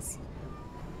overzealous.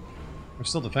 We're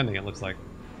still defending, it looks like.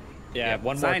 Yeah, one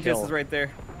more Scientist kill. is right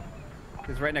there.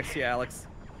 He's right next to you, Alex.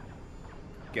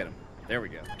 Get him. There we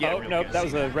go. Get Oh, him real nope, good. that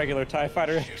was a regular TIE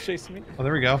fighter chasing me. Oh,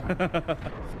 there we go.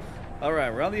 All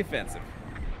right, we're on the offensive.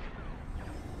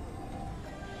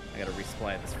 I gotta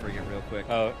resupply this frigate real quick.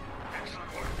 Oh,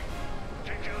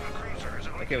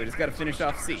 Okay, we just gotta finish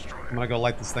off C. I'm gonna go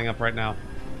light this thing up right now.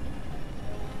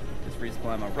 Just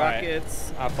resupply my right.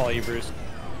 rockets. I'll follow you, Bruce.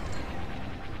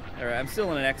 All right, I'm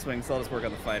still in an X-Wing, so I'll just work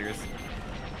on the fighters.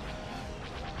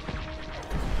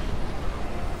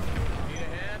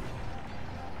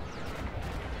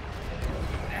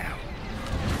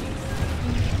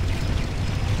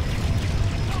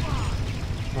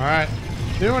 All right,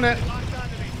 doing it.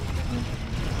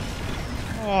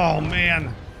 Oh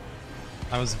man,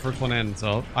 I was the first one in,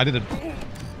 so I did a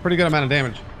pretty good amount of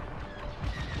damage.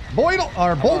 Boydle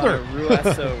or Boulder.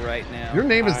 Rueso right now. Your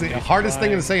name is the I'm hardest thing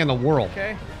to fine. say in the world.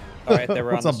 Okay, All right, they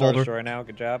were What's on up, the Star Boulder? Destroyer now.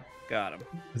 Good job. got him.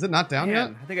 Is it not down Man,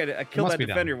 yet? I think I killed must that be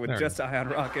down. defender with There it just is. ion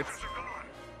rockets.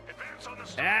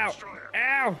 Ow!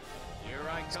 Ow!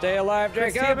 Stay alive,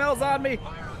 Chris Jacob. TML's on me.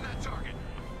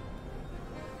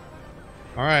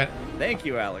 All right, Thank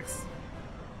you, Alex.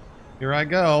 here I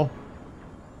go.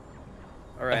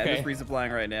 All right, Okay. I'm just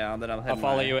resupplying right now, and then I'll I'll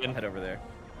follow you in. Head over there.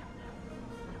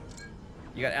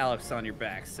 You got Alex on your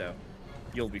back, so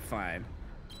you'll be fine.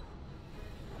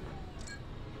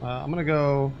 I'm gonna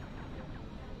go.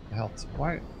 Health.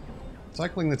 Why?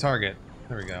 Cycling the target.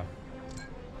 There we go. All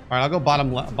right, I'll go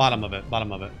bottom of it.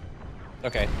 Bottom of it.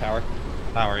 Okay, power.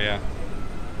 Power, yeah.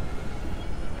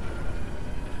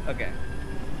 Okay.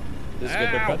 This is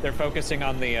good. They're focusing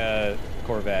on the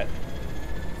Corvette.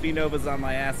 Nova's on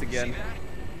my ass again.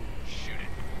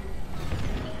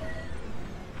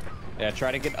 Yeah,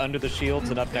 try to get under the shields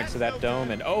and up next to that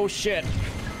dome, and oh shit!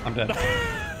 I'm dead.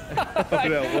 Oh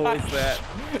no, what was that?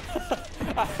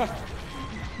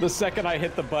 The second I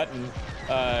hit the button,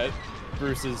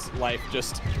 Bruce's life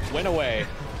just went away.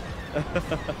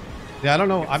 Yeah, I don't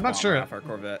know. I'm not sure. Off our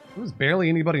Corvette. There was barely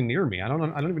anybody near me. I don't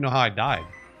know. I don't even know how I died.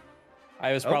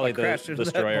 I was probably I crashed the into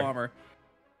that destroyer. bomber.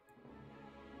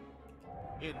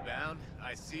 Inbound.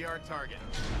 I see our target.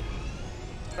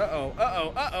 Uh-oh,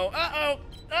 uh-oh, uh-oh, uh-oh!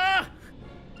 Ah!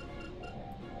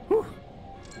 Whew.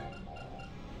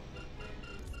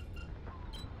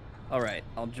 All right,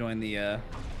 I'll join the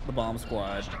bomb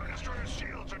squad.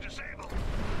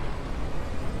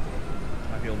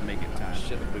 Might be able to make it in time.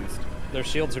 Shit, the boost. Their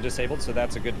shields are disabled, so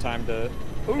that's a good time to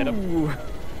hit them. Ooh.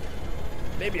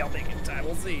 Maybe I'll make it in time.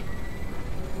 We'll see.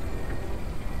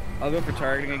 I'll go for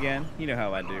targeting again. You know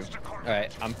how I do. All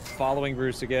right, I'm following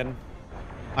Bruce again.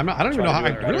 I'm not. I don't even know how. I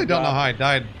really don't know how I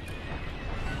died.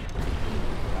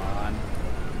 Come on.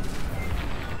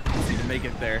 Let's see to make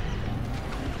it there.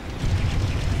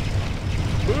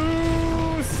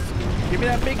 Boost! Give me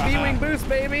that big B-wing boost,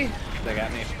 baby. They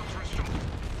got me.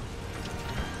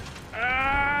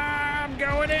 I'm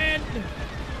going in.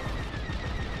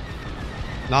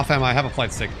 Nah, fam, I have a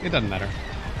flight stick. It doesn't matter.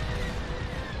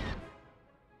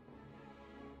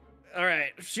 All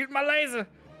right, shooting my laser.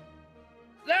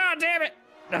 Oh, damn it!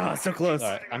 Oh, so close.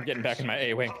 All right, I'm getting back in my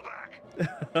A-wing.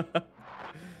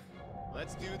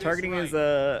 Let's do this. Targeting right. is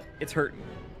it's hurting.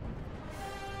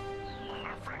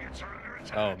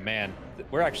 Oh man,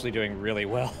 we're actually doing really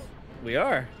well. We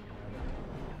are.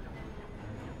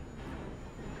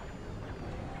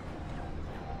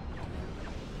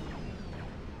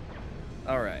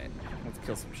 All right, let's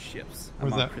kill some ships. I'm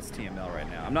Where's on that? Chris TML right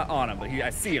now. I'm not on him, but I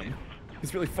see him.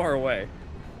 He's really far away.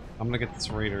 I'm gonna get this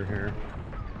raider here.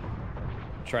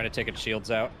 Trying to take its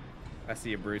shields out. I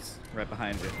see you, Bruce, right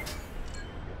behind you.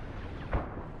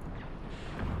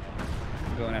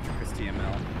 I'm going after Chris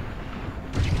TML.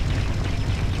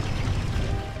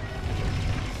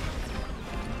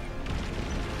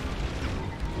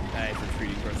 Nice,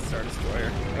 retreating towards the Star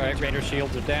Destroyer. All right, Raider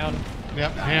shields are down.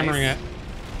 Yep, hammering it.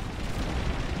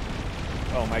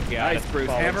 Oh my god. Nice, it's Bruce.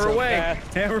 falling Hammer so away.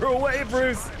 fast. Hammer away,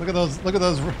 Bruce. Look at those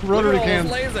rotary Look at all cans.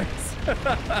 those lasers.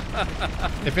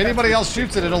 If anybody else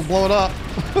shoots it, it'll blow it up.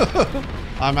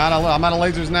 I'm out of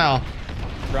lasers now.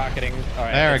 Rocketing. All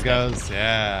right. There that's it goes.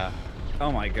 Yeah.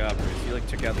 Oh my god, Bruce. You like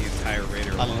took out the entire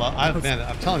Raider. Man,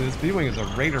 I'm telling you, this B-wing is a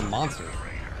raider monster.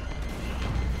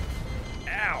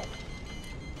 Ow.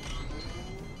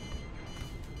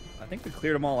 I think we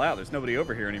cleared them all out. There's nobody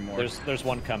over here anymore. There's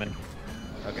one coming.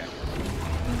 Okay.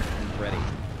 I'm ready.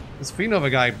 This Phenova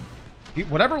guy,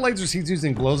 whatever lasers he's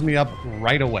using blows me up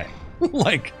right away.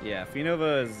 Like, Yeah,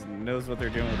 Phenova knows what they're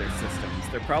doing with their systems.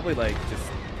 They're probably like just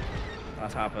on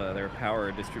top of their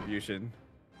power distribution.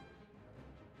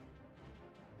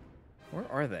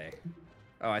 Where are they?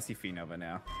 Oh, I see Phenova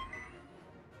now.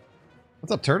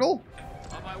 what's up, Turtle?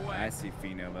 On my way. I see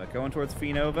Phenova. Going towards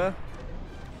Phenova.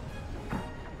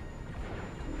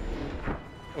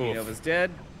 Phenova's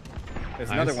dead. There's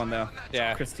Nice. another one though.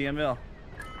 Yeah. Chris TML.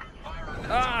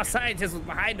 Ah, scientist was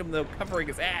behind him though, covering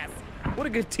his ass. What a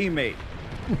good teammate.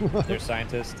 They're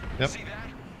scientists. Yep. See that?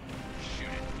 Shoot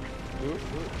it.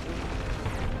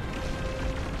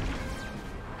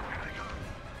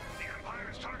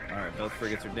 All right, both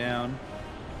frigates are down.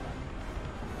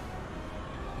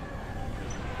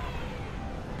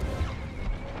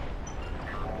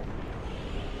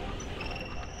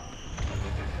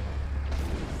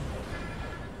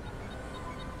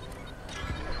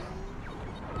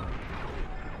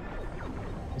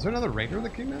 Is there another raider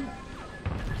that came in?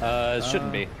 It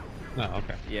shouldn't be. No,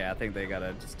 okay. Yeah, I think they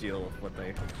gotta just deal with what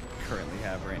they currently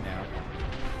have right now.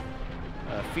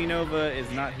 Phenova is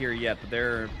not here yet, but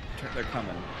they're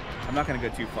coming. I'm not gonna go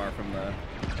too far from the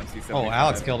MC-75. Oh,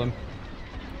 Alex killed him.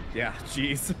 Yeah,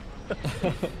 jeez.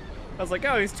 I was like,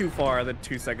 oh, he's too far. Then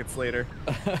 2 seconds later.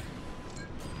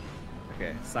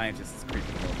 Okay, scientist is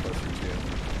creeping a little closer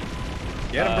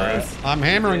too. Get him, Bruce. I'm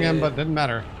hammering him, but didn't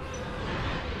matter.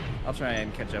 I'll try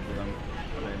and catch up with him.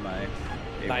 I'm in my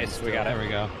Nice, we got it. There we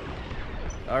go.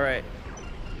 All right.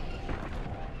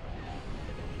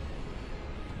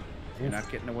 You're not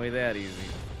getting away that easy.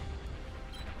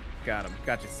 Got him.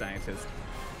 Got you, scientist.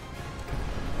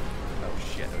 Oh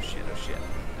shit, oh shit, oh shit.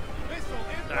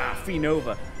 Ah, Fee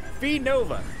Nova. Fee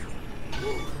Nova! Alright,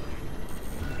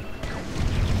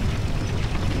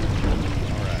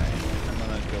 I'm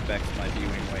gonna go back to my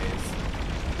viewing ways.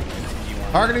 Continue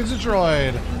on. Targeting's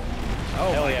destroyed.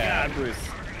 Oh Hell my yeah. god, Bruce.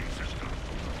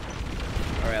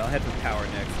 Alright, I'll head for power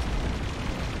next.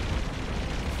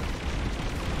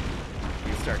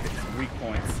 You start getting some weak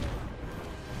points.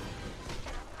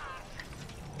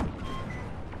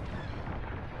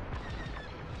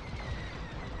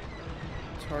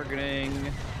 Targeting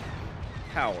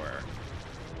power.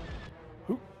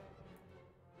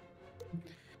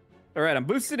 Alright, I'm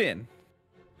boosted in.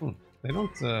 They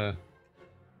don't. All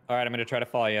right, I'm gonna try to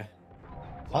follow you.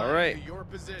 Alright. To your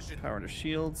position. Power into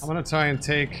shields. I'm gonna try and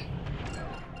take.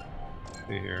 Let's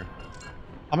see here.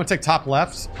 I'm gonna take top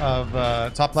left of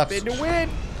top left Spin to win!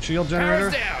 shield Power's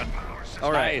generator. down!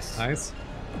 Alright. Nice. Nice.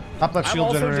 Top left I'm shield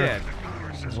also generator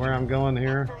dead. is where I'm going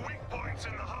here.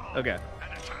 Okay.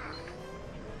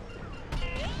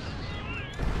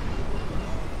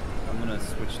 I'm gonna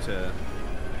switch to.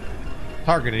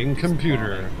 Targeting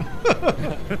computer.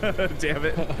 Damn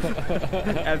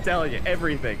it. I'm telling you,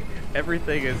 everything has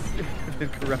been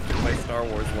corrupted by Star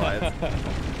Wars lines. I'm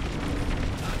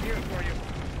here for you.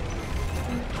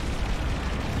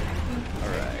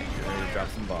 Alright, ready to drop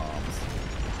some bombs.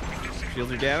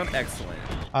 Shields are down, excellent.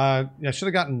 Yeah, I should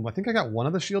have gotten. I think I got one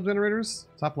of the shield generators.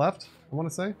 Top left, I want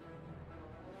to say.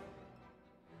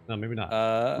 No, maybe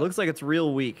not. Looks like it's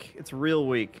real weak. It's real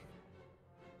weak.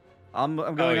 I'm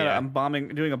going on yeah. I'm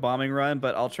doing a bombing run,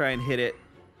 but I'll try and hit it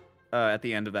at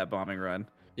the end of that bombing run.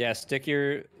 Yeah, stick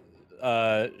your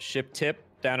ship tip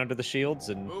down under the shields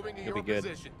and Moving to you'll your be good.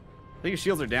 position. I think your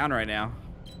shields are down right now.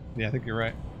 Yeah, I think you're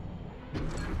right.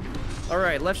 All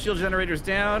right, left shield generator's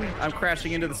down. I'm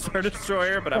crashing into the Star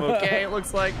Destroyer, but I'm okay. It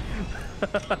looks like.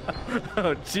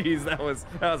 Oh, jeez, that was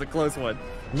a close one.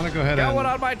 I'm gonna go ahead Got and. one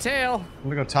on my tail. I'm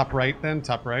gonna go top right then.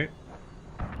 Top right.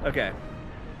 Okay.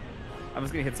 I'm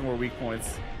just gonna hit some more weak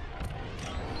points.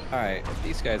 All right, if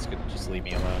these guys could just leave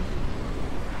me alone.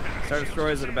 Star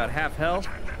Destroyer's at about half health.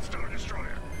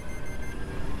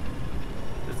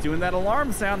 Just doing that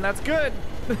alarm sound. That's good.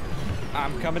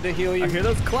 I'm coming to heal you. I hear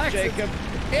those clacks. Jacob.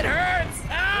 It hurts.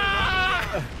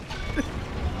 Ah!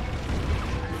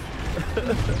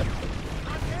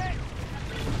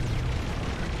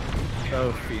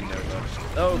 Oh, Fee Nova.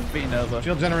 Oh, Fee Nova.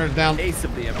 Shield generator's down. Ace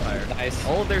of the Empire. Nice.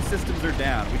 All of their systems are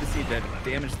down. We just need to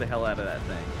damage the hell out of that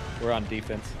thing. We're on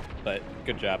defense, but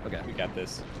good job. Okay. We got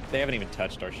this. They haven't even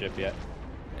touched our ship yet.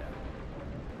 Yeah.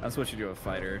 I'm switching to a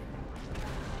fighter.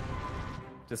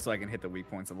 Just so I can hit the weak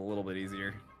points a little bit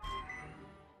easier.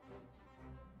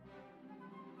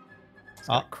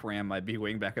 I'll cram my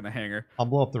B-Wing back in the hangar. I'll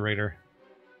blow up the raider.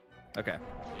 Okay.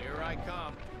 Here I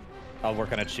come. I'll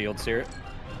work on its shields here.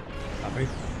 Copy.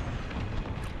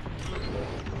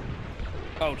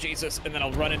 Oh, Jesus. And then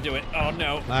I'll run into it. Oh,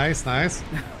 no. Nice, nice.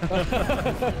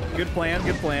 Good plan,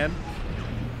 good plan.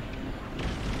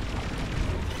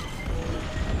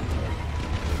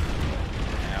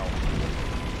 Ow.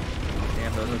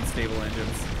 Damn, those unstable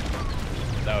engines.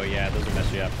 Oh, yeah. Those will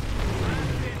mess you up.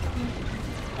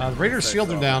 The raider's That's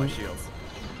shields are all down. my shields.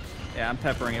 Yeah, I'm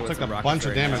peppering it with Took some a rockets bunch of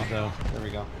right damage now. though. There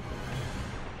we go.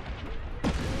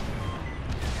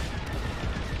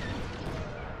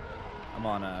 I'm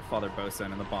on Father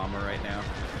Bosun in the bomber right now.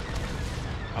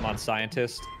 I'm on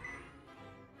scientist.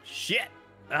 Shit!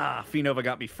 Ah, Fee Nova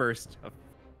got me first. Of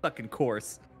fucking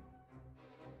course.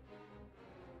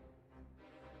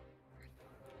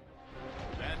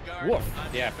 Vanguard. Woof.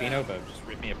 Yeah, Finova just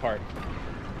ripped me apart.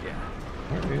 Yeah.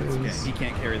 There Yeah, is. he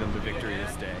can't carry them to victory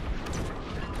this day.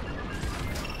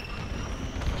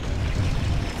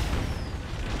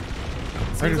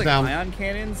 Seems Raider's like down. ion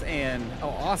cannons and oh,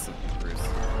 awesome, Bruce.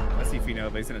 I see Fee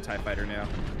Nova. He's in a TIE fighter now.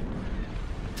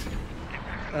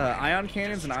 Ion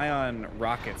cannons and ion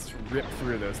rockets rip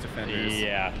through those defenders.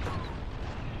 Yeah.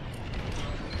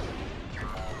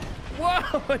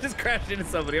 Whoa! I just crashed into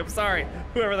somebody. I'm sorry,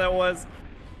 whoever that was.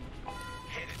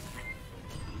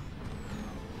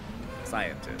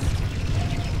 Scientist.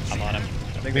 I'm on him.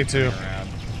 I think Me they're too. turning around.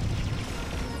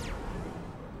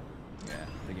 Yeah,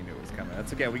 I think you knew it was coming.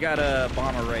 That's okay. We got a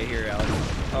bomber right here, Alex.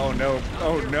 Oh no!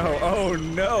 Oh no! Oh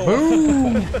no!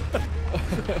 Boom!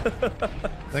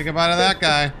 Think about that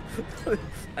guy.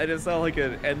 I just saw like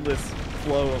an endless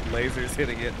flow of lasers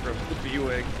hitting it from the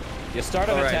B-wing. You start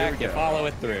an All right, here attack, we you go. follow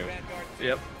it through.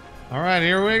 Yep. All right,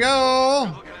 here we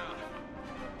go.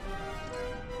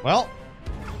 Well,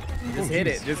 Just hit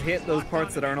it. Just hit those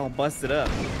parts that aren't all busted up.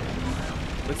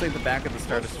 Looks like the back of the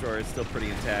Star Destroyer is still pretty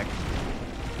intact.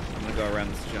 I'm gonna go around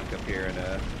this junk up here and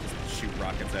just shoot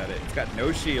rockets at it. It's got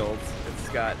no shields. It's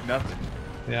got nothing.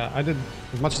 Yeah, I did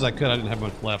as much as I could. I didn't have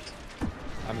much left.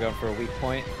 I'm going for a weak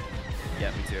point.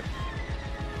 Yeah, me too.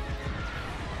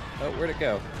 Oh, where'd it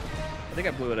go? I think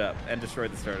I blew it up and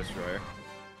destroyed the Star Destroyer.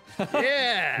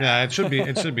 Yeah! Yeah, it should be.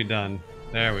 It should be done.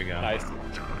 There we go. Nice.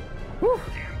 Woo.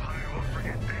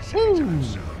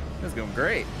 That's going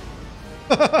great.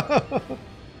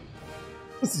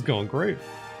 This is going great.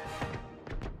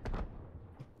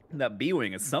 That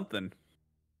B-Wing is something.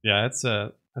 Yeah, that's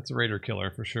a Raider killer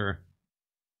for sure.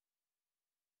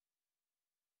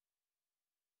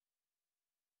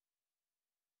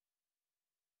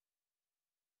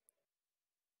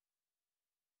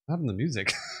 What happened to the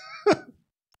music?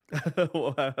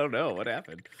 Well, I don't know. What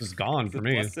happened? It's just gone Is for it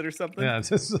me. busted or something? Yeah, it's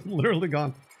just literally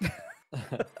gone.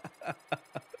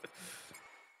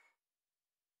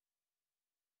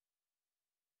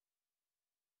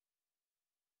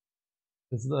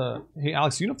 Is the hey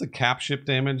Alex, you know if the cap ship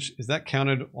damage is that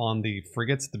counted on the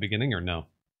frigates at the beginning or no?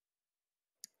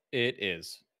 It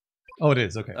is. Oh, it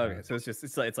is. Okay. Okay, so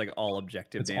it's like all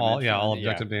objective It's damage. all all Yeah.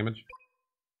 objective damage.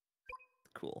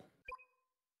 Cool.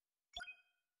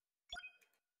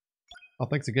 Oh,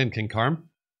 thanks again, King Karm.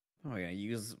 Oh yeah,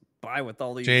 you just buy with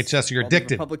all these JHS, you're all these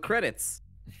addicted. Republic credits.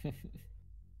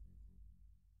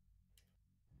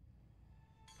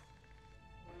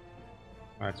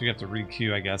 All right, so we have to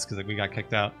re-queue, I guess, because we got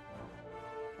kicked out.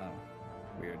 Oh,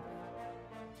 weird.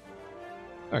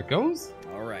 There it goes.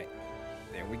 All right,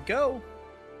 there we go. All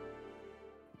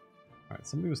right,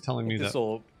 somebody was telling me This that.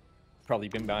 will probably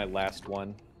be my last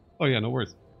one. Oh yeah, no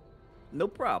worries. No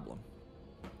problem.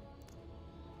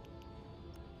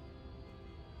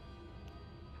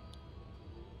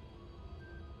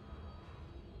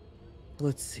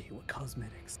 Let's see, what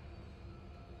cosmetics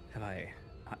have I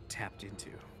not tapped into?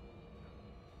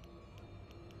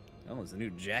 Oh, there's a new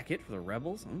jacket for the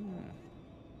rebels. Mm.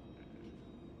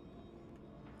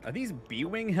 Are these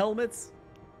B-Wing helmets?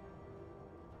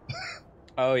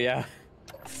 Oh yeah.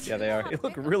 Yeah, they are. They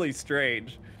look really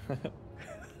strange.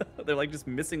 They're like just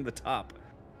missing the top.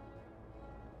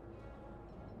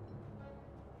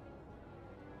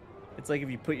 It's like if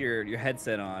you put your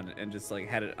headset on and just like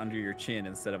had it under your chin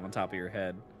instead of on top of your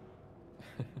head.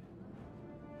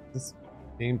 This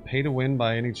game pay to win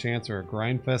by any chance or a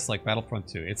grind fest like Battlefront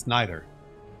 2? It's neither.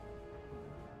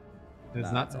 It's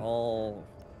Nah, not. It's all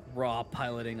raw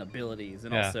piloting abilities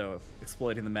and Yeah. also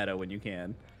exploiting the meta when you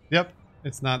can. Yep.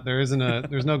 It's not. There isn't a.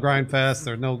 There's no grind fest.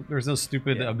 There's no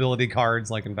stupid Yeah. ability cards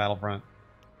like in Battlefront.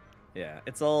 Yeah,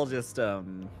 it's all just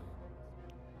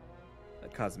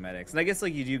cosmetics. And I guess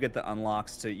like you do get the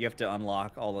unlocks to you have to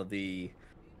unlock all of the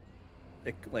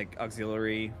like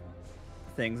auxiliary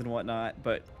things and whatnot,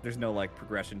 but there's no like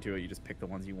progression to it. You just pick the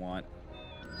ones you want.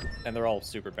 And they're all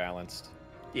super balanced.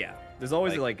 Yeah, there's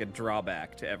always Like- like a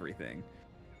drawback to everything.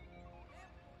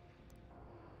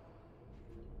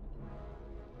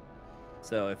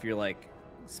 So if you're like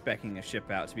specking a ship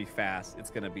out to be fast, it's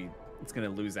gonna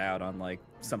lose out on like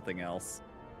something else.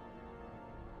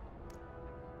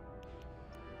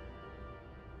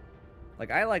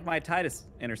 Like I like my Titus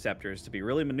interceptors to be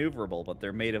really maneuverable, but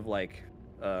they're made of like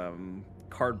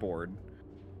cardboard.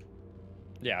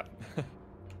 Yeah.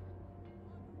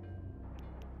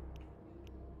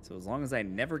 So as long as I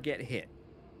never get hit,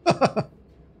 it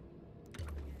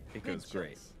goes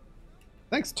great.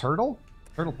 Thanks, Turtle.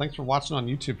 Turtle, thanks for watching on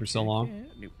YouTube for so long. Yeah,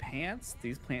 new pants.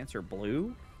 These pants are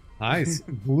blue. Nice.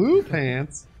 Blue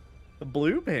pants. The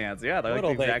blue pants, yeah, they're like the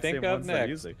What'll they exact think same of ones I'm next?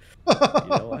 using. You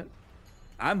know what?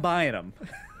 I'm buying them.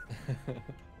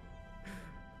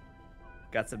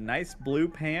 Got some nice blue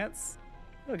pants.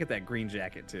 Look at that green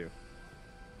jacket too.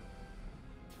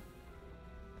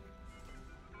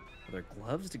 Are there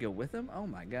gloves to go with them? Oh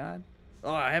my god.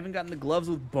 Oh, I haven't gotten the gloves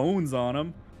with bones on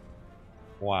them.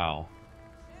 Wow.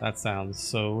 That sounds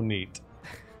so neat.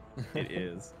 It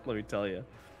is. Let me tell you.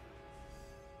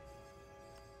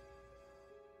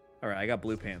 All right, I got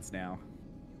blue pants now.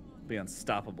 Be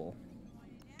unstoppable.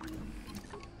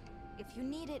 If you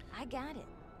need it, I got it.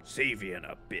 Savian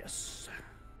Abyss.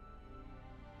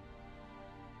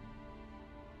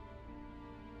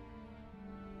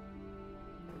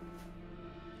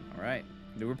 All right,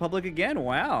 New Republic again.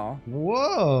 Wow,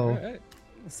 Whoa. Alright.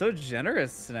 so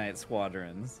generous tonight,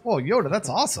 Squadrons. Whoa, Yoda, that's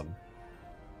awesome.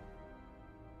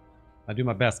 I do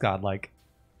my best, godlike.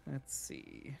 Let's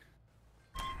see.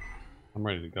 I'm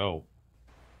ready to go.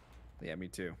 Yeah, me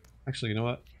too. Actually, you know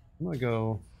what? I'm gonna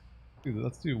go. Dude,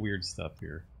 let's do weird stuff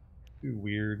here. Do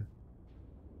weird.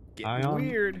 Getting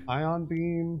weird. Ion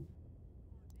beam.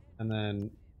 And then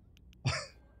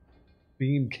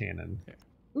Beam cannon.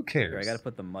 Who cares? Here, I gotta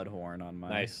put the mud horn on my.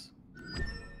 Nice.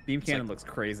 Beam It's cannon like- looks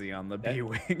crazy on the Yeah.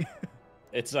 B-wing.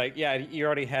 It's like, yeah, you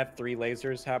already have 3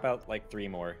 lasers. How about like 3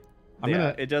 more? I'm yeah,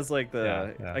 gonna. it does like the.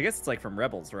 Yeah, yeah. I guess it's like from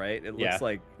Rebels, right? It Yeah. looks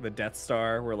like the Death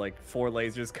Star, where like 4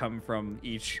 lasers come from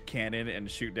each cannon and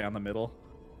shoot down the middle.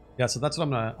 Yeah, so that's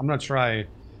what I'm gonna try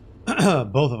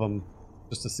both of them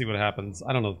just to see what happens.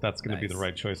 I don't know if that's gonna be the Nice.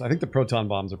 right choice. I think the proton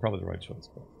bombs are probably the right choice.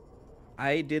 But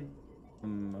I did.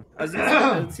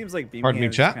 It seems like beam Pardon me, cannon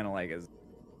is chat? kind of like as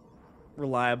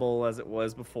reliable as it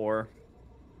was before.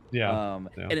 yeah,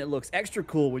 yeah. And it looks extra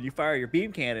cool when you fire your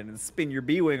beam cannon and spin your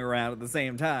B-wing around at the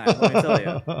same time. Let me tell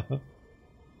you.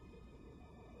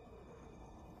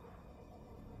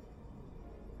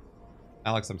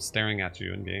 Alex, I'm staring at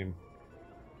you in game.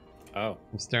 Oh.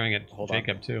 I'm staring at Hold on.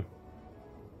 Jacob too.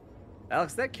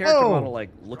 Alex, that character Oh! model like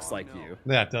looks like you.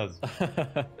 Yeah, it does.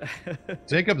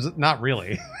 Jacob's not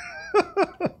really.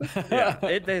 Yeah,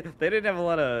 they didn't have a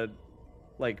lot of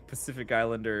like Pacific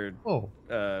Islander Oh,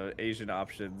 Asian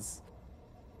options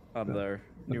on The- the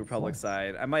the New Republic fuck?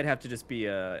 side. I might have to just be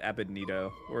a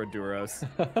Abednito or a Duros.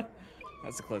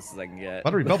 That's the closest I can get.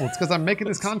 Buttery Bubble. It's because I'm making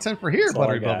this content for here, That's all I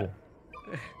Buttery got.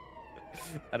 Bubble.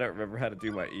 I don't remember how to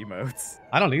do my emotes.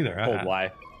 I don't either. Hold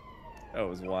Y. Oh, it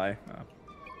was Y.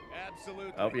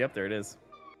 Absolutely. Oh, yep, there it is.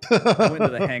 I went to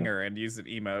the hangar and used an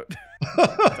emote.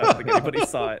 I don't think anybody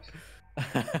saw it.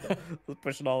 Was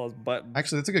pushing all those buttons.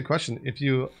 Actually, that's a good question. If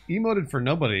you emoted for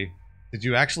nobody, did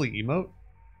you actually emote?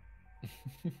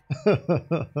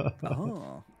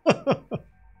 Oh.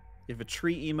 If a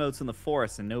tree emotes in the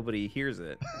forest and nobody hears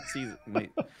it, sees it.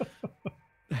 Wait.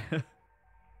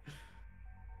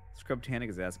 Scrub Tannic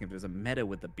is asking if there's a meta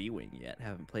with the B-Wing yet.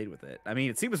 Haven't played with it. I mean,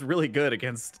 it seems really good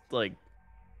against, like,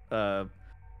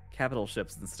 capital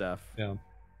ships and stuff. Yeah.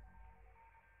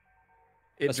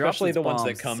 It drops Especially its the ones that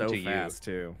bombs come so to you. fast,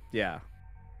 too. Yeah.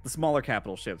 The smaller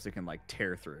capital ships it can, like,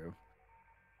 tear through.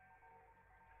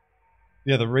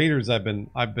 Yeah, the Raiders I've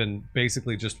been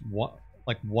basically just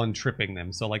one tripping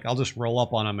them. So like I'll just roll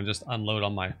up on them and just unload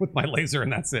on with my laser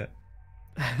and that's it.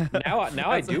 Now I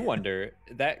That's- do wonder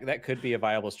that could be a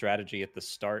viable strategy at the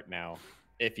start now.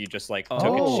 If you just like took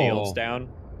Oh. its shields down.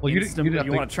 Well, you'd have you to,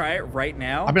 want to try it right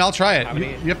now? I mean, I'll try it. How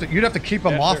many- You'd have to keep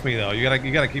them Yeah, off sure. me though. You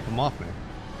gotta keep them off me.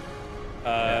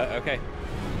 Okay.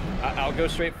 I'll go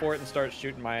straight for it and start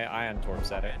shooting my ion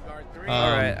torps at it. Vanguard 3.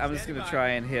 All right, Um, I'm just gonna try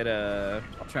and hit I'll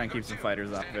try and keep some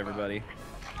fighters off of everybody.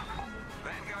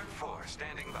 Vanguard 4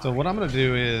 standing by. So what I'm gonna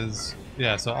do is,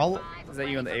 yeah. So I'll Is that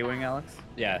you on the A-wing, Alex?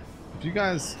 Yeah. if you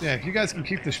guys can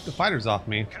keep the fighters off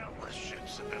me. Countless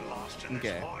ships have been lost in Okay.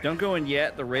 this void. Don't go in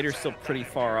yet. The Raiders still pretty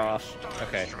far off.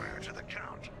 Okay. Destroyer to the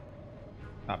count.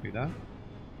 Copy that.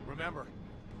 Remember,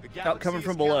 the Coming galaxy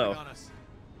from is below. counting on us.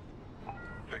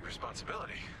 Big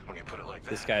responsibility when you put it like that.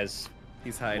 This guy's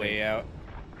He's hiding. way out.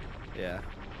 Yeah.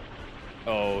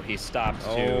 Oh, he stopped too.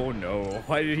 Oh no!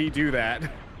 Why did he do that?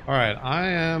 All right, I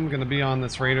am gonna be on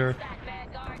this Raider.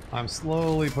 I'm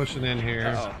slowly pushing in here.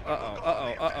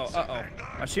 Uh-oh.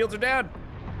 My shields are down.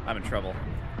 I'm in trouble.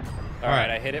 All right, right.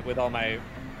 I hit it with all my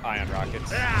ion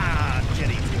rockets. Ah,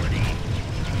 Jetty 40.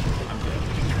 I'm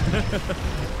dead.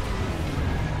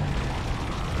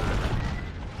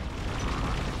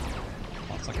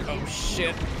 Looks like Oh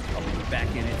shit! I'll be back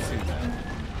in it soon.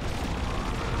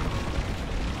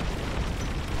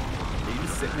 Are you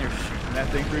just sitting there shooting that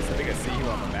thing, Bruce? I think I see you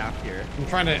on the map here. I'm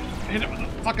trying to hit it with a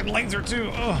fucking laser too.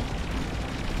 Ugh.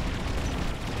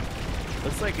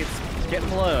 Looks like it's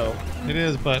getting low. It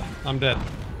is, but I'm dead.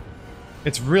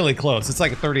 It's really close. It's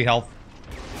like a 30 health.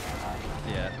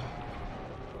 Yeah.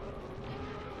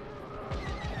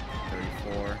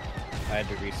 34. I had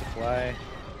to resupply.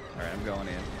 Alright, I'm going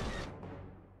in.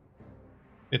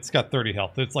 It's got 30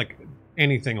 health. It's like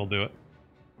anything will do it.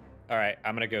 All right,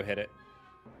 I'm gonna go hit it.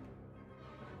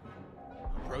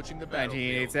 Approaching the 19,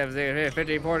 battlefield. 8, 7, 6,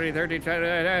 15, 14, 13, 20,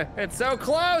 it's so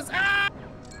close! Ah!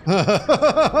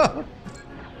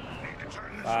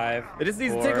 5. It just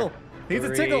needs a 4, tickle. Needs a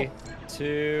 3, tickle.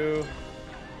 2,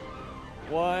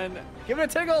 1. Give it a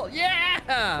tickle! Yeah!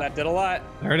 That did a lot.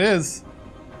 There it is.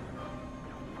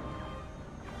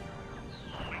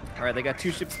 Alright, they got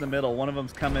 2 ships in the middle. One of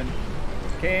them's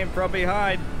came from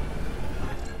behind.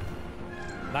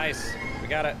 Nice. We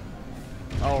got it.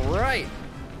 Alright.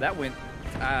 That went,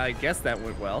 I guess that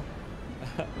went well.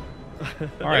 All It was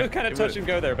right. kind of touch and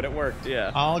go there, but it worked.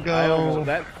 Yeah. I'll go. I almost,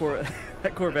 that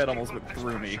Corvette almost went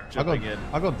through me jumping in.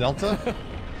 I'll go Delta.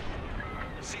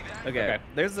 Okay.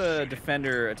 There's a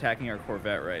defender attacking our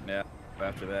Corvette right now.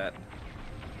 After that.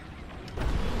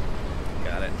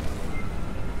 Got it.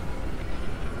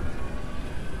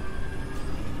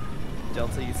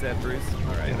 Delta, you said, Bruce?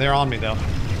 All right. Yeah, they're on me though.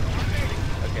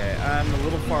 Okay, I'm a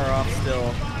little far off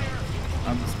still.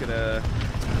 I'm just gonna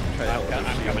try to help.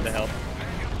 I'm coming to help.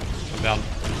 I'm down.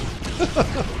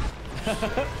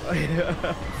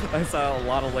 I saw a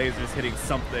lot of lasers hitting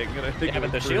something, and I think Yeah,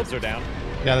 but the shields are down.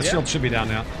 Yeah, the shield should be down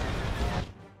now.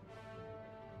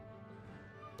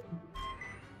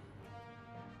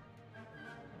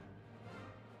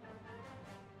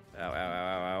 Ow, ow,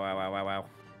 ow, ow, ow, ow, ow, ow.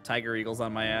 Tiger Eagle's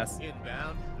on my ass.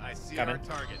 Inbound. I see Coming. our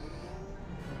target.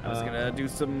 I was gonna do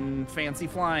some fancy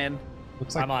flying.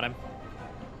 Looks like I'm on him.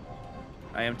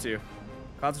 I am too.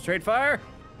 Concentrate fire!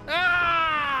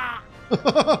 Ah!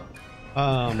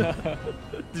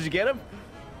 Did you get him?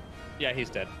 Yeah, he's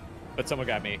dead. But someone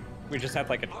got me. We just had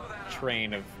like a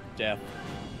train of death.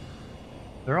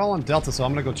 they're all on Delta, so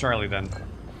I'm gonna go Charlie then.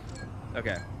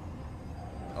 Okay.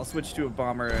 I'll switch to a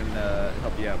bomber and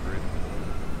help you out, Brood.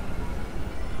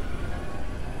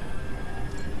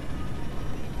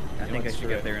 I think I should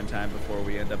get there in time before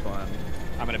we end up on.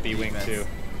 I'm gonna B-wing defense. too.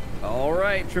 All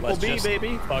right, triple Let's B, just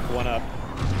baby. Fuck one up.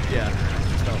 Yeah.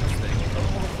 Oh, this thing. Oh,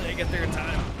 hopefully I get there in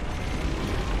time.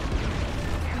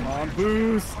 Come on,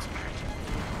 boost.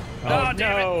 Oh,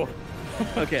 no!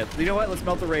 Okay, you know what? Let's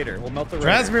melt the Raider. We'll melt the Raider.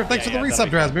 Drasmir, thanks Yeah, for the yeah, resub,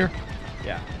 Drasmir.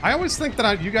 Yeah. I always think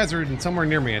that you guys are somewhere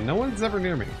near me, and no one's ever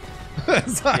near me.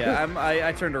 Yeah,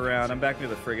 I turned around. I'm back near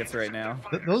the frigates right now.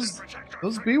 Those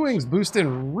B-wings boost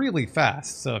in really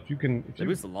fast, so if you can... They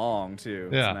boost long, too.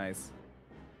 Yeah. It's nice.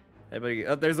 Hey, buddy.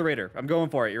 Oh, there's the Raider. I'm going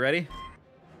for it. You ready?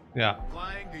 Yeah.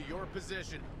 Flying to your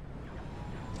position.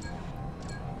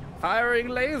 Firing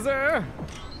laser!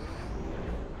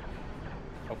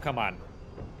 Oh, come on.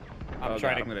 I'm Oh,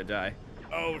 trying God, I'm to... gonna die.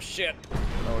 Oh, shit.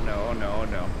 Oh no, oh no, oh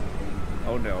no.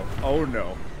 Oh no, oh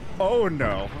no. Oh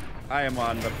no. I am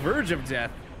on the verge of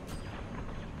death.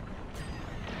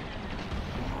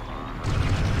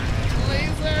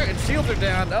 Laser! And shields are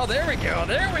down. Oh, there we go,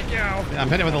 there we go. Yeah, I'm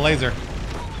hitting with a laser.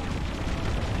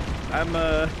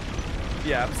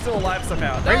 Yeah, I'm still alive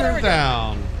somehow. Oh, there we Raider's go.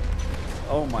 down.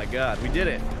 Oh my God, we did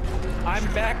it. I'm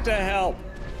back to help.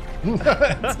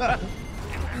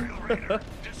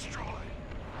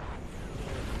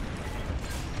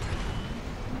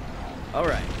 All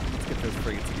right, let's get those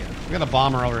frigates again. We got a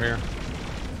bomber over here.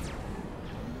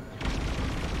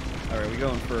 All right, we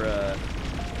going for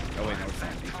oh wait, no, it's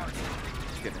not defense.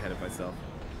 Just getting ahead of myself.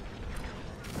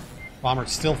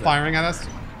 Bomber's still firing at us. Is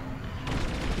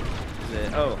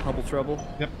it, oh, Hubble Trouble.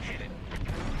 Yep.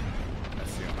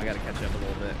 Let's see. I gotta catch up a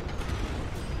little bit.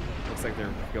 Looks like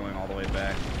they're going all the way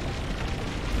back.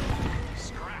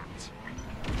 Scrapped.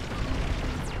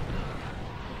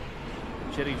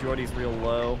 Jetty Jordy's real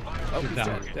low. Oh, he's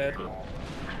down. dead. Dead. Blow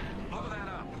that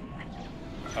up.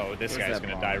 Oh, this Where's guy's that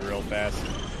gonna bomb? die real fast.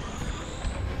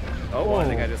 Oh, I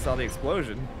think Whoa. I just saw the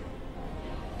explosion.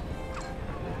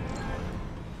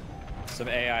 Some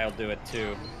AI will do it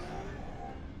too.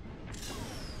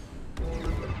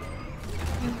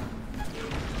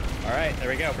 All right, there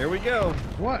we go. Here we go.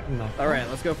 What in the... All right,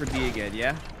 let's go for D again,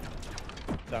 yeah?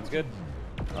 Sounds good.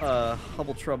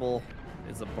 Hubble Trouble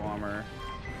is a bomber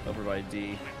over by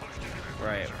D.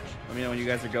 Right. Let me know when you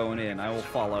guys are going in. I will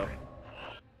follow.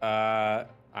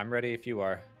 I'm ready if you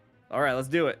are. All right, let's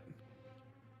do it.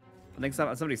 I think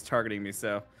somebody's targeting me,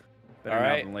 so better All now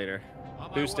right. than later. On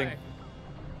my Boosting. way.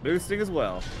 Boosting as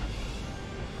well.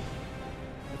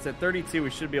 It's at 32. We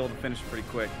should be able to finish pretty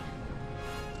quick.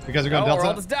 You guys are going Oh, Delta? or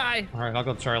I'll just die. All right, I'll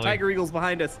go Charlie. Tiger Eagle's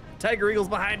behind us. Tiger Eagle's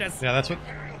behind us. Yeah, that's what...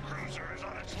 Aerial cruiser is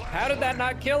on its left. How did that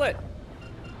not kill it?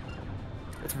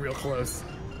 It's real close.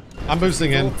 I'm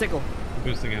boosting It's a in. little tickle. I'm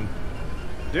boosting in.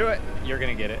 Do it. You're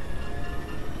gonna get it.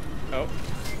 Oh,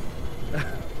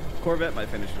 Corvette might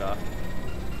finish it off.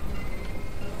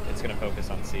 it's gonna focus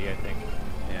on C, I think.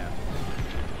 Yeah.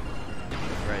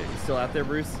 Right. You still out there,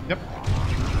 Bruce? Yep.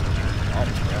 Oh my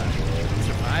God.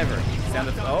 Survivor.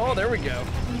 Oh, there we go.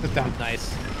 Sit down.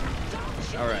 Nice.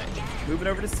 All right. Moving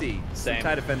over to C. Some Same.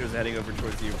 TIE defenders are heading over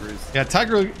towards you, Bruce. Yeah,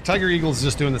 Tiger Eagle's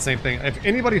just doing the same thing. If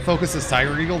anybody focuses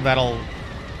Tiger Eagle, that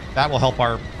will help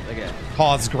our Okay.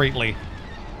 cause greatly.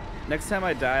 Next time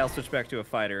I die, I'll switch back to a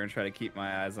fighter and try to keep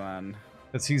my eyes on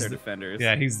Because he's their the, defenders.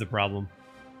 yeah, he's the problem.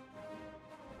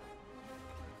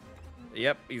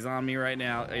 Yep, he's on me right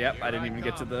now. Yep, I didn't even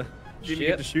get to the. Didn't get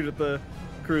Shit. to shoot at the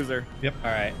cruiser. Yep.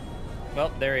 All right.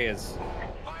 Well, there he is.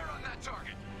 Fire on that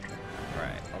target. All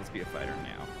right, I'll just be a fighter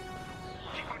now.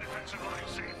 Keep our defensive line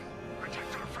safe.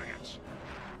 Protect our frigates.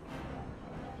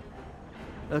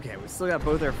 Okay, we still got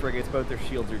both our frigates. Both their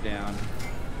shields are down,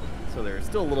 so they're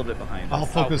still a little bit behind I'll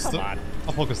us. focus come the on.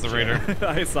 I'll focus the Raider.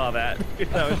 I saw that.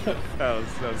 that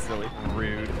was silly.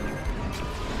 Rude.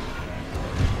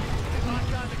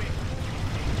 Locked onto me.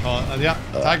 Oh, yeah.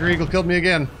 Tiger Eagle killed me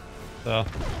again. So,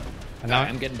 and now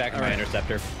I'm getting back to my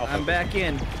interceptor. I'm back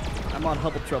in. I'm on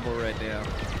Hubble trouble right now.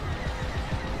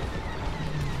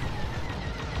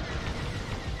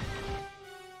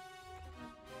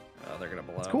 Oh, they're gonna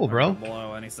blow. That's cool, They're bro. gonna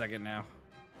blow any second now.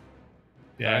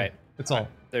 Yeah, All right. it's all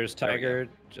There's Tiger,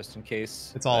 just in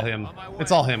case. it's all him.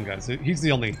 It's all him, guys. He's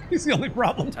the only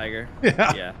problem. Tiger.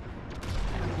 Yeah. Yeah.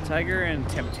 Tiger and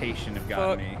Temptation have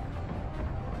gotten me.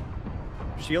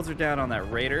 Shields are down on that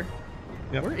Raider.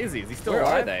 Yep. Where is he? Is he still Where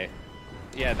alive? are they?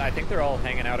 Yeah, I think they're all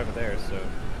hanging out over there. So.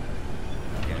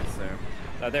 Okay,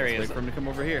 so There he wait is. for him to come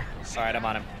over here. All right, I'm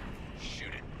on him.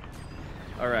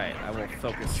 All right, I will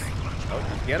focus.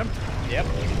 Oh, get him? Yep.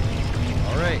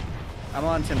 All right. I'm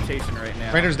on Temptation right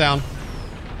now. Raiders down.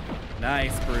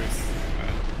 Nice, Bruce.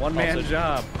 One man Also-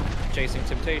 job. Chasing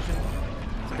Temptation.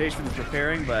 Temptation is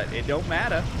preparing, but it don't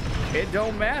matter. It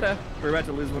don't matter. We're about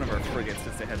to lose one of our frigates,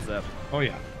 just a heads up. Oh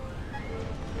yeah.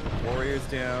 Warriors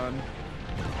down.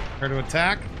 Prepare to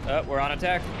attack. We're on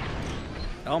attack.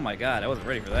 Oh my god, I wasn't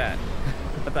ready for that.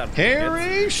 I thought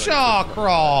Carry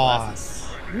Shawcross.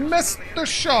 Mr.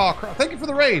 Shawcross. Thank you for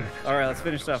the raid. All right, let's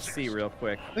finish off C real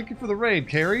quick. Thank you for the raid,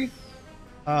 Carrie.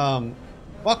 Welcome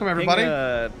everybody.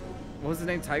 King, what was his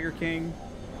name? Tiger King?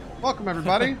 Welcome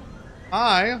everybody.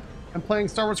 I am playing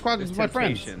Star Wars Squadrons with my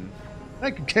friends. Temptation.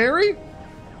 Thank you, Carrie.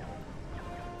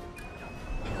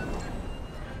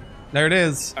 There it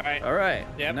is. All right. All right.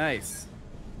 Yep. Nice.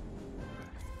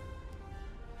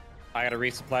 I got to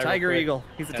resupply. real Tiger quick, Eagle.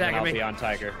 He's and then attacking I'll me. be on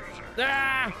Tiger.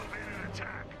 Ah!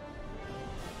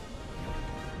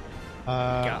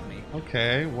 Got me.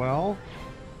 Okay, well,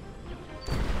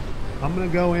 I'm gonna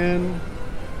go in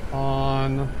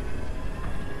on.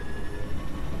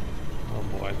 Oh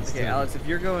boy, this Okay, thing- Alex, if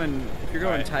you're going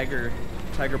Alright.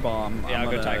 Tiger Bomb, Yeah, I'm I'll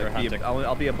go gonna Tiger be hunting.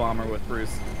 I'll be a bomber with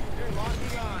Bruce.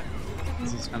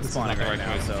 this is- I'm this is spawning not the right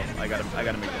now, move. so I gotta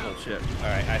make the whole ship. All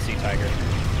right, I see Tiger.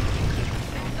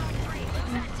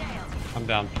 I'm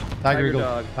down. Tiger Eagle.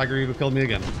 dog. Tiger Eagle killed me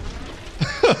again.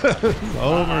 Over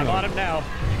I'm and on over. him now.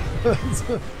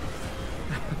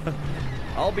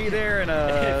 I'll be there in If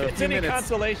a it's few any minutes.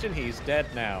 consolation, he's dead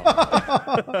now.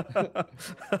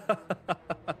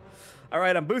 All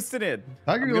right, I'm boosting in.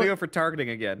 Tiger I'm gonna Eagle- go for targeting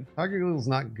again. Tiger Eagle's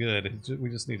not good. We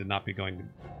just need to not be going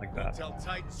like that. Tell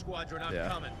Titan Squadron I'm Yeah.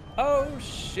 coming. Oh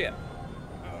shit.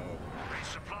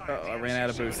 Oh, I ran out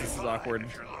of boost. This is awkward.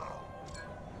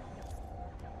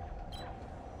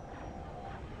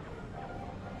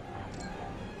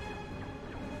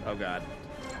 Oh god.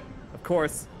 Of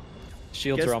course.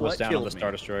 Shields Guess are almost what down on killed the me?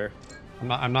 Star Destroyer.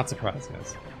 I'm not surprised,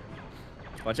 guys.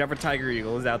 Watch out for Tiger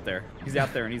Eagle. He's out there. He's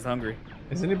out there and he's hungry.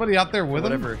 Is anybody out there with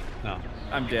Whatever. him? No.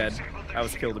 I'm dead. I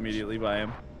was killed immediately by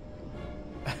him.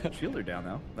 Shielder down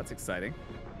though. That's exciting.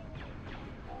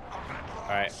 All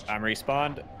right, I'm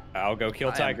respawned. I'll go kill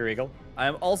I am- Tiger Eagle. I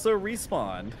am also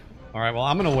respawned. All right. Well,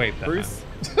 I'm gonna wait then. Bruce.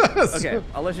 Okay. Okay,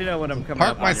 I'll let you know when I'm coming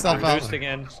Park up on you, myself Bruce. out. Boosting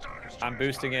in. I'm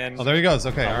boosting in. Oh, there he goes.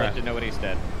 Okay. I'll All let right. you know when he's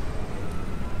dead.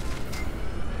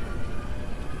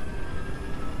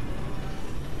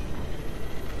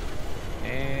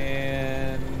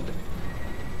 And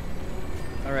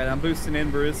All right, I'm boosting in,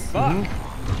 Bruce. fuck.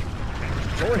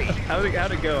 Jordy, how'd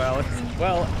it go, Alex?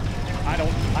 Well, I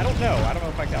don't know. I don't know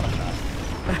if I got him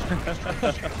or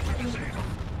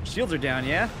not. Shields are down,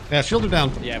 yeah? Yeah, shield are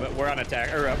down. Yeah, but we're on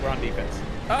attack or we're on defense.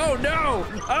 Oh no!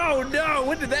 Oh no!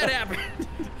 When did that happen?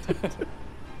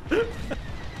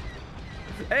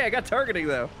 Hey, I got targeting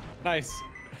though. Nice.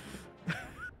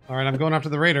 All right, I'm going after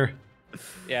the Raider.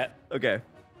 Yeah. Okay.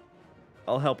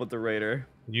 I'll help with the Raider.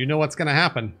 You know what's gonna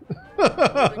happen. Moving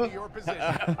to your position.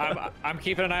 I'm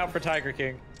keeping an eye out for Tiger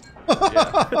King.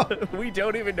 We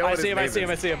don't even know I what see his him. I name see him.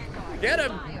 I is. see him. Get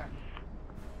him!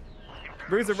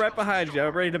 Bruce, I'm right behind you.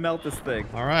 I'm ready to melt this thing.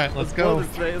 All right, let's Blow go.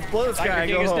 this thing. Let's blow this guy Tiger and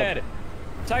King go is home. dead.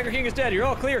 Tiger King is dead. You're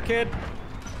all clear, kid.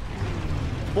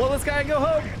 Blow this guy and go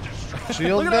home.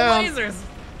 Shield Look at down. those lasers.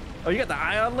 Oh, you got the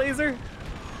ion laser?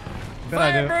 Bet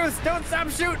I Fire, do. Bruce! Don't stop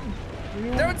shooting!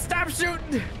 Don't stop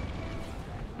shooting!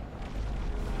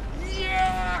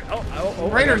 Yeah! Oh,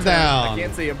 Raider's down. I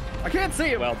can't see him. I can't see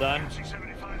him. Well done.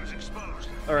 C-75 is exposed.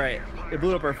 All right, it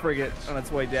blew up our frigate on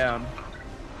its way down.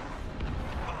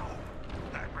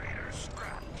 That Raider's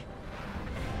scrapped.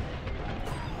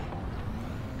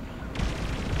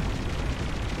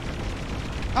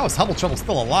 How is Hubble Trouble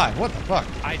still alive? What the fuck?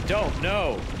 I don't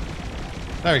know.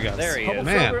 There he goes. There he Oh, is.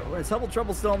 man. Is Hubble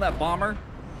Trouble still on that bomber?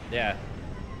 Yeah.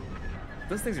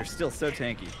 Those things are still so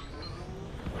tanky.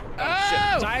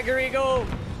 Oh! Tiger Eagle.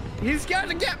 He's got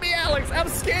to get me, Alex. I'm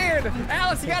scared.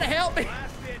 Alex, you got to help me.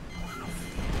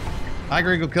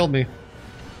 Tiger Eagle killed me.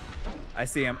 I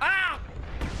see him. Ah!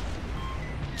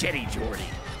 Jetty Jordy.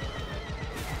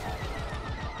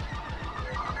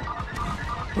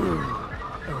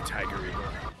 Oh, Tiger Eagle.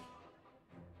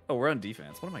 Oh, we're on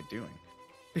defense. What am I doing?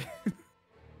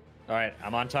 All right,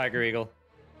 I'm on Tiger Eagle.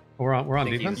 We're on Thank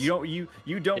you. defense.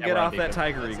 You don't Yeah, get we're on off that defense.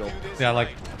 Tiger Eagle. Yeah, like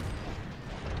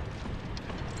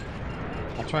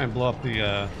I'll try and blow up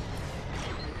the.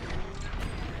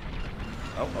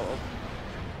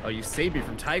 Oh, you saved me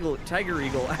from Tiger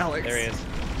Eagle, Alex. There he is.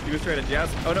 He was trying to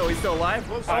joust. Oh no, he's still alive.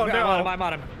 Oh I'm no, on him. I'm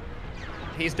on him.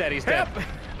 He's dead. He's dead. Help!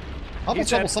 Bubble He's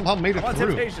Trouble dead. somehow made it I'm on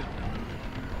through. temptation.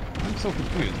 I'm so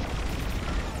confused.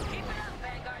 Keep it up,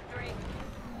 Vanguard 3.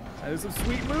 There's some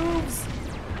sweet moves.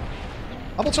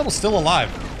 Bubble Trouble's still alive.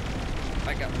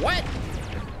 I got what?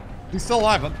 He's still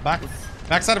alive.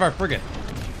 Backside of our frigate.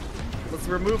 Let's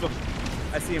remove him.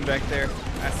 I see him back there.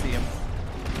 I see him.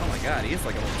 Oh my god, he is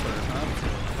like a little turd,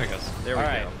 huh? There he goes. There we All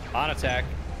right, go. on attack.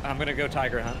 I'm gonna go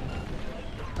Tiger Hunt.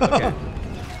 Okay.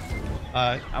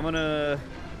 Uh, I'm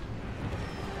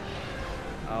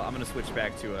gonna switch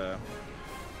back to a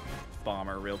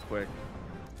bomber real quick.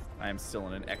 I am still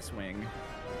in an X-wing.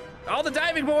 Oh, the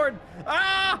diving board!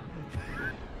 Ah!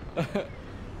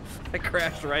 I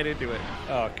crashed right into it.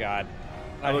 Oh God,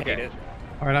 I Okay. hate it.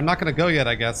 all right, I'm not gonna go yet.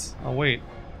 I guess. I'll wait.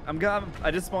 I'm gone. I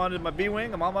just spawned in my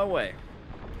B-wing. I'm on my way.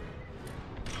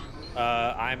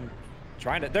 I'm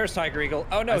trying to. There's Tiger Eagle.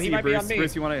 Oh no, I he see might you, Bruce. be on me.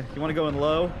 Bruce, you wanna go in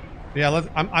low? Yeah,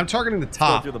 I'm targeting the Go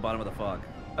top. through the bottom of the fog.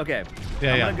 Okay.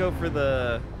 Yeah, I'm yeah. gonna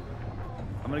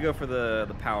go for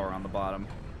the power on the bottom.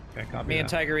 Okay, copy Me and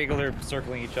that. Tiger Eagle are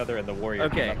circling each other, and the warrior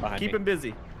comes Okay. up behind Keep me. him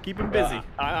busy. Keep him busy.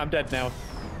 I'm dead now.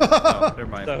 Oh, never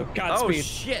mind. So, Oh Godspeed.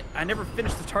 shit! I never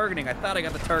finished the targeting. I thought I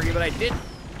got the target, but I didn't.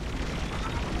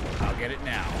 I'll get it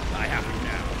now. I have it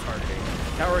now.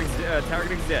 Targeting.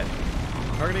 Targeting's dead.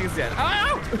 Targeting is dead.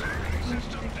 Oh!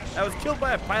 I was killed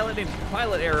by a pilot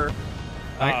error.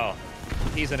 Oh,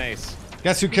 he's an ace.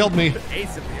 Guess who killed me?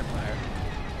 Ace of the Empire.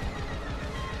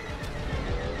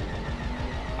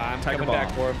 I'm Tiger coming back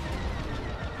bomb. for him.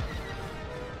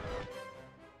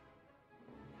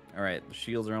 All right, the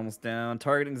shields are almost down.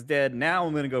 Targeting's dead. Now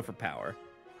I'm gonna go for power.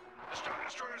 The Star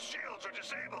Destroyer's shields are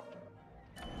disabled.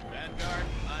 Vanguard.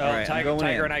 Oh, All right, I'm Tiger, going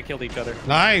Tiger in. and I killed each other.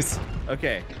 Nice.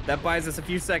 Okay, that buys us a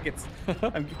few seconds.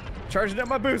 I'm charging up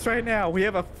my boost right now. We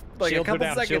have a Shields couple are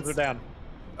down. seconds. Shields are down.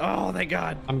 Oh, thank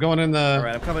God. I'm going in the. All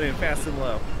right, I'm coming in fast and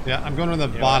low. Yeah, I'm going in the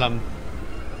bottom.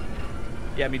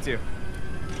 Yeah, me too.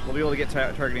 We'll be able to get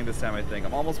targeting this time, I think.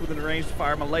 I'm almost within range to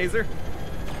fire my laser.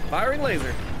 Firing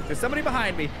laser. There's somebody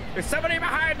behind me. There's somebody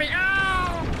behind me.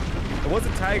 Oh! It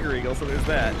wasn't Tiger Eagle, so there's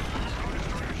that.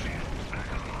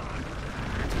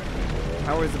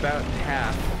 Power's about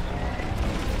half.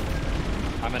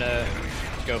 I'm gonna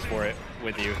go for it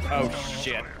with you. Oh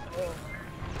shit.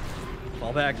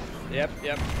 Fall back. Yep.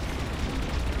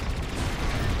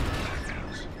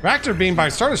 Reactor beam by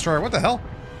Star Destroyer. What the hell?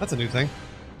 That's a new thing.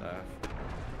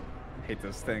 Hate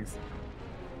those things.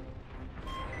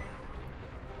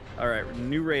 All right,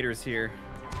 new raiders here.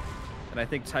 And I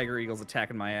think Tiger Eagle's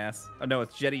attacking my ass. Oh no,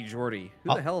 it's Jetty Jordy.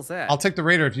 Who the hell is that? I'll take the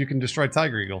Raider if you can destroy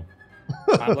Tiger Eagle.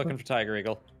 I'm looking for Tiger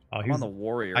Eagle. Oh, I'm he's on the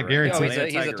warrior. I right guarantee- Oh, now. he's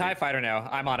a Tiger TIE fighter now.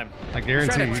 I'm on him. I He's guarantee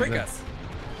trying to he's trick a- us.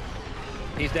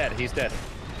 He's dead. He's dead.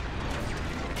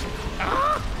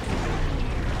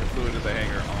 Flew into the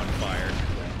hangar on fire.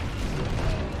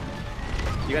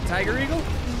 You got Tiger Eagle?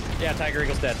 Yeah, Tiger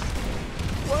Eagle's dead.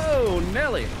 Whoa,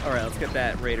 Nelly! All right, let's get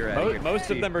that raider out of here. Most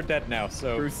of them are dead now,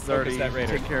 so Bruce is focus already that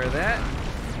raider. taking care of that.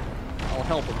 I'll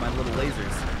help with my little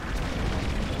lasers.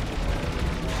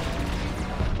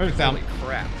 Raider's down. Holy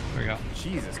crap! There we go.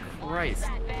 Jesus Christ!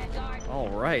 That Vanguard. All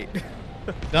right.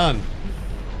 Done.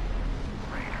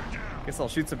 Guess I'll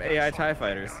shoot some AI TIE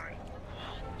fighters.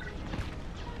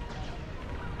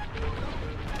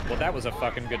 Well, that was a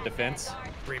fucking good defense.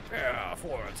 Prepare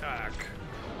for attack.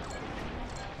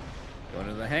 Going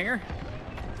to the hangar.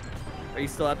 Are you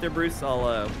still out there, Bruce?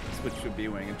 I'll switch to a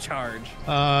B-wing and charge.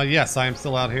 Yes, I am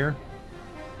still out here.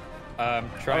 Trying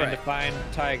Alright. to find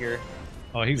Tiger.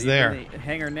 Oh, he's Leaving there. the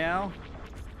hangar now.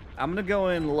 I'm gonna go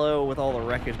in low with all the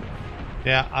wreckage.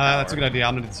 Yeah, that's a good idea.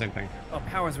 I'm gonna do the same thing. Oh,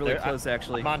 power's really There- close,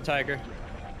 actually. I'm on Tiger.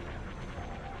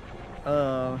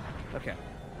 Okay.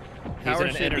 He's Power in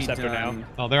an should be interceptor now. done.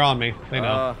 Oh, they're on me. They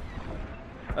know.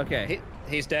 Okay.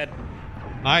 He's dead.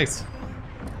 Nice.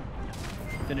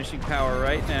 Finishing power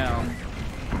right now.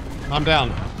 I'm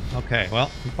down. Okay, well,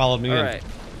 he followed me All in. right.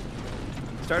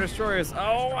 Star Destroyers.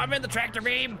 Oh, I'm in the tractor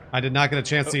beam. I did not get a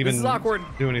chance to Oh, even this is awkward.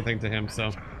 do anything to him,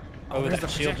 so. Oh, there's that the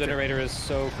shield projector. generator is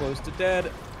so close to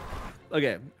dead.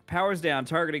 Okay. Power's down.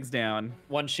 Targeting's down.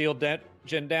 One shield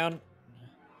gen down.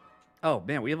 Oh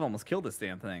man, we have almost killed this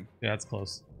damn thing. Yeah, it's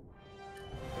close.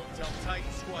 Tell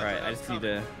Titan Squad. All right, I just need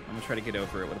to. I'm gonna try to get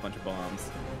over it with a bunch of bombs.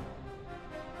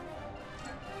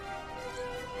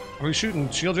 Are we shooting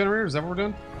shield generators? Is that what we're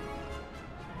doing?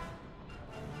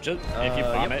 Just if you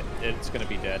bomb Yep. it, it's gonna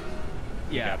be dead.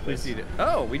 Yeah, got please this. do it.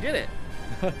 Oh, we did it!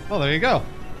 Oh, there you go.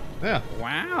 Yeah.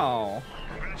 Wow.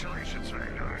 Congratulations,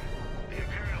 Vanguard. The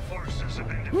Imperial forces have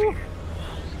been defeated.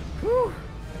 Whew.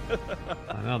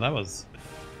 I know, that was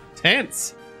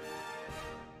tense.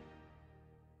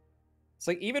 It's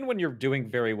like even when you're doing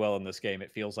very well in this game,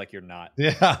 it feels like you're not.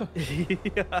 Yeah.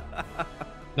 Yeah.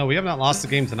 No, we have not lost the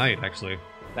game tonight, actually.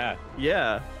 Ah,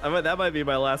 Yeah, I mean, that might be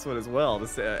my last one as well.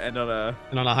 To end on a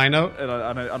And on a high note,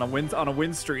 on a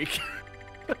win streak.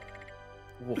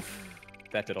 woof.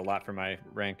 That did a lot for my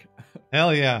rank.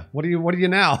 hell yeah. What are you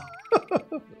now?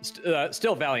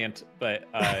 Still valiant, but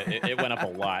it went up a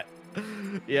lot.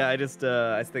 Yeah, I think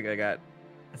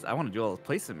I want to do all those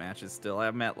placement matches still.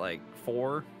 I'm at like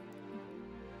 4,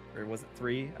 or was it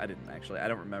 3? I didn't actually. I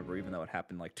don't remember, even though it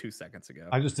happened like 2 seconds ago.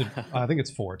 I just did. I think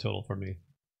it's 4 total for me.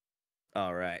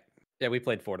 All right, Yeah, we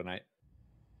played 4 tonight.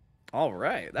 all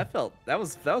right. That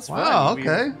was Wow. fun.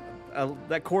 Okay.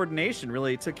 That coordination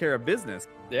really took care of business.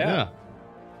 Yeah.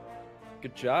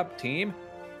 Good job, team.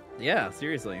 Yeah,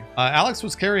 seriously. Alex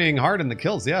was carrying hard in the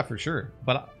kills. Yeah, for sure.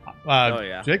 But Oh,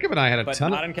 yeah. Jacob and I had a But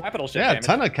ton not of in capital ship a damage.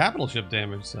 ton of capital ship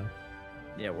damage. So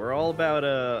Yeah, we're all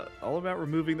about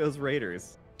removing those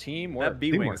raiders. Teamwork. That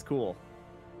B wing Teamwork. is cool.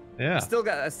 yeah. I still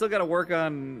got to work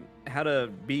on how to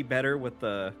be better with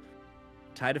the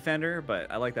TIE Defender, but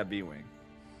I like that B wing.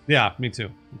 Yeah, me too.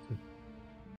 Me too.